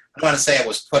like, I don't want to say it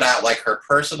was put out like her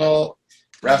personal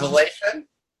revelation.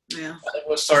 Yeah. It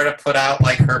was sort of put out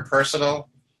like her personal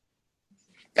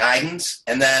guidance,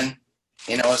 and then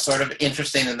it was sort of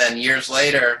interesting, and then years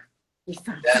later,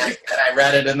 then I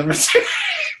read it in the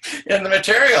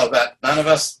material that none of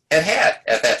us had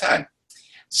at that time.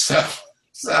 So,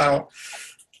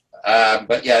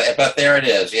 but there it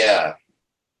is. Yeah,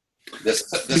 this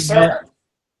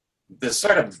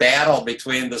sort of battle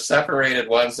between the separated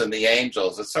ones and the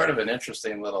angels. It's sort of an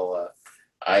interesting little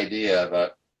idea,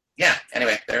 but. Yeah,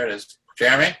 anyway, there it is.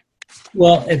 Jeremy?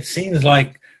 Well, it seems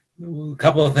like a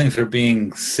couple of things are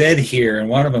being said here, and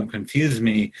one of them confused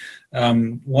me.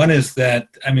 One is that,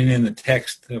 in the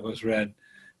text that was read,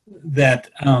 that,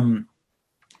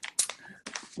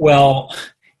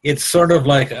 it's sort of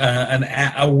like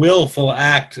a willful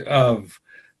act of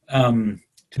to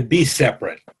be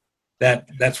separate.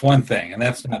 That's one thing, and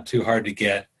that's not too hard to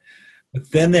get.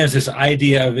 But then there's this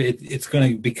idea of it's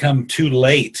going to become too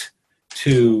late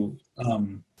to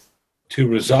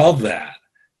resolve that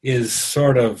is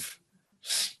sort of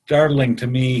startling to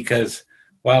me, because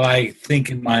while I think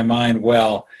in my mind,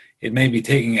 well, it may be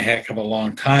taking a heck of a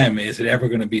long time. Is it ever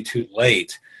going to be too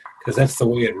late? Because that's the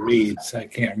way it reads. I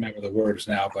can't remember the words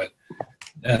now, but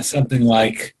something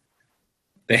like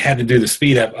they had to do the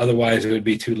speed up, otherwise it would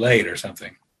be too late or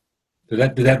something.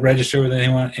 Did that register with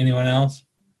anyone else?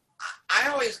 I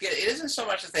always get it isn't so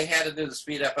much that they had to do the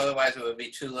speed up, otherwise it would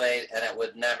be too late and it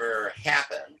would never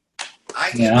happen.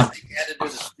 I get that they had to do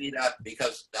the speed up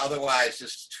because otherwise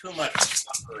just too much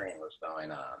suffering was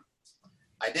going on.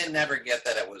 I didn't ever get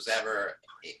that it was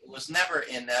never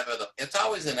inevitable. It's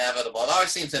always inevitable. It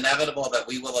always seems inevitable that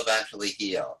we will eventually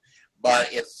heal. But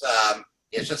it's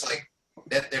just like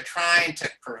they're trying to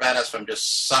prevent us from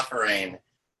just suffering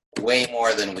way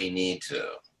more than we need to.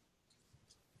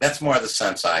 That's more the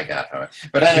sense I got from it.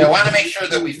 But anyway, I want to make sure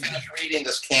that we finish reading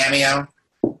this Cameo.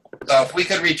 So if we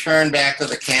could return back to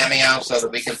the Cameo so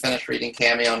that we can finish reading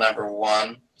Cameo number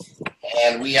 1.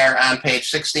 And we are on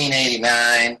page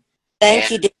 1689. Thank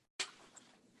you, dear.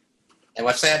 And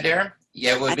what's that, dear?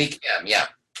 Yeah, it would be Kim, yeah.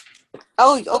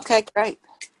 Oh, okay, great.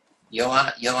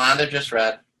 Yolanda just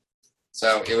read.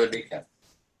 So it would be Kim.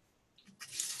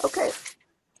 Okay.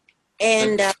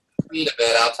 And read a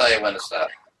bit, I'll tell you when to stop.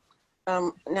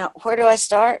 now, where do I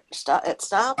start? Stop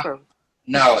or?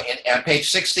 No, on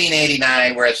page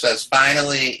 1689 where it says,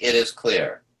 finally, it is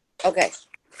clear. Okay.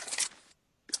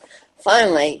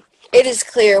 Finally, it is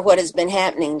clear what has been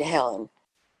happening to Helen.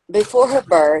 Before her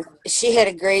birth, she had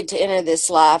agreed to enter this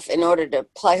life in order to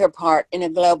play her part in a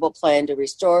global plan to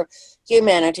restore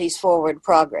humanity's forward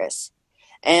progress.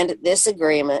 And this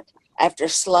agreement, after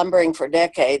slumbering for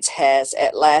decades, has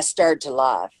at last stirred to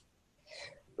life.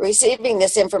 Receiving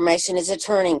this information is a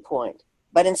turning point,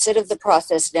 but instead of the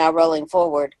process now rolling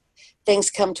forward, things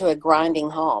come to a grinding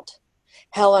halt.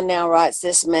 Helen now writes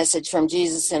this message from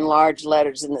Jesus in large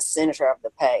letters in the center of the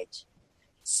page.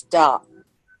 Stop.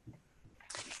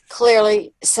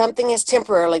 Clearly, something has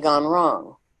temporarily gone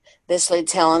wrong. This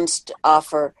leads Helen to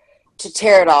offer to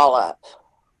tear it all up.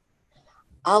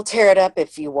 I'll tear it up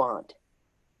if you want.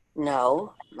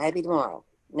 No, maybe tomorrow.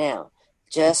 Now,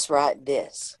 just write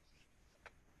this.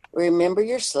 Remember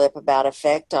your slip about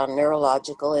effect on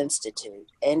Neurological Institute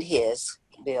and his,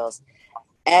 Bill's,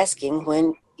 asking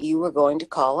when you were going to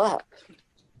call up.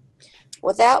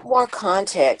 Without more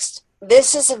context,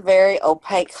 this is a very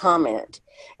opaque comment.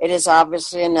 It is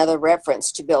obviously another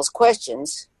reference to Bill's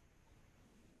questions.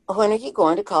 When are you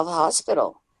going to call the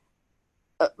hospital?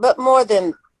 But more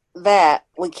than that,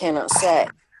 we cannot say.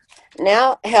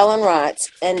 Now Helen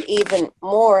writes an even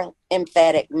more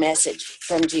emphatic message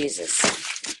from Jesus.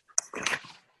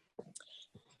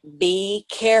 Be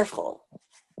careful.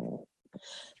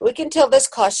 We can tell this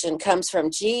caution comes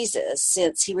from Jesus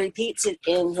since he repeats it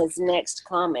in his next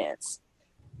comments.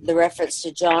 The reference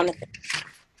to Jonathan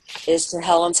is to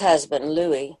Helen's husband,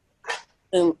 Louis,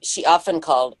 whom she often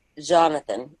called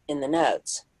Jonathan in the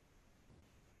notes.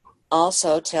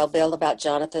 Also, tell Bill about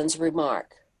Jonathan's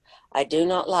remark. I do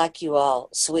not like you all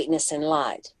sweetness and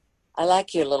light. I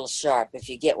like you a little sharp, if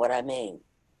you get what I mean.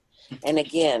 And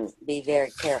again, be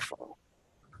very careful.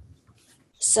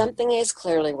 Something is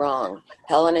clearly wrong.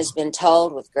 Helen has been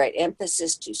told with great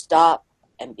emphasis to stop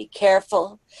and be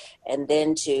careful, and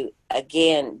then to,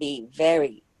 again, be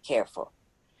very careful.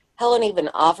 Helen even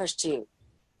offers to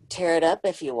tear it up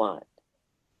if you want.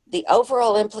 The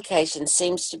overall implication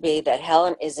seems to be that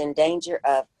Helen is in danger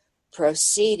of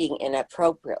proceeding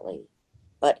inappropriately.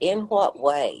 But in what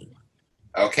way?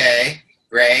 Okay,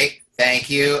 great. Thank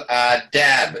you.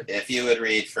 Deb, if you would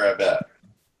read for a bit.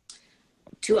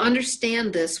 To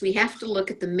understand this, we have to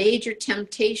look at the major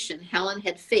temptation Helen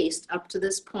had faced up to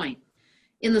this point.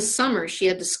 In the summer, she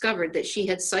had discovered that she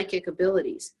had psychic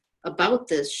abilities. About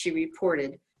this, she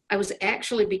reported, I was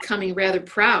actually becoming rather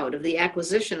proud of the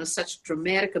acquisition of such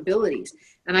dramatic abilities,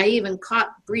 and I even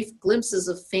caught brief glimpses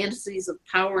of fantasies of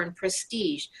power and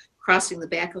prestige crossing the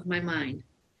back of my mind.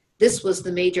 This was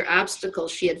the major obstacle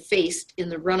she had faced in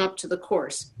the run-up to the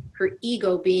course, her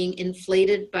ego being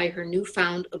inflated by her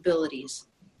newfound abilities.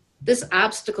 This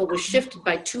obstacle was shifted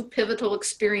by two pivotal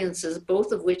experiences,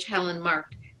 both of which Helen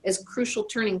marked as crucial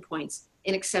turning points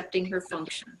in accepting her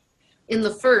function. In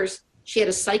the first, she had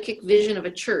a psychic vision of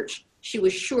a church she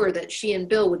was sure that she and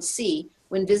Bill would see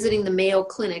when visiting the Mayo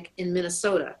Clinic in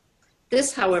Minnesota.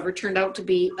 This, however, turned out to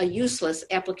be a useless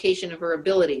application of her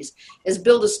abilities, as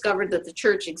Bill discovered that the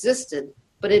church existed,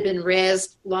 but had been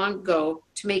razed long ago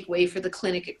to make way for the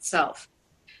clinic itself.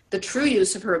 The true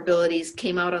use of her abilities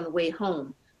came out on the way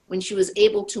home, when she was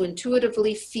able to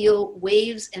intuitively feel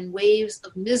waves and waves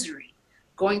of misery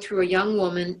going through a young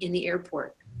woman in the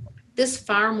airport. This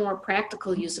far more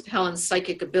practical use of Helen's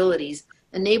psychic abilities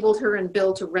enabled her and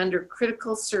Bill to render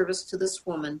critical service to this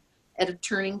woman at a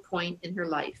turning point in her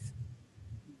life.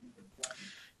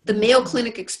 The Mayo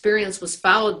Clinic experience was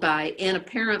followed by, and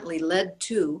apparently led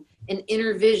to, an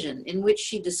inner vision in which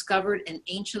she discovered an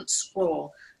ancient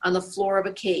scroll on the floor of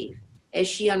a cave. As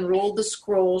she unrolled the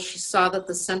scroll, she saw that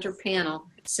the center panel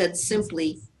said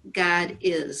simply, "God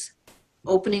is."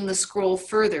 Opening the scroll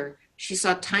further, she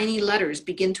saw tiny letters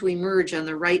begin to emerge on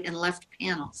the right and left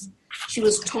panels. She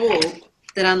was told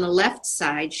that on the left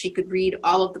side she could read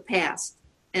all of the past,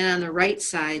 and on the right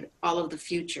side all of the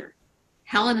future.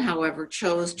 Helen, however,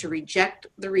 chose to reject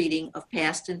the reading of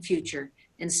past and future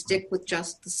and stick with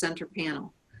just the center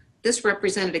panel. This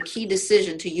represented a key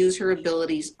decision to use her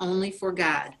abilities only for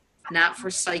God, not for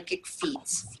psychic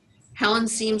feats. Helen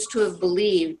seems to have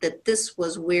believed that this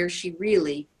was where she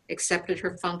really accepted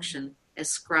her function as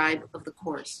scribe of the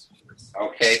course.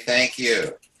 Okay, thank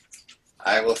you.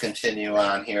 I will continue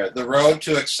on here. The road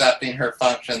to accepting her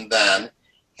function then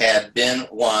had been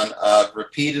one of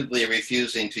repeatedly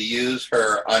refusing to use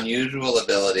her unusual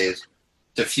abilities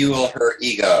to fuel her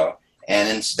ego, and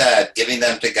instead giving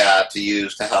them to God to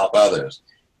use to help others.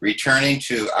 Returning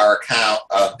to our account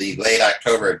of the late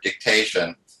October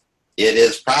dictation, it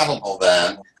is probable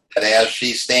then that as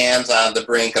she stands on the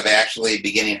brink of actually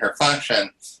beginning her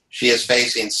function, she is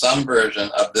facing some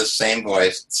version of this same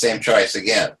choice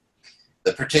again.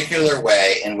 The particular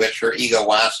way in which her ego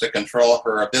wants to control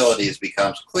her abilities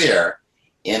becomes clear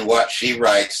in what she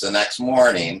writes the next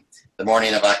morning, the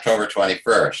morning of October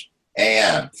 21st,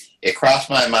 a.m. It crossed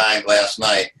my mind last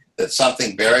night that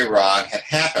something very wrong had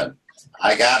happened.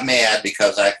 I got mad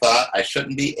because I thought I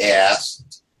shouldn't be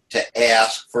asked to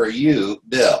ask for you,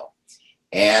 Bill.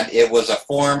 And it was a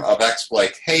form of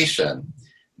exploitation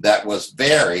that was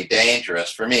very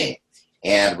dangerous for me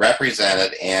and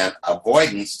represented an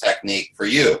avoidance technique for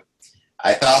you.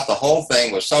 I thought the whole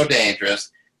thing was so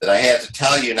dangerous that I had to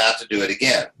tell you not to do it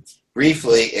again.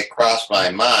 Briefly, it crossed my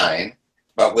mind,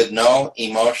 but with no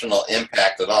emotional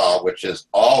impact at all, which is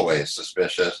always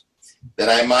suspicious, that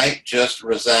I might just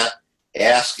resent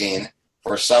asking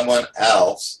for someone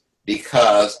else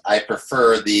because I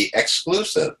prefer the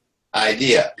exclusive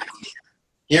idea.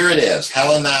 Here it is.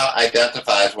 Helen now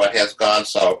identifies what has gone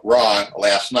so wrong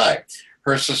last night.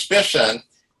 Her suspicion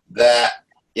that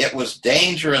it was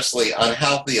dangerously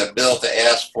unhealthy of Bill to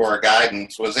ask for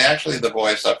guidance was actually the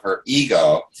voice of her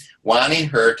ego, wanting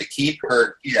her to keep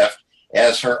her gift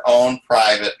as her own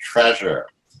private treasure,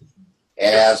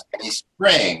 as a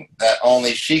spring that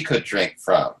only she could drink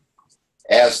from.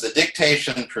 As the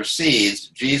dictation proceeds,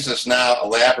 Jesus now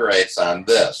elaborates on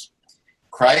this.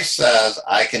 Christ says,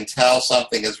 I can tell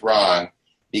something is wrong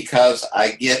because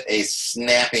I get a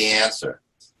snappy answer.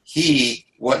 He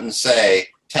wouldn't say,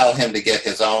 tell him to get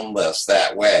his own list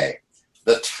that way.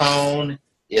 The tone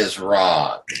is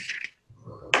wrong.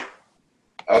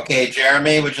 Okay,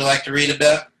 Jeremy, would you like to read a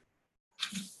bit?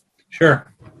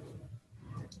 Sure.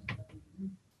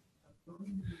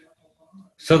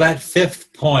 So that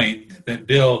fifth point that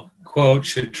Bill, quote,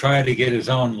 should try to get his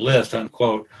own list,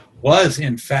 unquote, was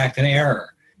in fact an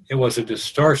error. It was a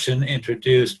distortion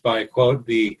introduced by, quote,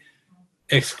 the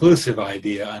exclusive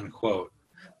idea, unquote.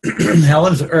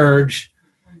 Helen's urge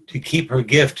to keep her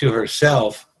gift to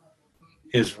herself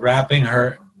is warping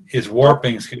her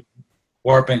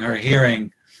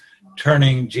hearing,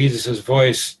 turning Jesus'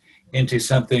 voice into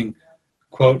something,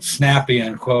 quote, snappy,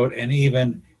 unquote, and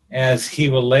even, as he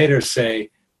will later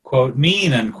say, quote,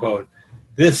 mean, unquote.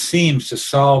 This seems to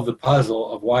solve the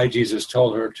puzzle of why Jesus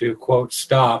told her to, quote,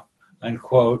 stop,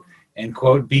 unquote, and,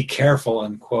 quote, be careful,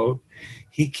 unquote.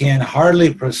 He can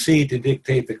hardly proceed to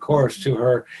dictate the course to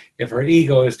her if her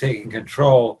ego is taking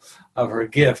control of her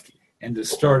gift and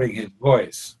distorting his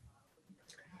voice.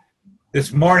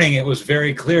 This morning, it was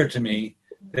very clear to me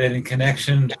that in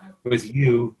connection with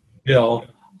you, Bill,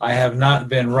 I have not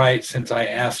been right since I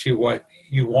asked you what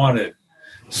you wanted.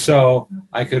 So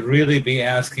I could really be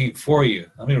asking for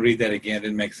you. Let me read that again. It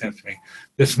didn't make sense to me.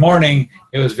 This morning,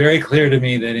 it was very clear to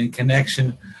me that in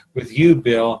connection with you,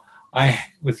 Bill,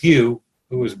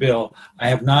 who was Bill, I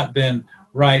have not been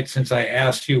right since I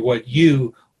asked you what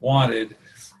you wanted.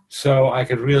 So I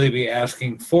could really be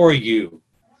asking for you.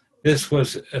 This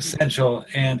was essential,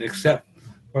 and except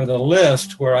for the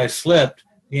list where I slipped,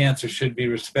 the answer should be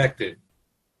respected.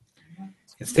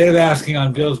 Instead of asking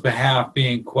on Bill's behalf,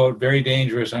 being, quote, very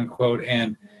dangerous, unquote,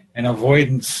 and an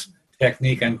avoidance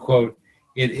technique, unquote,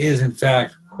 it is, in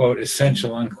fact, quote,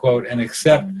 essential, unquote, and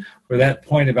except for that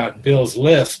point about Bill's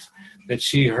list that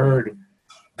she heard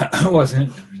was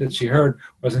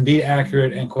indeed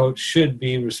accurate and, quote, should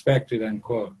be respected,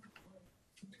 unquote.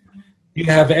 You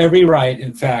have every right,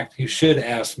 in fact, you should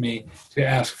ask me to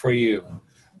ask for you.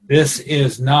 This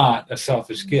is not a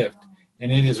selfish gift,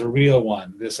 and it is a real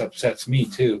one. This upsets me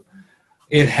too.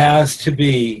 It has to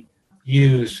be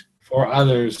used for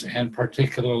others, and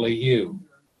particularly you.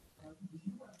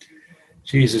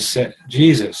 Jesus said,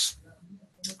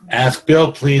 ask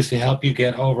Bill, please, to help you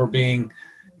get over being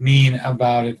mean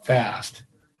about it fast.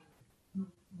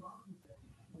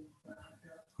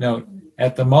 Note,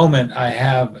 at the moment, I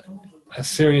have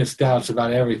serious doubts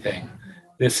about everything.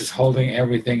 This is holding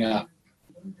everything up.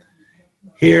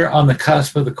 Here, on the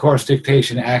cusp of the course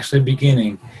dictation actually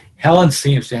beginning, Helen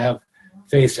seems to have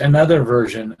faced another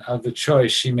version of the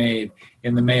choice she made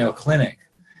in the Mayo Clinic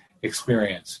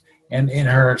experience and in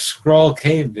her scroll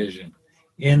cave vision.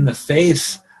 In the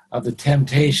face of the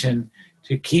temptation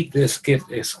to keep this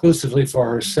gift exclusively for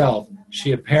herself,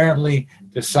 she apparently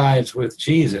decides with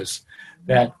Jesus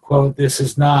that, quote, this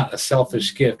is not a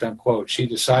selfish gift, unquote. She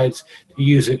decides to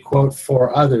use it, quote,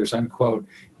 for others, unquote,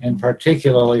 and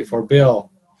particularly for Bill.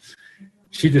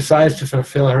 She decides to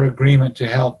fulfill her agreement to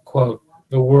help, quote,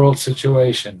 the world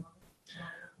situation.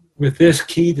 With this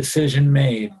key decision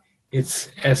made,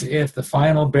 it's as if the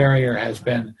final barrier has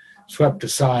been swept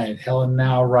aside. Helen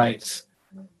now writes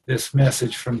this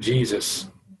message from Jesus.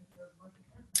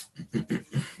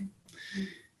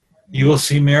 You will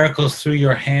see miracles through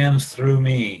your hands through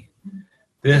me.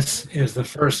 This is the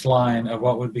first line of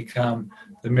what would become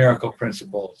the miracle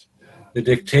principles. The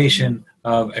dictation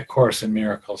of A Course in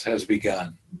Miracles has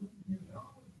begun.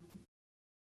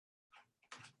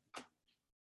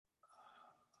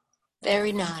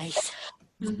 Very nice.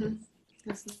 Mm-hmm.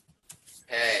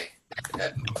 Hey,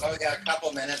 well, we got a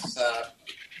couple minutes.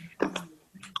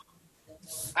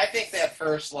 I think that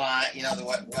first line,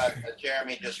 what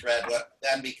Jeremy just read, what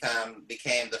then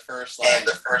became the first line.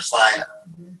 The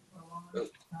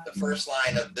first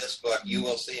line of this book, "You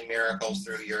will see miracles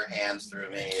through your hands through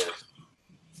me,"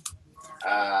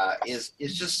 is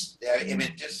just. I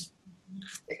mean,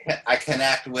 I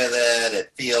connect with it.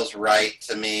 It feels right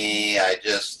to me. It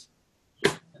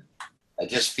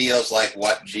just feels like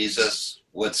what Jesus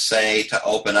would say to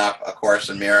open up A Course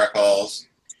in Miracles.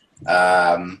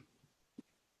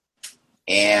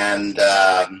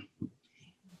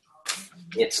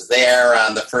 It's there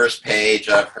on the first page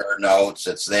of her notes.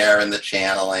 It's there in the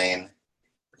channeling.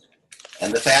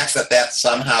 And the fact that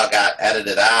somehow got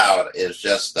edited out is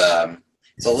just,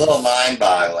 it's a little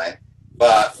mind-boggling.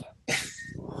 But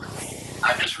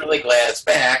I'm just really glad it's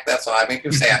back. That's all. I'm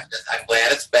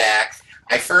glad it's back.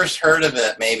 I first heard of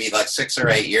it maybe like 6 or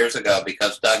 8 years ago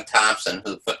because Doug Thompson,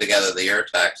 who put together the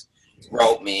Urtext,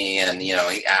 wrote me, and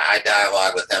I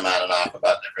dialogue with him on and off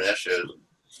about different issues,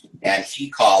 and he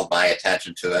called my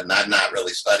attention to it. And I've not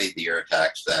really studied the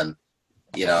Urtext, and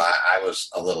I was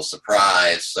a little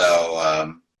surprised. So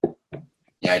I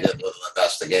did a little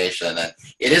investigation, and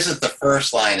it isn't the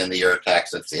first line in the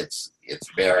Urtext. It's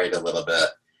buried a little bit,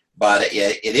 but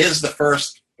it is the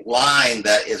first line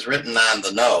that is written on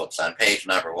the notes on page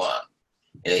number 1.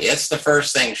 It's the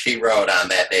first thing she wrote on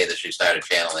that day that she started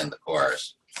channeling the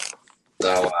Course.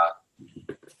 So,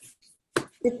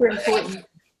 super important.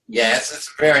 Yeah, it's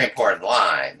a very important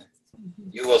line.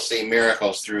 You will see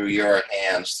miracles through your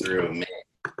hands through me.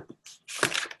 I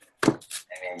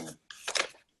mean,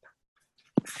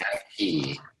 kind of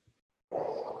key.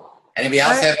 Anybody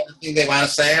else have anything they want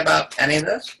to say about any of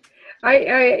this?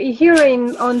 I here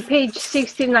on page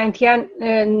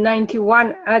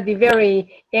 1691 at the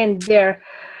very end there,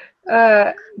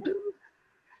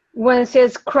 when it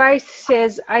says, Christ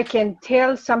says, I can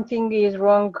tell something is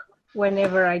wrong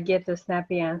whenever I get a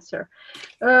snappy answer.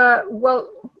 Well,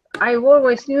 I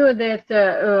always knew that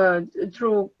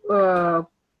through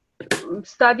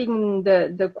studying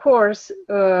the Course,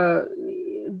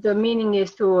 the meaning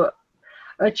is to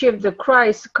achieve the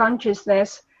Christ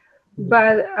consciousness,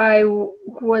 but I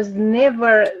was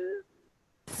never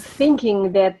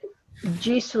thinking that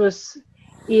Jesus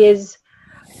is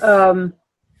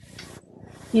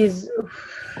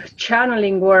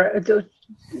channeling or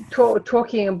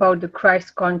talking about the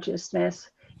Christ consciousness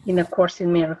in A Course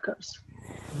in Miracles.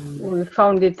 We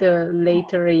found it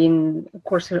later in A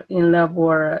Course in Love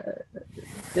or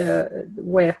the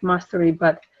Way of Mastery,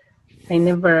 but I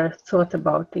never thought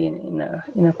about it in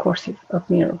a Course of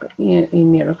Miracles.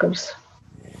 In Miracles.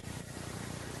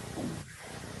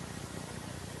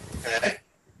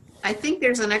 I think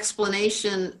there's an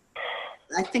explanation.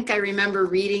 I think I remember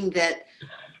reading that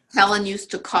Helen used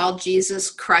to call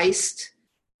Jesus Christ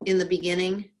in the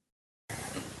beginning.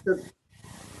 So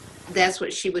that's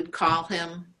what she would call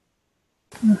him.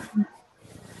 Mm-hmm.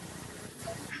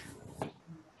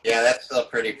 Yeah, that's still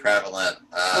pretty prevalent.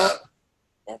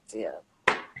 That's it.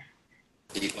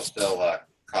 People still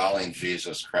calling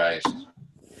Jesus Christ.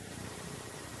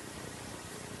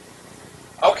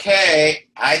 Okay,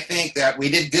 I think that we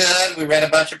did good. We read a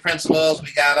bunch of principles.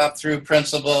 We got up through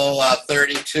principle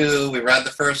 32. We read the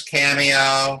first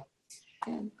Cameo.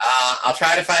 I'll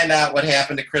try to find out what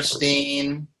happened to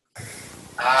Christine.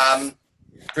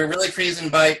 Really, please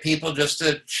invite people just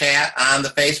to chat on the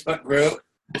Facebook group.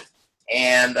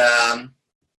 And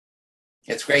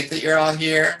it's great that you're all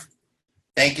here.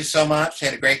 Thank you so much.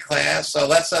 Had a great class. So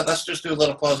let's just do a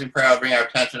little closing prayer. I'll bring our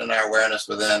attention and our awareness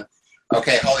within.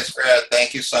 Okay, Holy Spirit,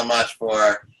 thank you so much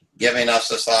for giving us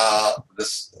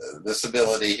this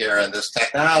ability here and this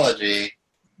technology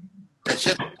that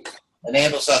just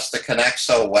enables us to connect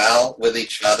so well with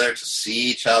each other, to see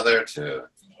each other, to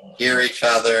hear each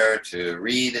other, to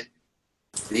read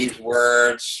these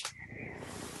words.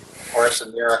 Course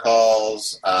in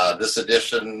Miracles, this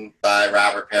edition by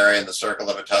Robert Perry in the Circle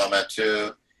of Atonement,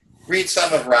 to read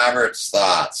some of Robert's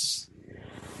thoughts.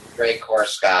 Great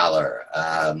Course scholar.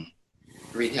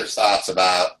 Read his thoughts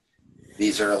about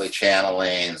these early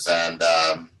channelings and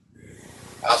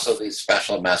also these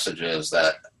special messages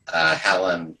that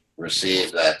Helen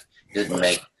received that didn't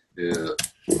make to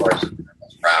Course in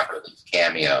Miracles proper, these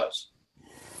cameos.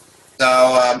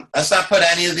 So let's not put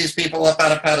any of these people up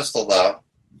on a pedestal, though.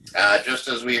 Just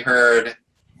as we heard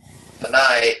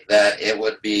tonight that it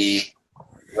would be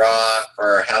wrong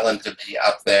for Helen to be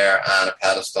up there on a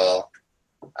pedestal,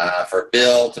 for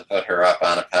Bill to put her up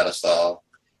on a pedestal.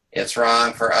 It's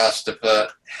wrong for us to put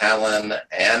Helen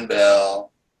and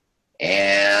Bill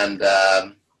and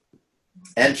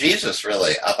Jesus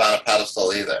really up on a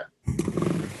pedestal either.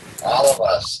 All of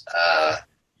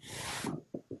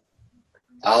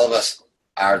us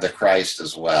are the Christ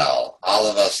as well. All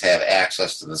of us have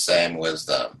access to the same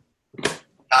wisdom.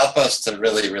 Help us to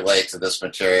really relate to this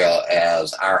material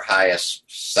as our highest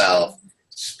self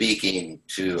speaking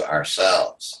to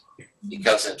ourselves.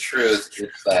 Because in truth,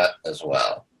 it's that as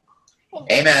well.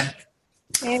 Amen.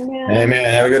 Amen. Amen.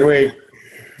 Have a good week.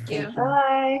 Thank you.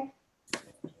 Bye.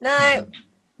 Night.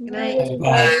 Good night.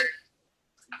 Bye.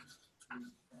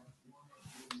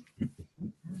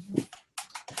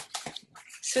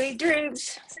 Sweet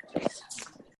dreams.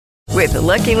 With the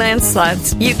Lucky Land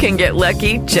Slots, you can get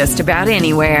lucky just about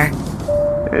anywhere.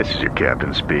 This is your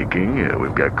captain speaking.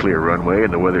 We've got clear runway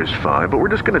and the weather's fine, but we're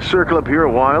just going to circle up here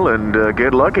a while and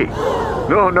get lucky.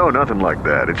 No, nothing like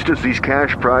that. It's just these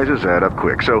cash prizes add up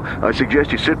quick. So I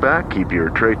suggest you sit back, keep your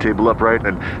tray table upright,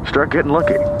 and start getting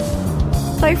lucky.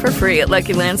 Play for free at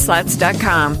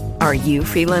LuckyLandSlots.com. Are you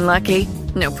feeling lucky?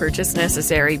 No purchase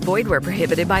necessary. Void where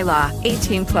prohibited by law.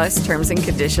 18+ terms and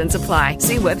conditions apply.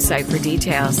 See website for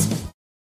details.